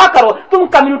بھی رہا کرو، تم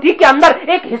کمیونٹی کے اندر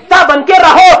ایک حصہ بن کے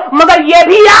رہو، مگر یہ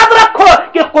بھی یاد رکھو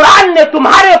کہ قرآن نے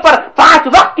تمہارے اوپر 5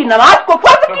 وقت کی نماز کو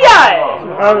فرض کیا ہے۔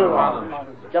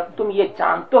 جب تم یہ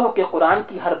جانتے ہو کہ قرآن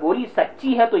کی ہر بولی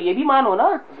سچی ہے تو یہ بھی مانو نا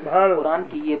قرآن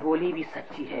کی یہ بولی بھی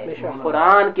سچی ہے۔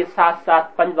 قرآن کے ساتھ ساتھ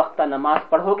 5 وقتہ نماز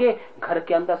پڑھو گے، گھر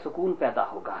کے اندر سکون پیدا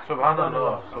ہوگا،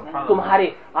 تمہارے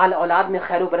آل اولاد میں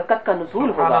خیر و برکت کا نزول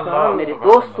ہوگا۔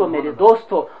 میرے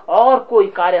دوستو اور کوئی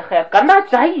کار خیر کرنا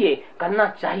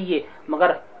چاہیے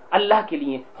مگر اللہ کے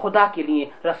لیے، خدا کے لیے،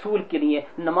 رسول کے لیے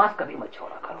نماز کبھی مت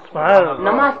چھوڑا کرو،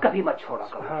 نماز کبھی مت چھوڑا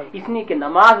کرو، اس لیے کہ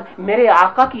نماز میرے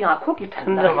آقا کی آنکھوں کی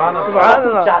ٹھنڈک ہے۔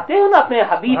 تم چاہتے ہو نا اپنے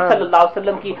حبیب صلی اللہ علیہ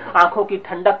وسلم کی آنکھوں کی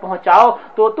ٹھنڈک پہنچاؤ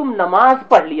تو تم نماز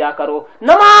پڑھ لیا کرو،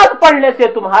 نماز پڑھنے سے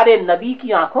تمہارے نبی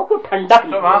کی آنکھوں کو ٹھنڈک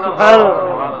ملے۔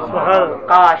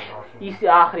 کاش اس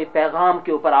آخری پیغام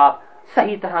کے اوپر آپ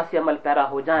صحیح طرح سے عمل پیرا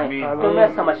ہو جائیں تو میں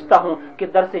سمجھتا ہوں کہ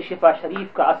درس شفا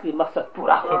شریف کا اصلی مقصد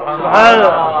پورا ہوگا۔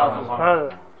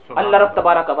 اللہ رب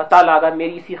تبارک و تعالیٰ اگر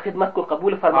میری اسی خدمت کو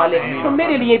قبول فرما لے تو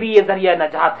میرے لیے بھی یہ ذریعہ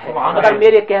نجات ہے۔ اگر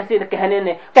میرے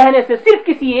کہنے سے صرف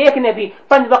کسی ایک نے بھی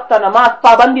 5 وقتہ نماز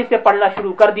پابندی سے پڑھنا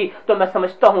شروع کر دی تو میں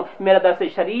سمجھتا ہوں میرا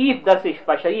درس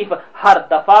شفا شریف ہر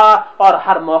دفعہ اور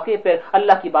ہر موقع پر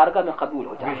اللہ کی بارگاہ میں قبول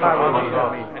ہو جائے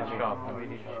گا۔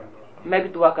 میں بھی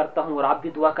دعا کرتا ہوں اور آپ بھی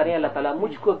دعا کریں اللہ تعالیٰ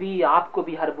مجھ کو بھی آپ کو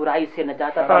بھی ہر برائی سے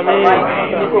نجات عطا فرمائے،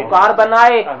 دل کو کار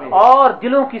بنائے اور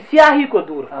دلوں کی سیاہی کو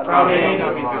دور فرمائے۔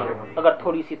 اگر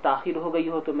تھوڑی سی تاخیر ہو گئی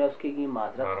ہو تو میں اس کے لیے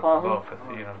معذرت خواہ ہوں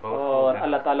اور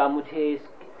اللہ تعالیٰ مجھے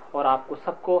اور آپ کو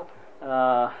سب کو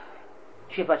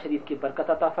شفا شریف کی برکت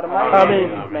عطا فرمائے۔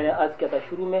 میں نے عرض کیا تھا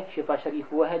شروع میں، شفا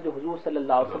شریف وہ ہے جو حضور صلی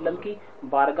اللہ علیہ وسلم کی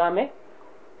بارگاہ میں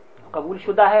قبول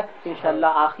شدہ ہے۔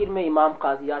 انشاءاللہ آخر میں امام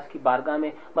قاضی اعظم کی بارگاہ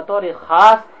میں بطور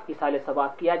خاص اصالہ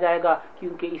ثواب کیا جائے گا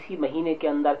کیونکہ اسی مہینے کے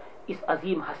اندر اس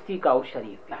عظیم ہستی کا عرس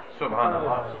شریف بھی ہے۔ سبحان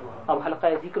اللہ۔ اب حلقہ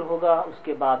ذکر ہوگا، اس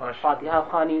کے بعد فاتحہ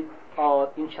خوانی اور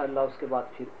انشاءاللہ اس کے بعد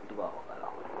پھر دعا ہوگا۔